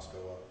the costs go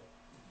up.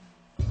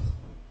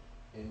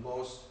 And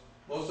most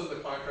Most of the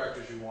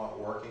contractors you want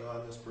working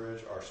on this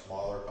bridge are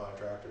smaller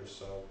contractors,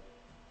 so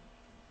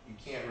you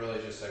can't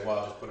really just say, well,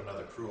 I'll just put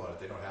another crew on it.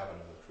 They don't have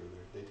another crew.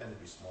 They tend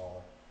to be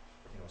small,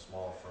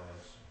 smaller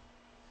firms.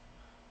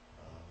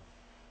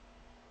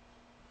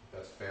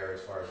 That's fair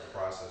as far as the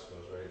process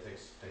goes, right? It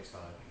takes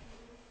time.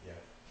 Yeah.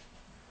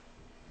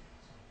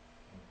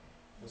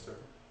 Yes, sir.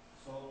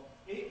 So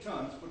 8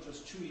 tons puts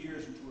us 2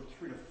 years into a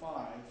 3 to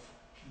 5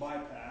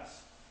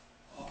 bypass,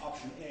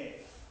 option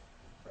A.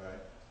 Right.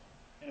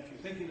 And if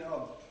you're thinking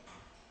of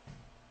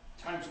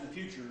times in the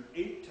future,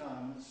 8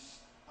 tons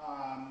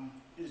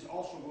is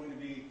also going to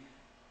be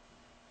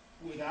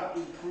without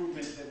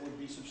improvement that would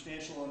be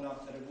substantial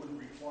enough that it wouldn't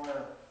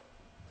require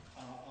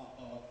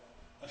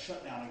a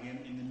shutdown again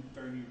in the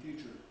very near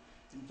future.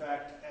 In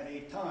fact, at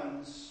 8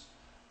 tons,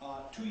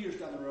 2 years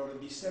down the road, it'd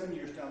be 7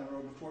 years down the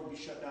road before it'd be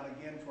shut down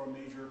again for a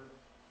major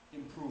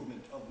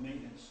improvement of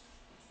maintenance.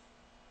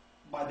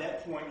 By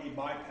that point, a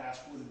bypass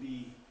would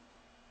be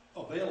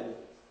available,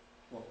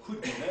 or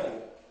could be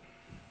available,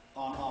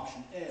 on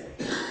option A,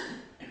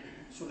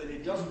 so that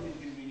it doesn't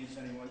inconvenience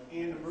anyone,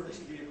 and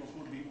emergency vehicles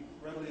would be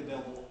readily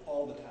available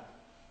all the time.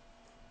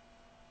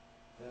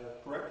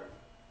 Correct?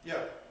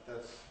 Yeah,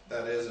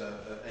 that is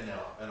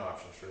an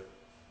option, sure.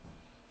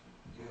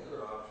 The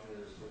other option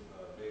is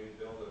maybe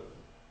build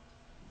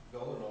a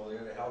building over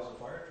there to house a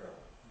fire truck.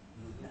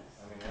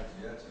 I mean,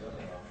 that's the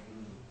other option.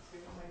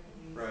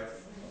 Right.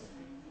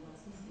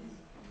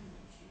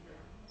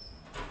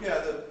 Yeah,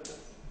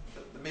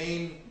 the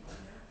main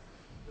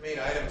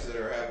items that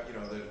are that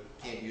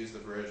can't use the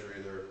bridge are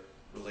either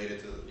related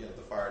to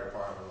the fire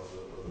department or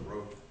the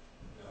road,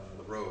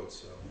 the roads.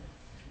 So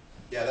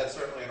yeah, that's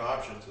certainly an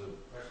option to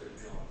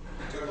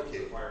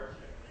locate. Fire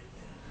protection.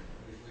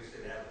 At least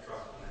they'd have a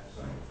truck on that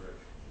side of the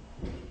bridge.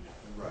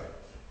 Right.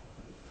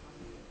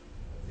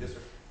 Yes,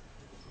 sir.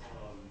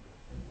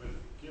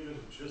 Given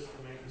just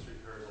the maintenance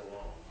repairs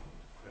alone,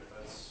 if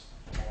that's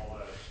all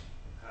that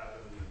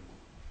happened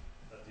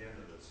at the end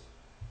of this,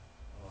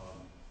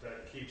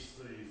 that keeps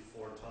the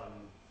 4-ton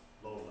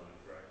load limit,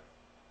 correct?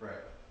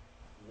 Right.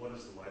 What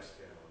is the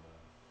lifespan on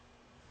that?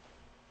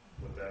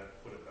 Would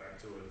that put it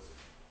back to its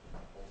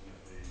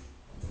ultimately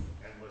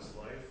endless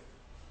life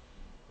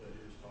that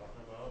you was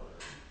talking about? Or?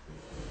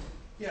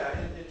 Yeah,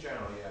 in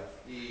general, yeah.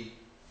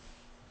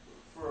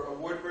 For a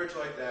wood bridge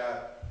like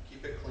that,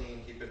 keep it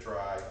clean, keep it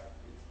dry.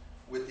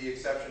 With the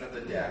exception of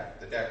the deck.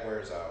 The deck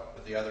wears out,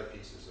 but the other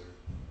pieces are,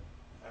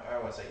 I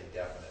don't want to say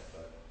indefinite,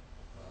 but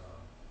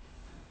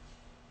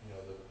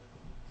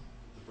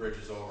the bridge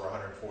is over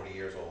 140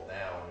 years old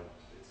now, and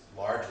it's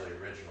largely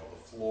original.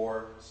 The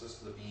floor,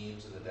 the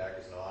beams, and the deck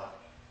is not,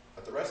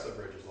 but the rest of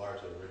the bridge is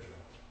largely original.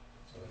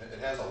 So it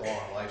has a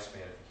long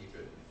lifespan if you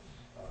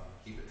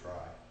keep it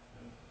dry.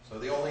 So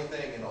the only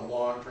thing in the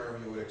long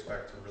term you would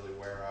expect to really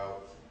wear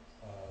out,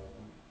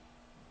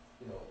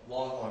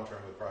 long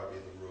term would probably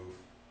be the roof,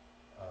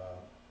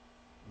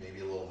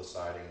 maybe a little of the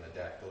siding and the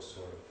deck, those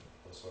sort of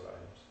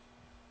items.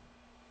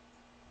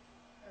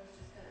 I was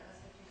just going to ask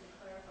if you could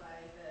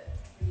clarify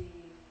that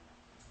the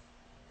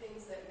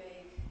things that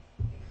make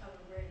a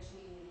covered bridge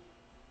need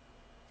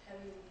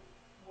heavy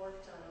work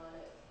done on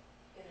it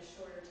in a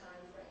shorter time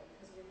frame,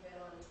 because we've been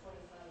on a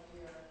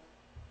 25-year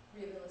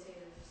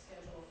rehabilitative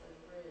schedule for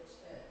the bridge.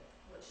 That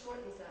what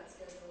shortens that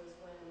schedule is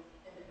when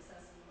an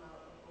excessive amount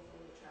of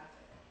overload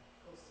traffic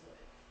goes through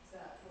it. Is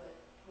that what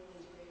really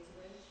degrades a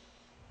bridge,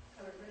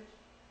 covered bridge?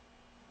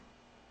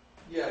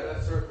 Yeah,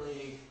 that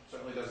certainly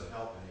doesn't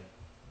help any.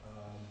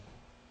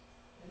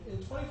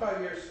 In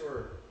 25 years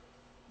for,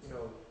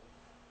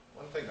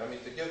 one thing,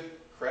 to give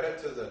credit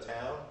to the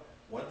town,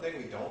 one thing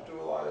we don't do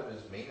a lot of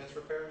is maintenance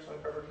repairs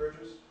on covered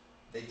bridges.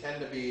 They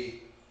tend to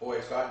be, boy,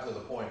 it's gotten to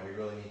the point we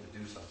really need to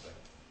do something.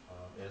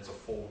 And it's a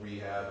full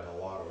rehab and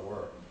a lot of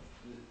work.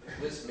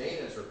 This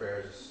maintenance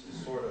repairs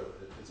is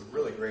it's a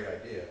really great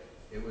idea.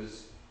 It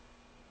was,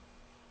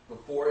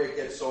 before it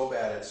gets so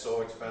bad, it's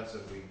so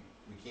expensive, we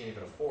can't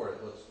even afford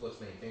it. Let's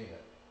maintain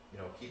it.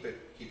 Keep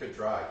it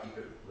dry, keep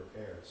it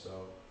repaired.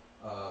 So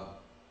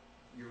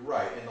you're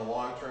right. In the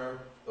long term,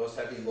 those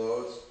heavy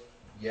loads,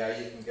 yeah,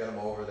 you can get them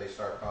over. They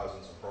start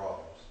causing some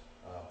problems.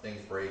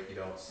 Things break, you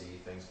don't see.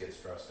 Things get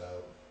stressed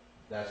out.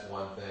 That's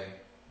one thing.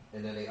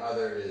 And then the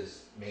other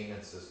is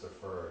maintenance is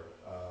deferred.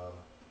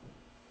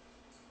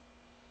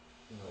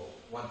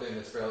 One thing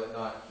that's fairly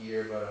not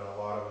here, but in a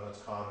lot of them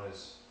that's common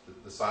is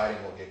the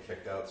siding will get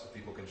kicked out so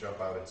people can jump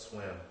out and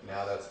swim.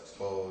 Now that's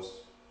exposed,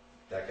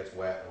 that gets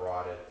wet and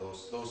rotted,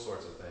 those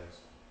sorts of things.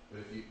 But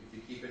if you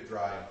keep it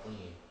dry and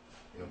clean,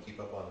 keep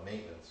up on the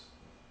maintenance,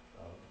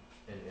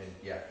 and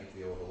keep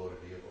the overloaded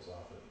vehicles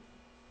off it.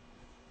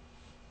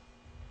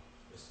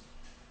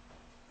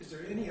 Is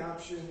there any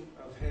option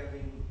of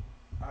having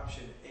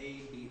option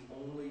A be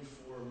only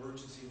for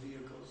emergency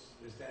vehicles?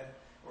 Is that,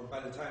 or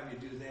by the time you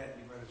do that,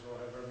 you might as well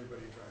have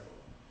everybody drive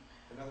over?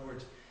 In other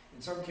words,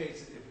 in some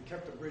cases, if we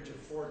kept the bridge at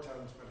 4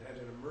 tons but had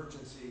an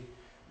emergency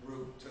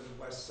route to the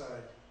west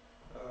side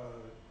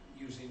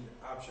using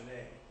option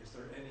A,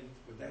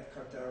 would that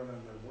cut down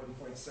on the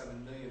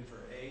 1.7 million for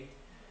A,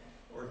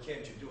 or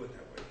can't you do it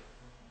that way?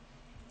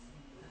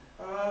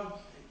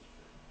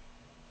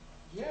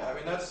 Yeah, I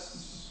mean,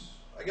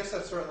 I guess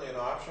that's certainly an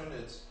option.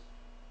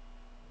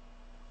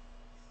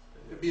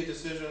 It'd be a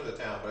decision of the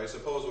town, but I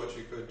suppose what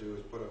you could do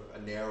is put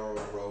a narrow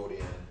road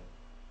in,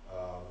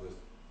 with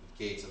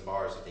gates and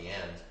bars at the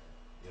end,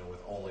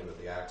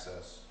 with the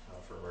access,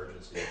 for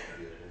emergency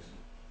vehicles.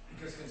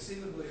 Because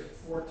conceivably at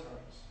 4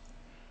 tons,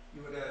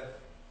 you would have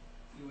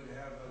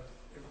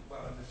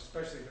well, and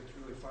especially if it's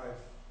really five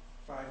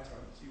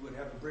tons, you would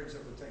have a bridge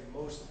that would take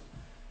most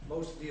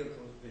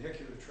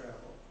vehicular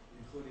travel,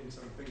 including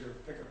some bigger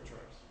pickup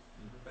trucks.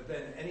 But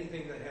then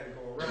anything that had to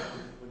go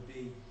around would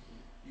be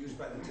used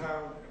by the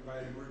town and by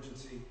the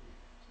emergency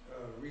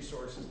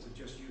resources to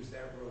just use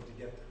that road to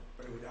get there.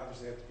 But it would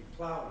obviously have to be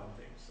plowed and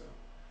things, so.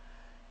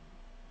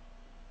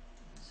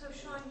 So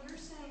Sean, you're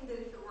saying that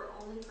if it were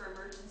only for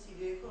emergency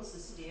vehicles, the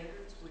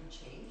standards would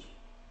change?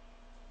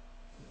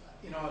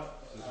 You know what?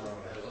 This is wrong.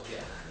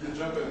 Yeah. You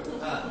jump in.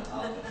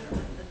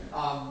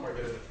 Or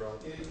get in the truck.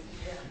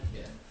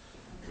 Yeah.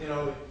 You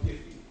know, if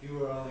you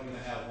were only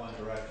gonna have one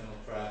directional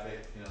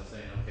traffic,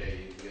 saying, okay,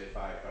 you get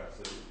 5 trucks,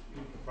 so you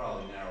could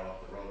probably narrow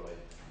up the roadway.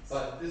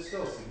 But there's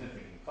still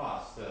significant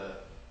cost,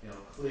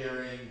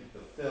 clearing, the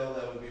fill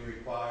that would be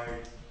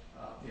required,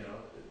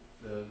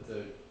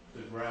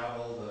 the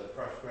gravel, the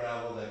crushed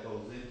gravel that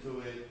goes into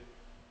it.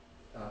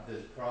 I'm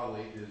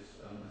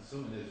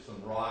assuming there's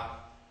some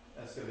rock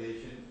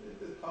excavation.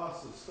 The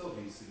cost will still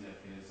be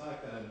significant.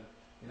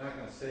 You're not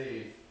gonna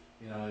save,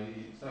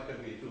 it's not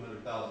gonna be a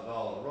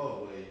 $200,000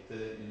 roadway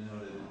in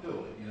order to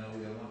do it. We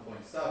have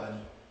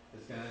 1.7,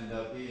 it's gonna end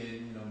up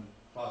being,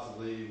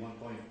 possibly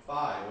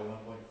 1.5 or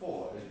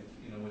 1.4.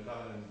 We're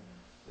talking,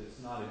 it's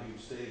not a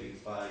huge savings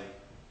by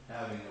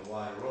having a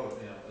wider road,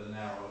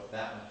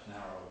 that much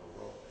narrower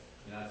roadway.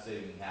 You're not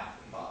saving half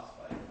the cost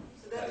by.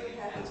 So that's what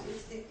happens,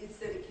 it's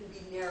that it can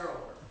be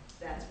narrower,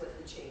 that's what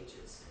the change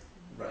is.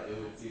 Right, it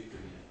could be,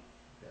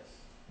 yes.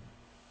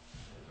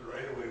 The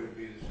right of way would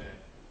be the same.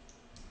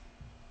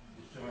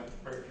 You still have to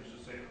purchase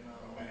the same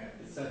amount of land.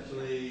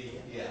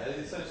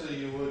 Essentially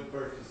you would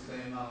purchase the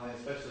same amount of land,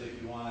 especially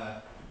if you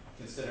wanna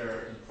consider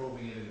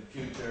improving it in the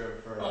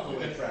future for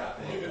foot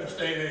traffic. You get a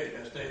state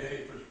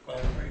aid for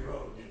Class 3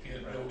 road. You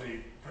can't build a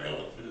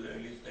trailer through there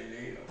and get state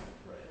aid on it.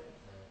 Right.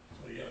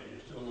 So yeah,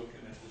 you're still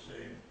looking at the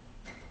same.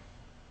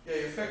 Yeah,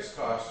 your fixed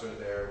costs are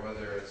there,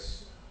 whether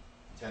it's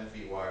 10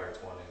 feet wide or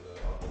 20.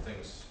 The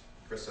things,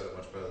 Chris said it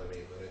much better than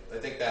me, but I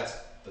think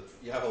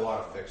you have a lot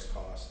of fixed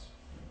costs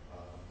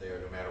there,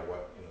 no matter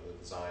what, the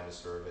design, the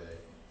survey,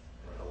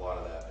 and a lot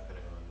of that,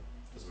 depending on,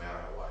 doesn't matter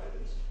how wide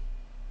it is.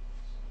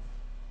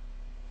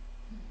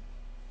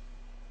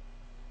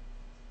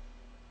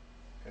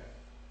 Okay.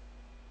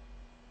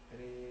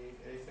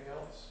 Anything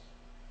else?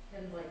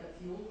 Can like a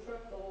fuel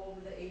truck go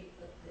over the 8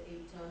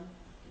 ton?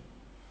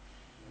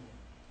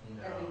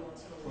 Every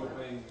once in a while.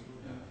 Propane.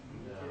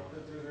 No.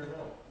 Through there,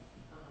 no.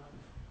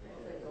 If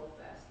they go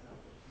fast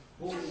enough.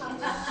 Sean,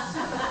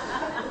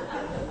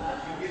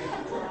 can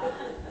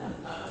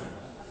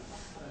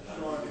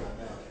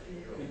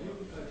you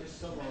just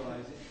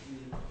summarize it?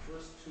 The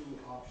first 2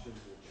 options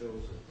were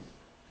chosen.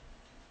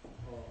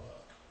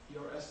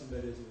 Your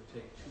estimate is it would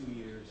take 2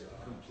 years to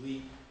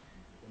complete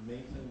the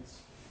maintenance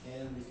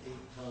and the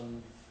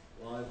 8-ton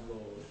live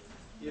load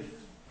if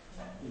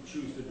you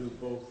choose to do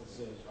both at the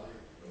same time.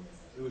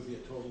 It would be a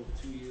total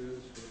of 2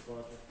 years for the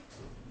project.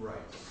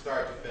 Right.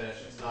 Start to finish,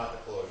 it's not the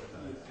closure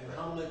time. And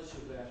how much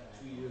of that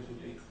 2 years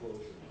would be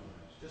closure time?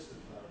 Just to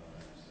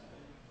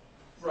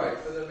clarify. Right,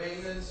 for the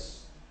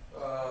maintenance,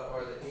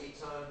 or the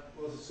 8-ton,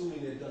 Well,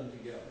 assuming they're done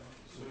together.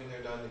 assuming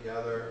they're done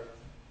together,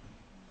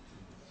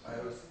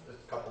 it's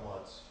a couple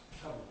months.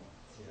 Couple.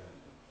 Yeah.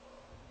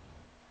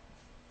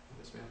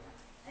 Yes, ma'am?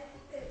 I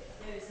think that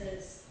there's a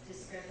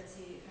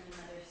discrepancy from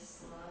another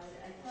slide.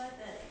 I thought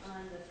that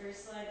on the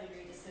first slide, when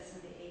we were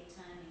discussing the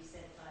 8-ton, you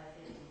said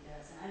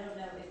 550,000. I don't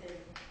know if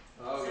they're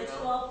such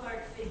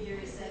ballpark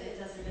figures that it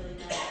doesn't really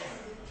matter,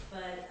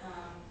 but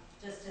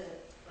just to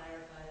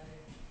clarify,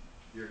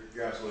 there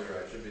You're absolutely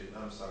right,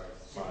 I'm sorry.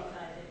 should be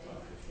 550.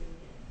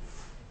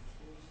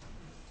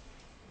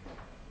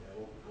 Yeah,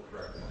 we'll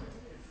correct that.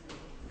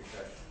 Good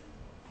catch.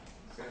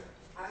 Okay.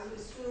 I would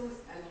assume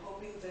and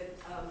hoping that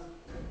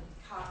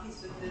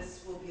copies of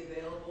this will be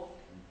available,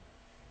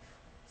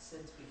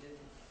 since we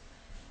didn't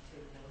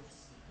take notes.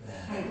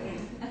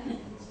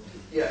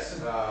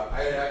 Yes,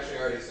 I had actually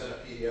already sent a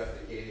PDF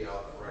to Katie,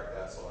 I'll correct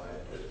that slide.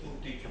 Just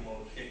teach them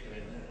all, kick it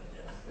in there.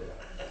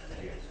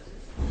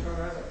 So I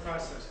have a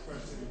process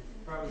question,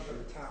 probably for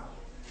the town.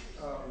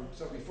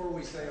 So before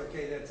we say,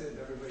 okay, that's it,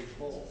 everybody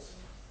bolts,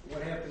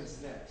 what happens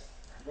next?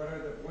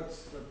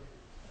 What's the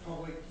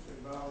public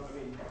involved,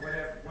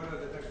 what are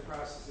the next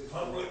processes?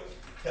 Public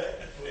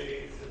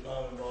technically is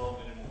not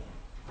involved anymore.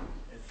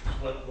 It's a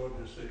Selectboard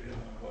decision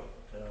on what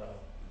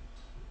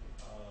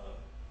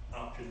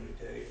option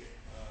we take.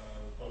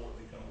 The public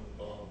becomes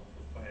involved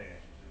with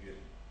finances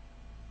again.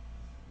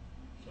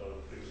 So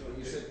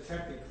You said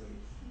technically.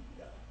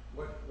 Yeah.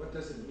 What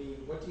does it mean?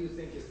 What do you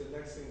think is the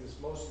next thing that's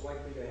most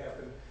likely to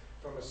happen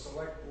from a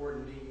select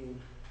board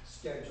meeting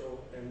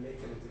schedule and make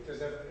it,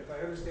 because if I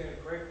understand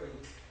it correctly,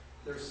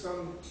 there's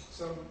some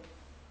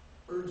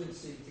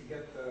urgency to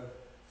get the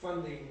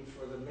funding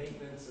for the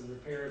maintenance and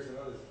repairs and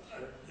other things,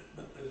 correct?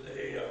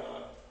 There's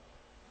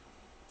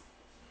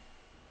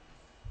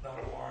not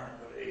a warrant,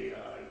 but a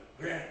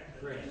grant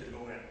that needs to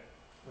go in.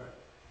 Right.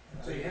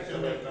 And So you have to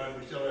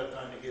we still have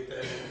time to get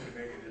that in to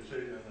make a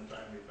decision in a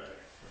timely fashion.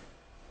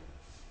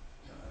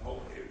 I'm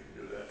hoping you can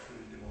do that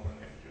Tuesday morning,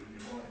 next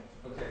Tuesday morning.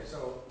 Okay,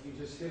 so you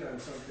just hit on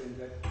something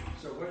that,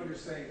 so what you're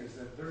saying is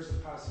that there's a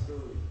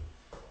possibility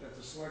that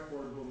the select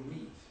board will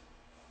meet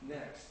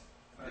next,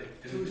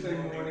 Tuesday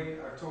morning,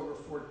 October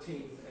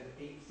 14th at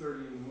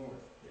 8:30 in the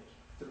morning,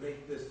 to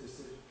make this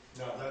decision.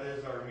 No, that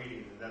is our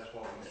meeting, and that's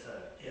what we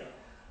said. Yeah.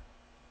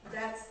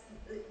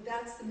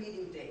 That's the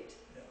meeting date.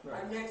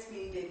 Our next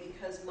meeting date,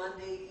 because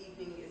Monday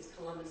evening is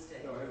Columbus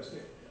Day. No, I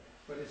understand,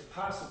 but it's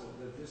possible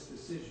that this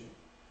decision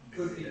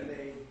could be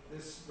made,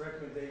 this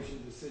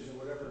recommendation, decision,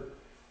 whatever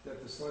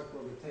that the select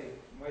board would take,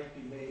 might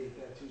be made at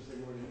that Tuesday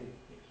morning meeting.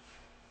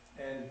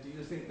 And do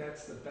you think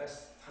that's the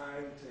best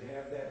time to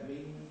have that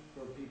meeting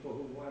for people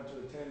who want to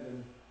attend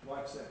and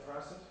watch that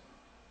process?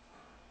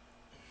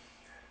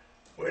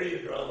 Where do you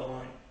draw the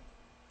line?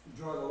 You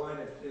draw the line,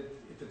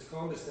 if it's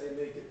Columbus Day,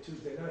 make it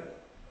Tuesday night,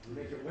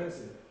 make it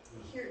Wednesday night.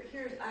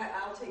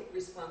 I'll take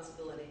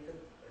responsibility for,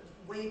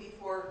 way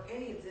before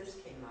any of this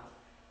came up.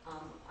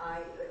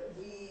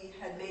 We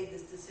had made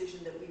this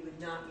decision that we would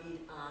not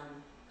meet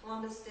on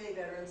Columbus Day,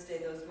 Veterans Day,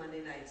 those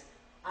Monday nights.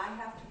 I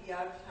have to be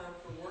out of town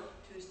for work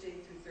Tuesday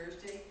through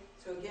Thursday.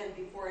 So again,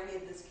 before any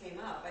of this came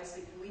up, I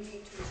said, can we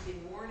meet Tuesday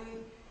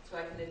morning so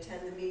I can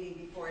attend the meeting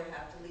before I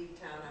have to leave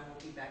town? I won't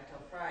be back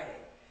till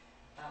Friday.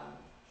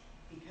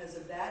 Because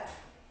of that,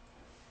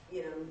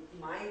 you know,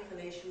 my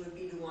inclination would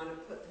be to want to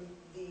put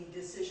the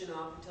decision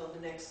off until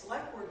the next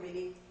select board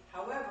meeting.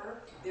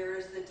 However, there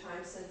is the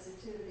time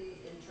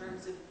sensitivity in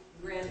terms of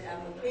grant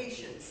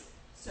applications.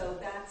 So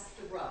that's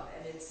the rub,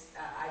 and it's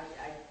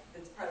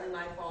partly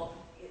my fault.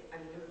 I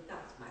mean,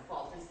 not my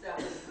fault, that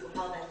was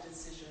how that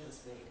decision was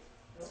made.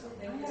 So,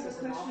 I have a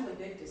question. A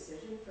big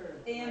decision for.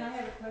 And I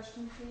have a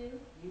question for you.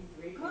 You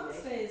agree?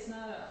 Columbus Day is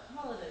not a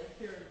holiday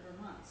here in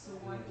Vermont, so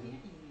why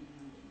can't you meet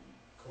Monday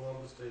night?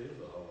 Columbus Day is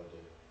a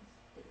holiday.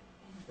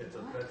 It's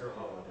a federal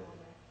holiday.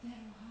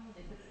 Federal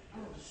holiday, but,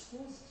 the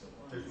schools still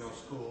on. There's no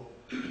school.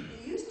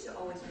 It used to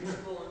always be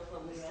school on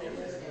Columbus Day.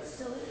 It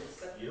still is.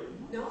 But Yep.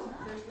 no,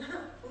 there's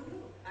not. Oh,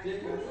 no.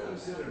 Dick, I thought you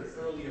said at an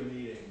earlier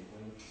meeting,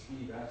 when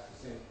Steve asked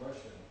the same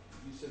question,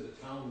 you said the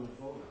town would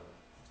vote on it.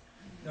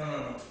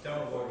 No.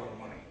 Don't vote on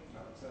money.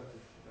 No, it's not.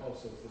 Oh,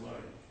 so it's the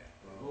money.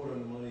 Vote on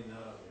the money,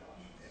 not on the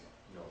options.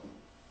 No.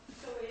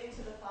 So waiting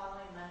to the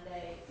following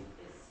Monday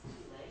is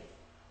too late?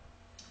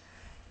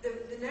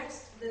 The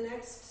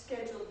next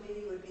scheduled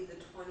meeting would be the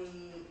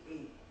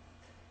 28th.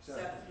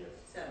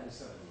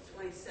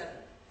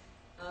 27th.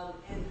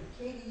 And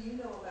Katie, you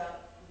know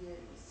about the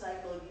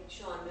cycle,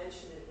 Sean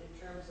mentioned it in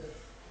terms of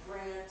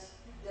grant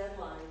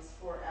deadlines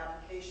for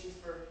applications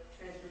for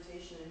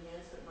transportation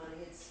enhancement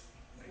money. It's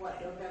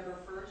what, November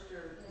 1st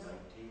or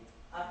 19th.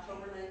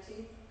 October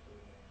 19th?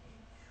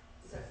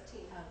 Is that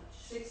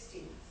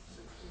 16th?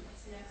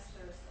 It's next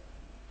Thursday.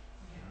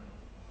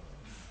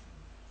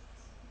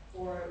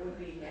 Or it would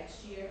be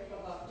next year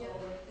of October.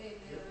 Yep, they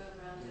do it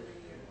around every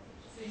year.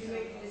 So you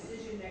make a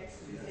decision next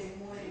Tuesday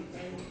morning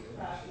and you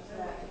process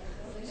that.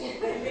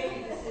 They make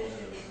a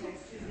decision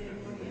next Tuesday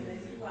morning and then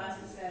you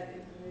process that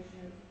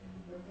information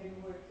or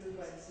paperwork through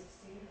by the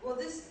 16th. Well,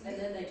 And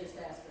then they just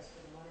ask us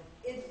for the money.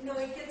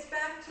 it gets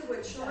back to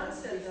what Sean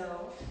said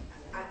though.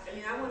 I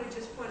mean, I want to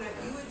just point out,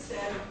 you had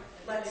said,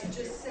 let's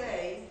just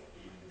say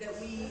that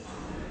we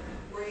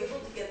were able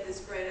to get this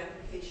grant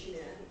application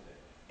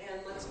in,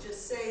 and let's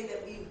just say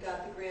that we've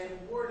got the grant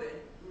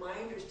awarded. My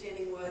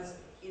understanding was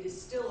it is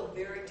still a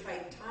very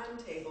tight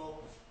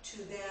timetable to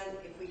then,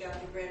 if we got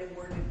the grant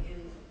awarded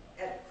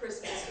at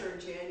Christmas or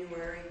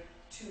January,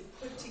 to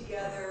put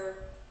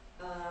together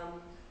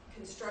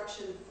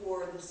construction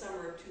for the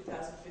summer of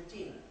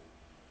 2015.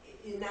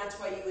 And that's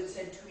why you had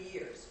said 2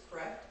 years,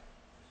 correct?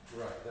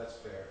 Right, that's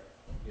fair,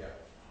 yeah.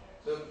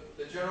 So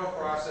the general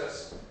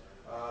process,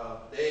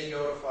 they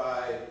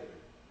notify,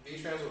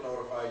 V-Trans will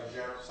notify,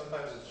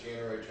 sometimes it's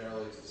January,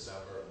 generally it's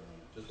December,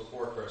 just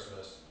before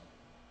Christmas.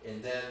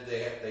 And then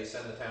they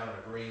send the town an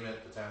agreement,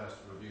 the town has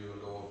to review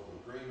and go over the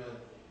agreement.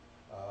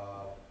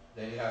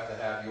 Then you have to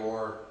have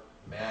your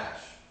match,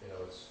 you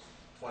know, it's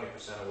 20%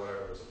 of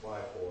whatever it was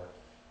applied for.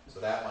 So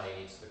that money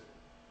needs to,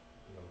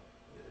 you know,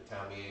 at the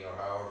town meeting or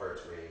however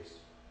it's raised.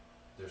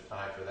 There's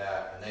time for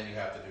that, and then you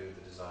have to do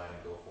the design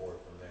and go forward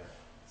from there.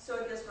 So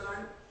I guess what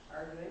I'm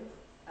arguing,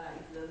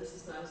 even though this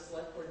is not a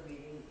select board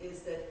meeting,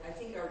 is that I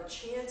think our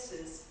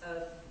chances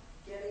of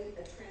getting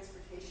a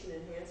transportation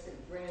enhancement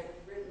grant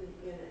written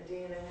in a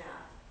day and a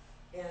half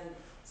and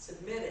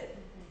submitted,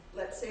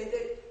 let's say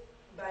that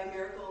by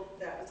miracle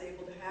that was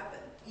able to happen.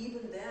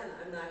 Even then,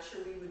 I'm not sure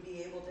we would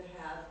be able to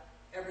have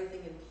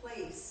everything in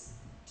place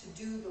to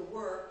do the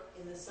work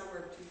in the summer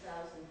of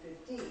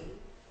 2015,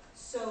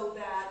 so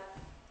that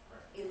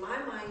in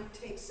my mind,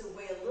 takes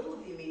away a little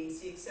of the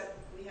immediacy, except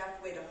if we have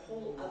to wait a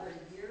whole other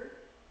year,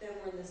 then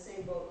we're in the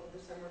same boat for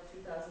the summer of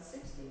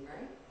 2016,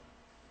 right?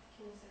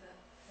 Can you say that?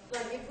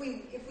 Like, if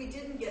we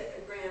didn't get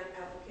a grant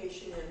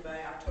application in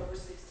by October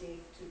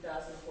 16th,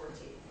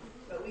 2014,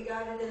 but we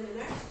got it in the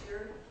next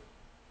year,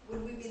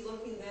 would we be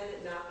looking then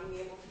at not being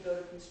able to go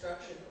to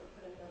construction?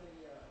 Put another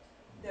year on.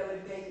 That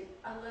would make,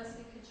 Unless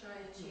we could try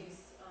and chase,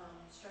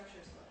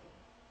 structures money,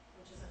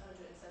 which is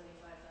 $175,000.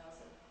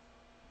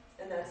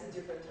 and that's a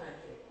different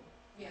timetable.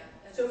 Yeah,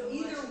 and So it's a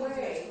either much easier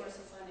way- source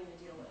of funding to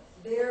deal with.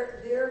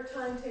 Their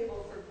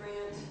timetable for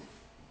grant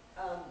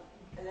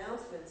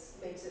announcements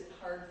makes it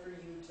hard for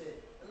you to,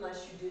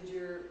 unless you did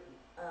your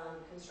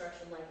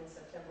construction like in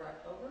September,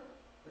 October,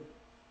 but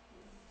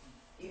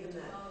even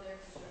then. Oh, their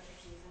construction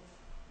season.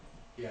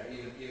 Yeah,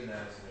 even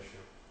that is an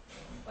issue.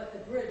 But the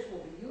bridge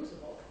will be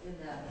usable in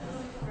that.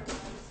 Four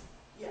times.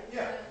 Yeah.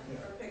 Yeah.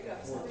 Or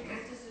pickups. Yeah.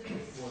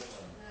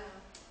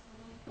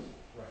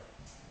 Right.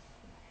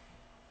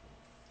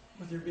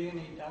 Would there be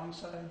any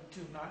downside to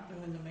not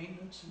doing the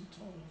maintenance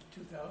until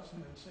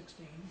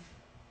 2016?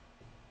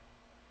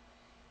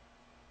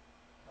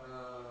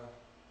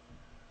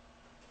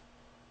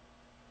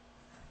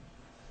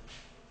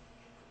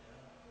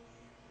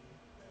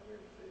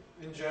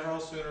 In general,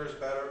 sooner is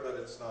better, but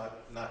it's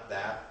not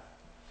that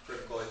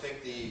critical. I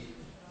think the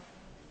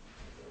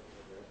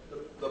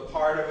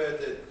part of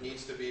it that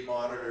needs to be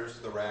monitored is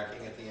the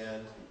racking at the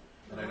end.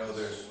 And I know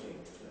there's some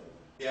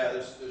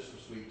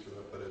sweet to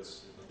it, but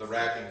it's the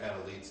racking kind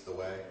of leads the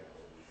way.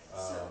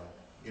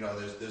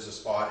 There's a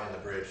spot in the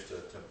bridge to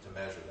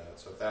measure that.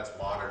 So if that's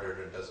monitored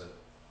and doesn't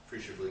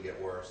appreciably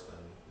get worse, then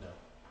no,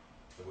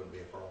 there wouldn't be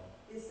a problem.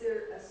 Is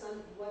there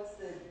what's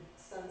the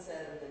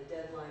sunset or the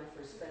deadline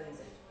for spending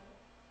it?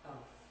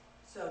 Oh,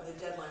 so the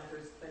deadline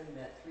for spending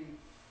that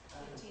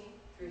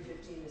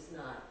 315 is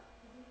not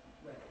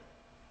ready.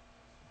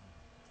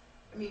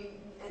 I mean,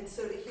 and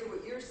so to hear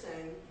what you're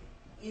saying,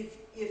 if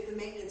the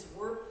maintenance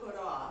were put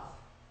off,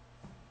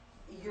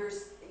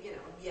 yes,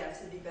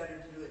 it'd be better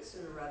to do it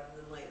sooner rather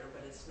than later,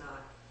 but it's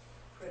not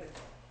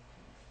critical.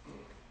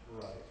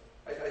 Right.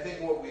 I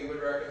think what we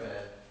would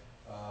recommend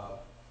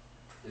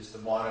is to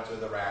monitor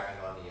the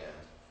racking on the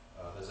end.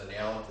 There's a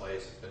nail in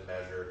place, it's been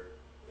measured,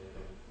 and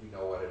we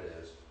know what it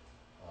is.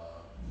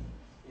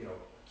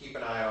 Keep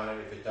an eye on it.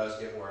 If it does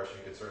get worse, you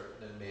could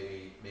then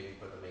maybe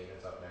put the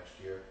maintenance up next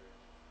year.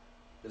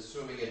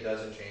 Assuming it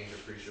doesn't change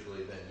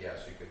appreciably, then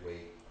yes, you could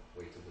wait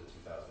till the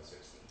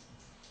 2016.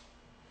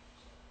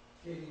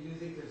 Katie, do you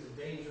think there's a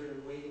danger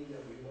in waiting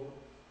that we won't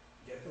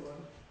get the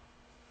one?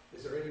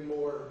 Is there any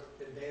more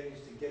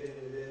advantage to getting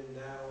it in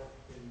now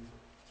in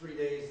 3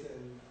 days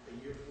than a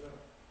year from now?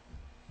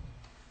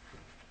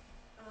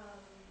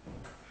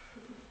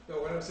 No,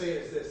 what I'm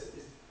saying is this,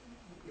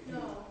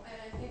 No, and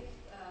I think,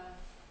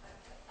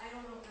 I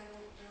don't know, I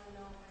don't really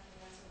know if I can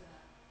answer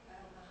that. I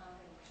don't know how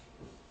they would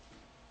change.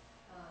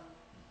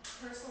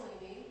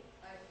 Personally,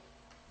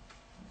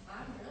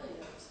 I'm really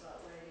nervous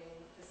about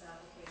writing this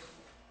application.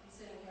 I'm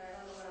sitting here,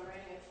 I don't know what I'm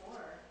writing it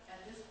for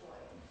at this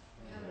point.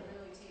 We haven't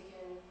really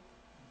taken,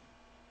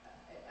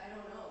 I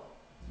don't know.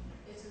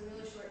 It's a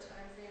really short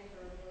time frame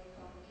for a really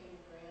complicated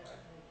grant.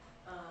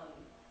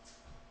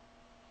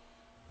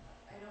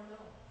 I don't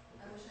know.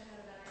 I wish I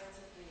had a better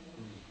answer for you.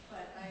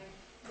 But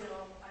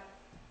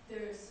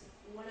there's,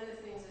 one of the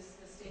things is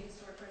the State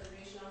Historic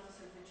Preservation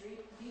Officer for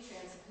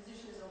V-Trans, the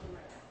position is open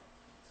right now.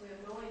 So we have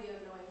no idea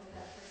of knowing who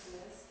that person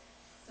is.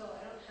 So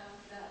I don't have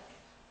that,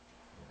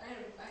 I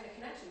had a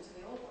connection to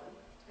the old one.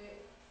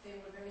 They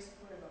were very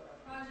supportive of our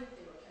project,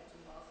 they were kept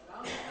involved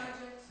throughout the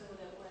project, so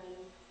that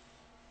when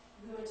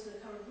we went to the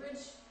Covered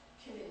Bridge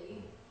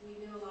Committee, we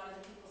knew a lot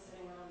of the people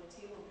sitting around the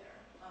table there.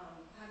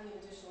 Having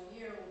an additional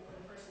year, we'll put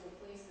a person in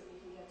place that we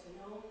can get to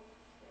know,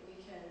 that we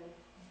can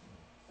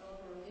develop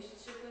a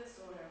relationship with,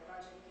 so when our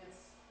project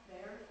gets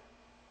there.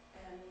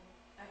 And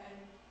I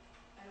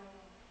don't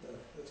know. no,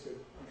 that's good.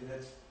 I mean,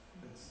 that's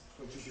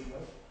what you should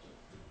know.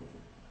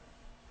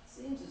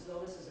 Seems as though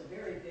this is a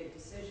very big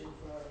decision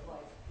for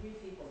like 3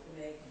 people to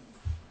make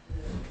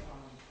the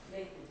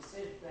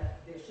decision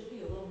that there should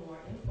be a little more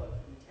input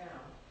from the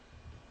town.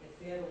 If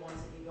they're the ones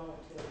that you're going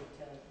to give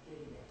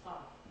your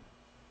talk,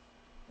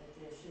 that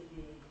there should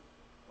be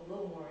a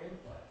little more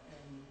input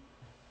and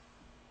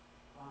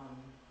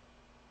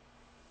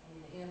a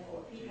handful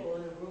of people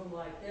in a room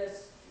like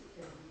this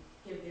can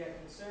give their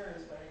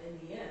concerns, but in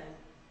the end,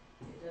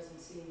 it doesn't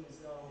seem as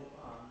though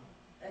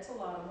that's a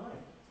lot of money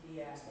to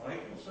be asked. My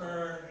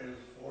concern is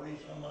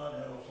 40-some odd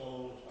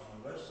households on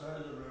the west side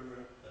of the river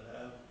that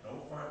have no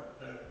fire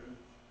protection.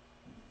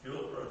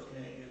 Fuel trucks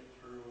can't get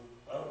through,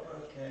 plow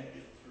trucks can't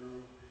get through,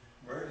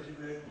 emergency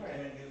vehicles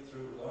can't get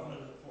through, as long as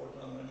it's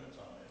 4-ton limits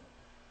on it.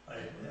 I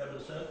have a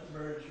sense of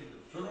urgency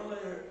that sooner or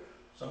later,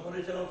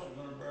 somebody's house is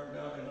gonna burn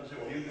down, and they're gonna say,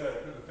 well, you guys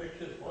could have fixed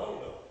this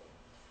well.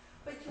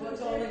 But Well,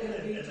 it's only going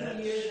to be 2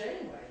 years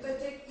anyway. But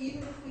Dick,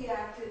 even if we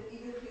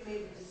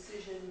made a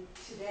decision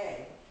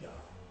today,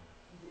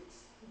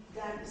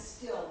 that is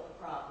still a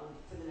problem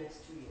for the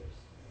next 2 years.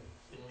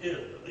 It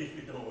is, at least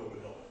we know where we're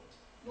going.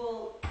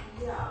 Well,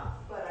 yeah,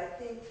 but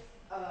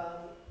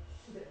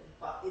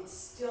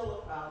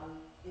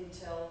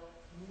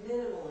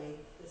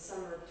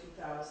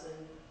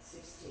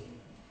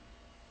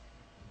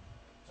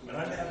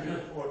happy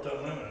with the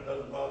 4-ton limit, it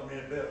doesn't bother me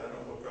a bit, I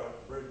don't go across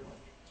the bridge much.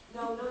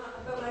 No,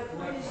 but my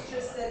point is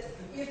just that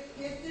if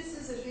this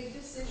is a big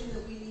decision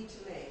that we need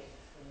to make,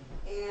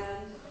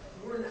 and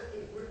we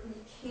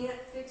can't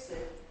fix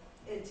it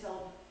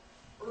until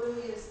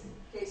earliest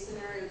case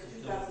scenario is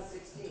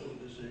 2016. Until the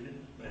decision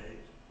is made,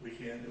 we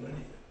can't do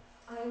anything.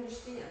 I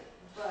understand,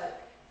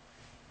 but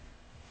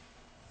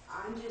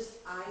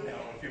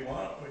Now, if you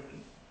want, we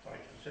can, like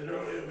I said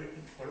earlier, we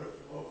can put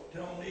it to a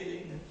town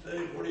meeting and say,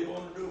 what do you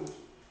want to do?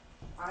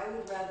 I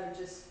would rather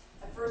just,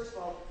 first of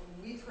all,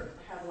 we've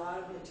had a lot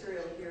of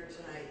material here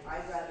tonight.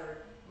 I'd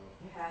rather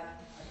have a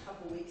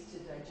couple weeks to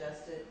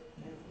digest it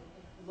and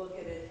look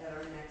at it at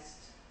our next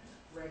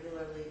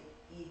regularly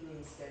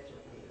evening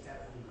scheduled meeting.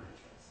 That would be my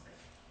choice.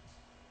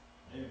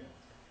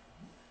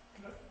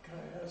 Can I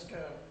ask,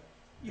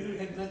 you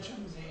had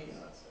mentioned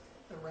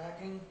the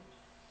racking,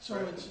 so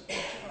it's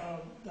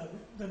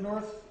the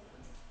north,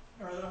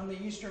 or on the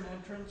eastern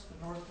entrance, the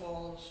north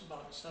wall is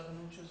about 7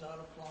 inches out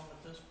of plumb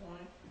at this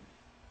point.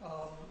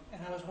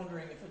 And I was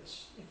wondering if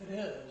it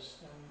is,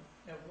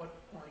 then at what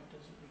point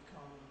does it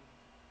become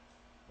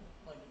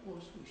like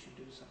we should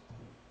do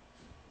something?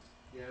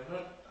 Yeah,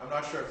 I'm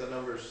not sure if the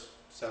number's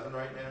 7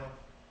 right now.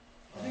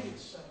 I think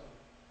it's 7.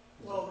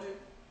 Well,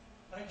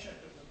 I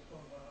checked it with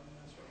plumb, and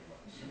that's what it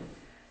was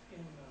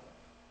in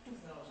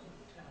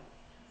 2010.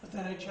 But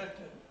then I checked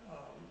it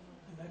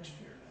the next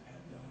year, and I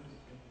had no.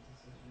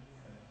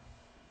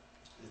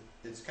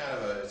 It's kind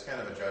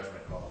of a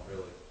judgment call,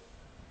 really.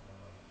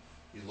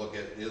 You look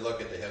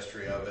at the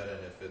history of it,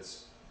 and if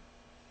it's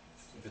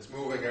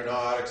moving or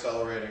not,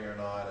 accelerating or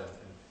not, and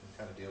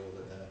kind of deal with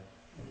it then.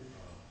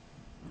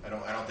 I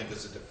don't think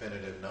there's a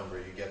definitive number.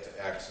 You get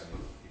to X and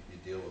you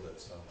deal with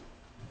it. So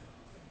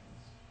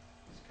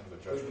it's kind of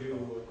a judgment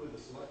call. Could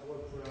the select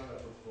board put out a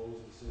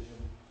proposed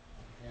decision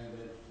and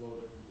then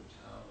float it through the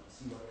town and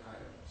see what kind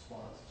of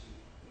response we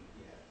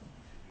get?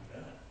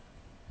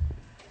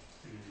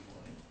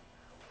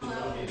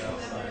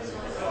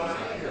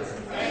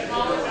 I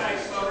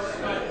apologize, folks,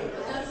 but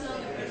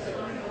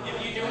if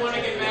you do want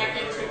to get back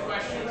into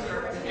questions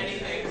or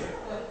anything,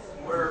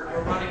 we're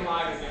running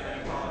live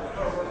again.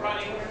 Or we're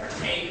running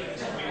tape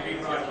until we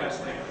rebroadcast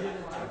later.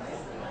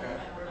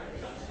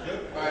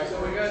 All right, so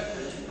we got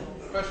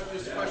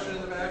just a question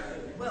in the back.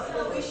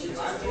 Well, we should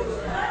just do it.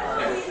 Why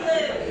would we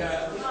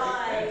live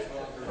by,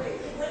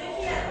 would it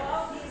be at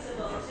all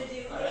feasible to do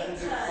 8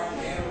 tons, to have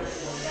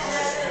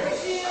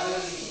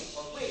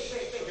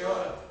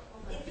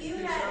if you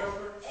had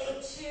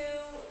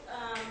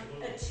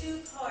a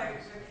two-part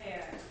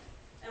repair,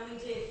 and we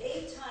did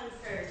 8 ton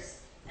first,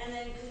 and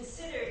then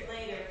considered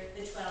later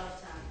the 12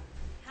 ton,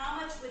 how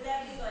much would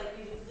that be like?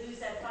 We would lose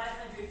that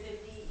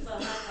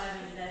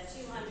that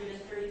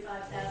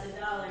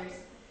 $235,000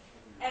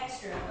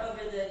 extra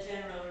over the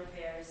general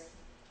repairs.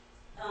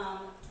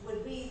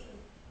 Would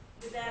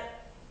that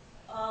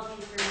all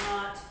be for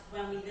naught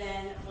when we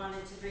then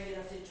wanted to bring it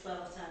up to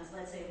 12 tons?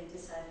 Let's say we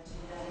decided to do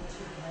that in 2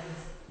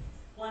 years.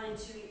 One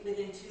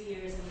within 2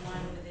 years and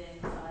one within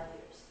 5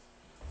 years.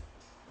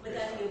 Would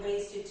that be a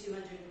wasted $235,000?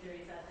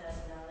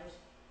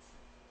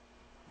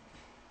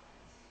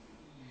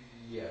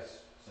 Yes,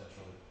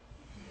 essentially.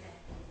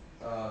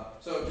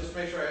 So just to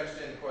make sure I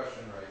understand the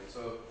question right.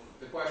 So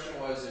the question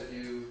was, if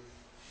you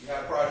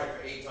had a project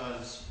for 8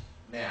 tons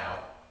now,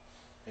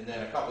 and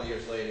then a couple of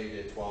years later you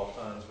did 12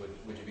 tons,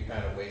 would you be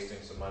kind of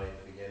wasting some money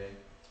at the beginning?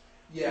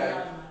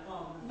 Yeah,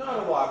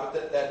 not a lot,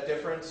 but that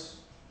difference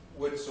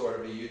would sort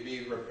of be, you'd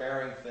be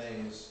repairing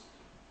things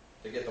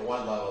to get to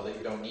one level that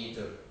you don't need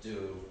to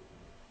do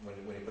when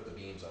you put the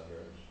beams under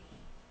it.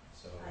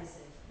 So I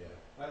see. Yeah.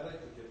 I'd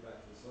like to get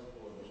back to the select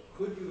board.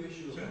 Could you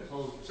issue a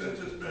proposed? Since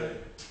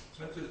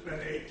it's been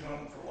 8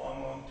 ton for a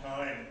long, long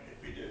time,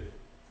 if you did,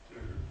 to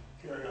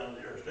carry on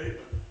to your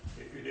statement,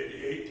 if you did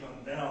the 8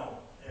 ton now,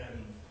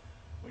 and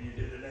when you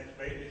did the next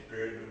maintenance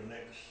period, or the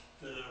next,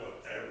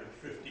 average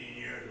 15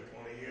 years or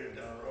 20 years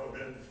down the road,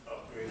 then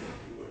upgrade it to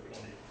a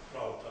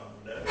 12 ton,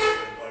 would that be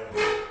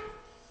viable?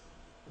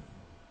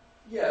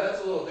 Yeah,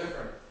 that's a little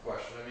different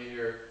question. I mean,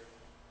 you're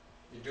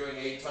doing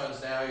 8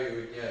 tons now, you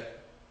would get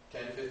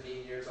 10,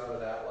 15 years out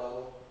of that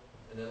level,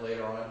 and then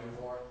later on do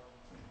more.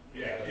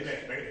 Yeah, the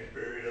next maintenance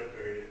period,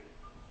 upgrade it.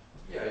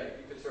 Yeah,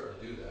 you could certainly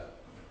do that.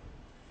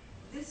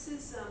 This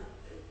is,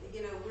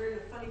 we're in a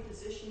funny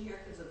position here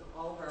because of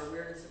all of our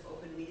awareness of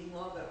open meeting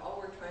law, but all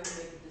we're trying to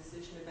make a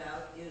decision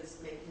about is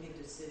making a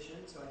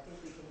decision, so I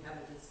think we can have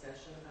a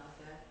discussion about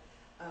that.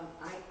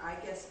 I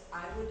guess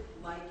I would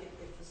like it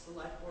if the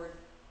select board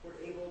were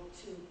able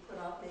to put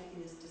off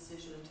making this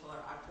decision until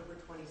our October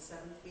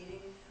 27th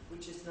meeting,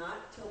 which is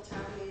not till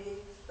town meeting,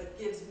 but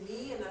gives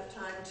me enough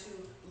time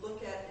to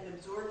look at and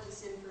absorb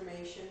this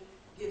information,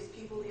 gives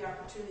people the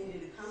opportunity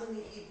to come in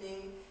the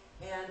evening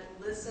and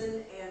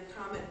listen and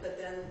comment, but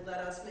then let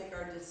us make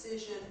our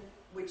decision,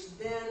 which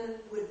then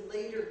would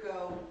later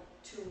go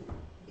to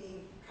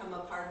become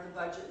a part of the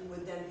budget and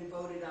would then be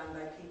voted on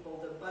by people,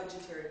 the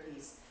budgetary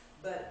piece.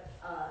 But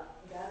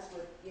that's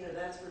where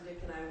Dick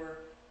and I were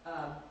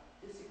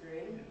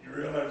disagreeing. You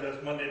realize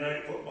that's Monday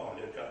night football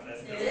you're cutting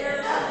into.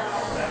 There.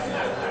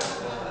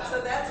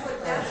 So that's what,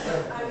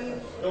 I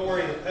mean, Don't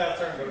worry, the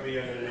Pats aren't gonna be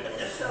in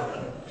it. so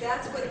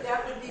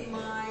that would be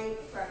my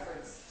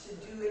preference, to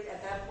do it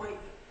at that point.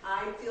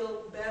 I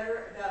feel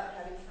better about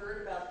having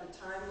heard about the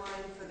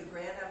timeline for the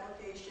grant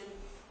application.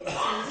 It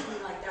seems to me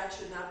like that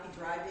should not be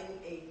driving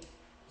a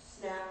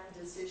snap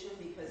decision,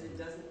 because it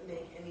doesn't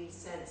make any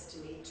sense to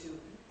me to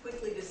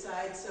quickly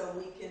decide so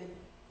we can't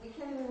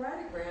even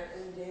write a grant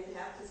and then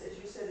have to, as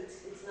you said,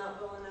 it's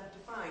not well enough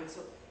defined.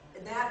 So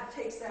that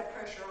takes that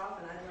pressure off,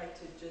 and I'd like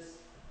to just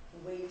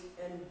wait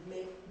and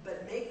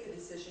make the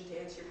decision, to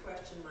answer your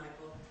question,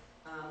 Michael,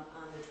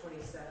 on the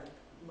 27th,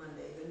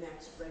 Monday, the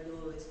next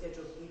regularly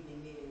scheduled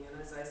evening meeting.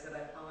 And as I said,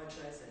 I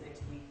apologize that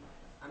next week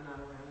I'm not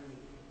around in the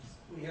evenings.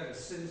 We had a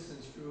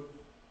citizens group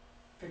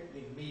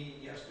picnic meeting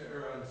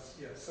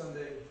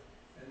Sunday,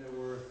 and there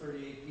were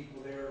 38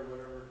 people there or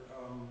whatever.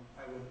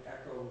 I would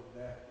echo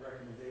that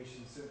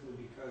recommendation simply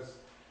because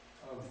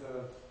of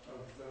the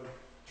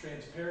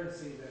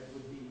transparency that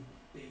would be,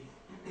 the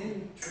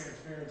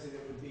intransparency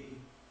that would be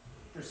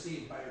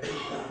perceived by a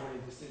people when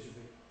a decision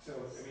making. So,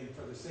 I mean,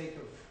 for the sake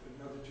of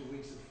another 2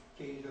 weeks, if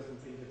Katie doesn't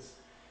think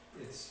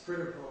it's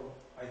critical,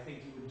 I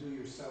think you would do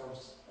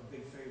yourselves a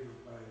big favor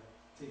by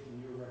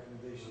taking your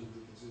recommendation into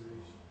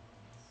consideration.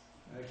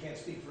 And I can't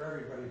speak for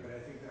everybody, but I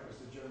think that was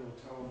the general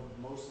tone of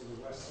most of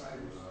the West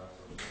Siders.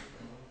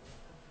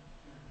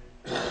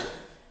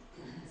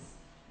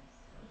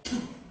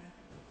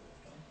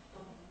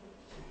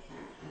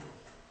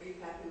 Are you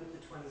happy with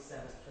the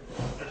 27th for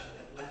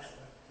the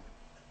lesson?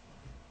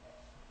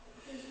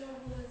 There's no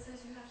rule that says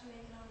you have to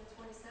make it on the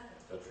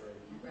 27th. That's right.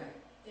 Right.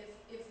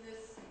 If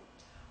this,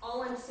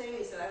 All I'm saying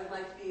is that I would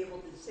like to be able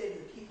to say to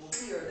the people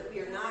here that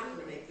we are not going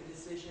to make the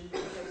decision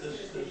because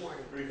This Tuesday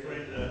morning.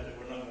 rephrase that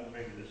we're not gonna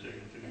make a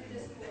decision at Tuesday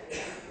this morning.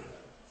 point,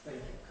 Thank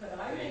you. Could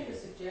I make a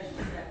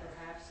suggestion that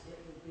perhaps it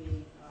would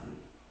be,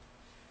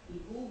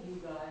 behoove you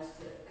guys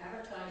to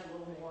advertise a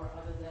little more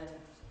other than,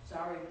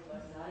 sorry,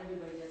 but not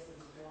everybody gets the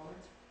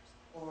performance,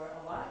 or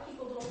a lot of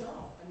people don't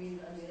know. I mean,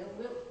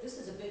 this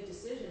is a big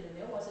decision, and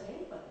there wasn't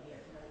anybody here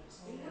tonight to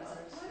speak on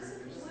it.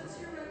 what's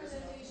your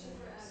recommendation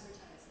for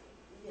advertising?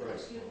 Right.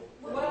 Excuse me.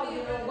 What Well, would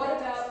be you a know, what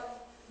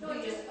about? No,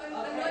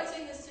 I'm not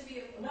saying this to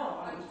be a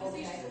No, I'm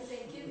accusation, okay. I'm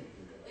saying give,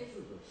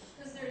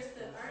 because there's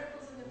the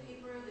articles in the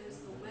paper, there's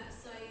the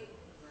website,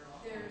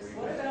 there's.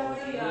 What about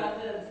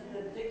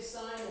the big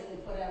sign that they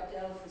put out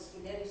down for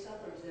spaghetti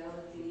suppers down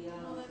at the,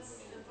 Well,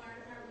 that's, the fire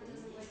department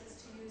doesn't like us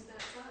to use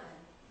that sign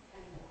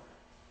anymore.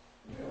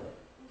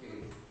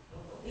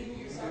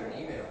 You sent an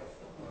email.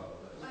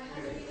 I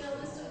have an email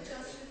list of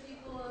just the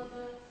people on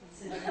the.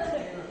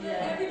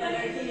 Yeah. Everybody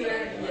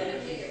here.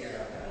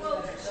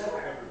 Well,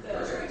 sure.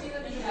 Sure, do you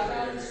have any How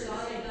about others? the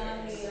sign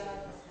on the,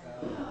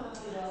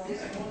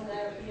 this one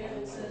down here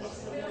that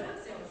says, We don't have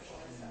to.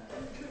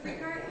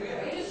 Regarding, We have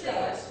I just think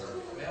mailbox. it's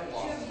cool.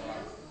 Mailbox.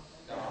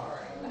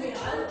 I mean,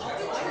 I know,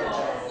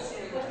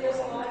 but there's a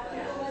lot of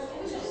people that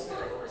do this.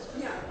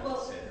 Yeah, well,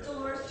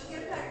 Dolores, to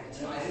get back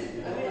to. I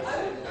mean, I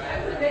would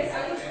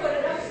put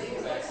it up.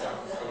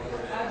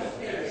 I would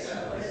put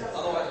it up.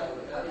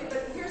 Okay,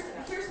 but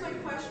here's my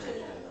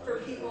question for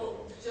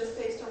people, just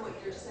based on what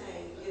you're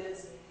saying,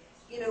 is,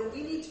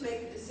 we need to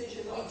make a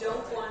decision. We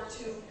don't want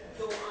to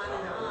go on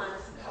and on.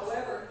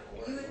 However,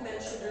 you had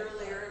mentioned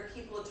earlier,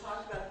 people had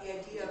talked about the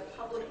idea of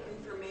public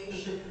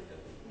information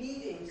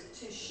meetings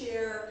to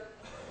share,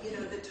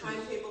 the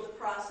timetable, the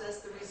process,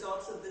 the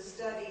results of the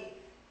study.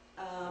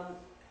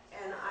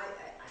 And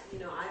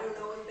I don't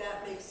know if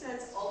that makes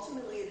sense.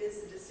 Ultimately, it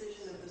is the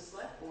decision of the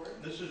select board.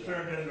 This has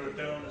turned into a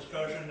town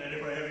discussion.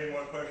 Anybody have any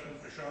more questions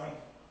for Sean?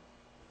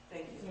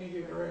 Thank you. Thank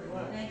you very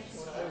much.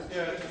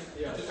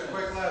 Yeah, just a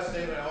quick last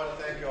statement. I want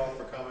to thank you all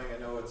for coming. I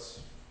know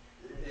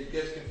it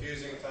gets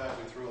confusing at times.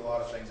 We threw a lot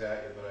of things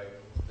at you,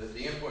 but the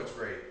input's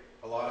great.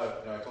 A lot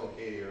of, I told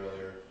Katie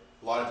earlier,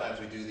 a lot of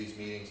times we do these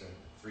meetings and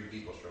 3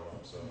 people show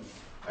up. So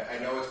I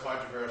know it's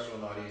controversial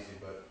and not easy,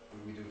 but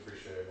we do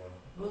appreciate everyone.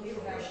 Will you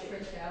have a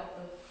printout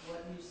of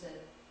what you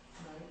said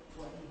tonight,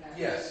 what you have,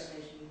 Yes.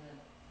 information you had?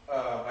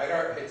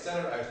 I'd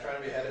sent it. I was trying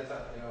to be ahead of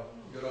time,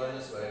 good on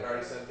this, but I'd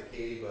already sent it to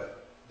Katie.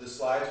 But the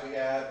slides we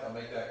add, I'll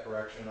make that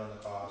correction on the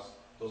cost.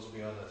 Those will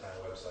be on the town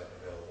website and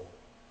available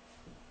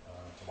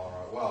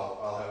tomorrow. Well,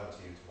 I'll have them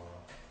to you tomorrow.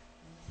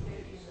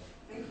 Thank you.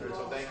 Thank you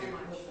all So thank so you.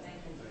 much. Thank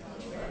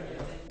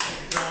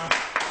you, John.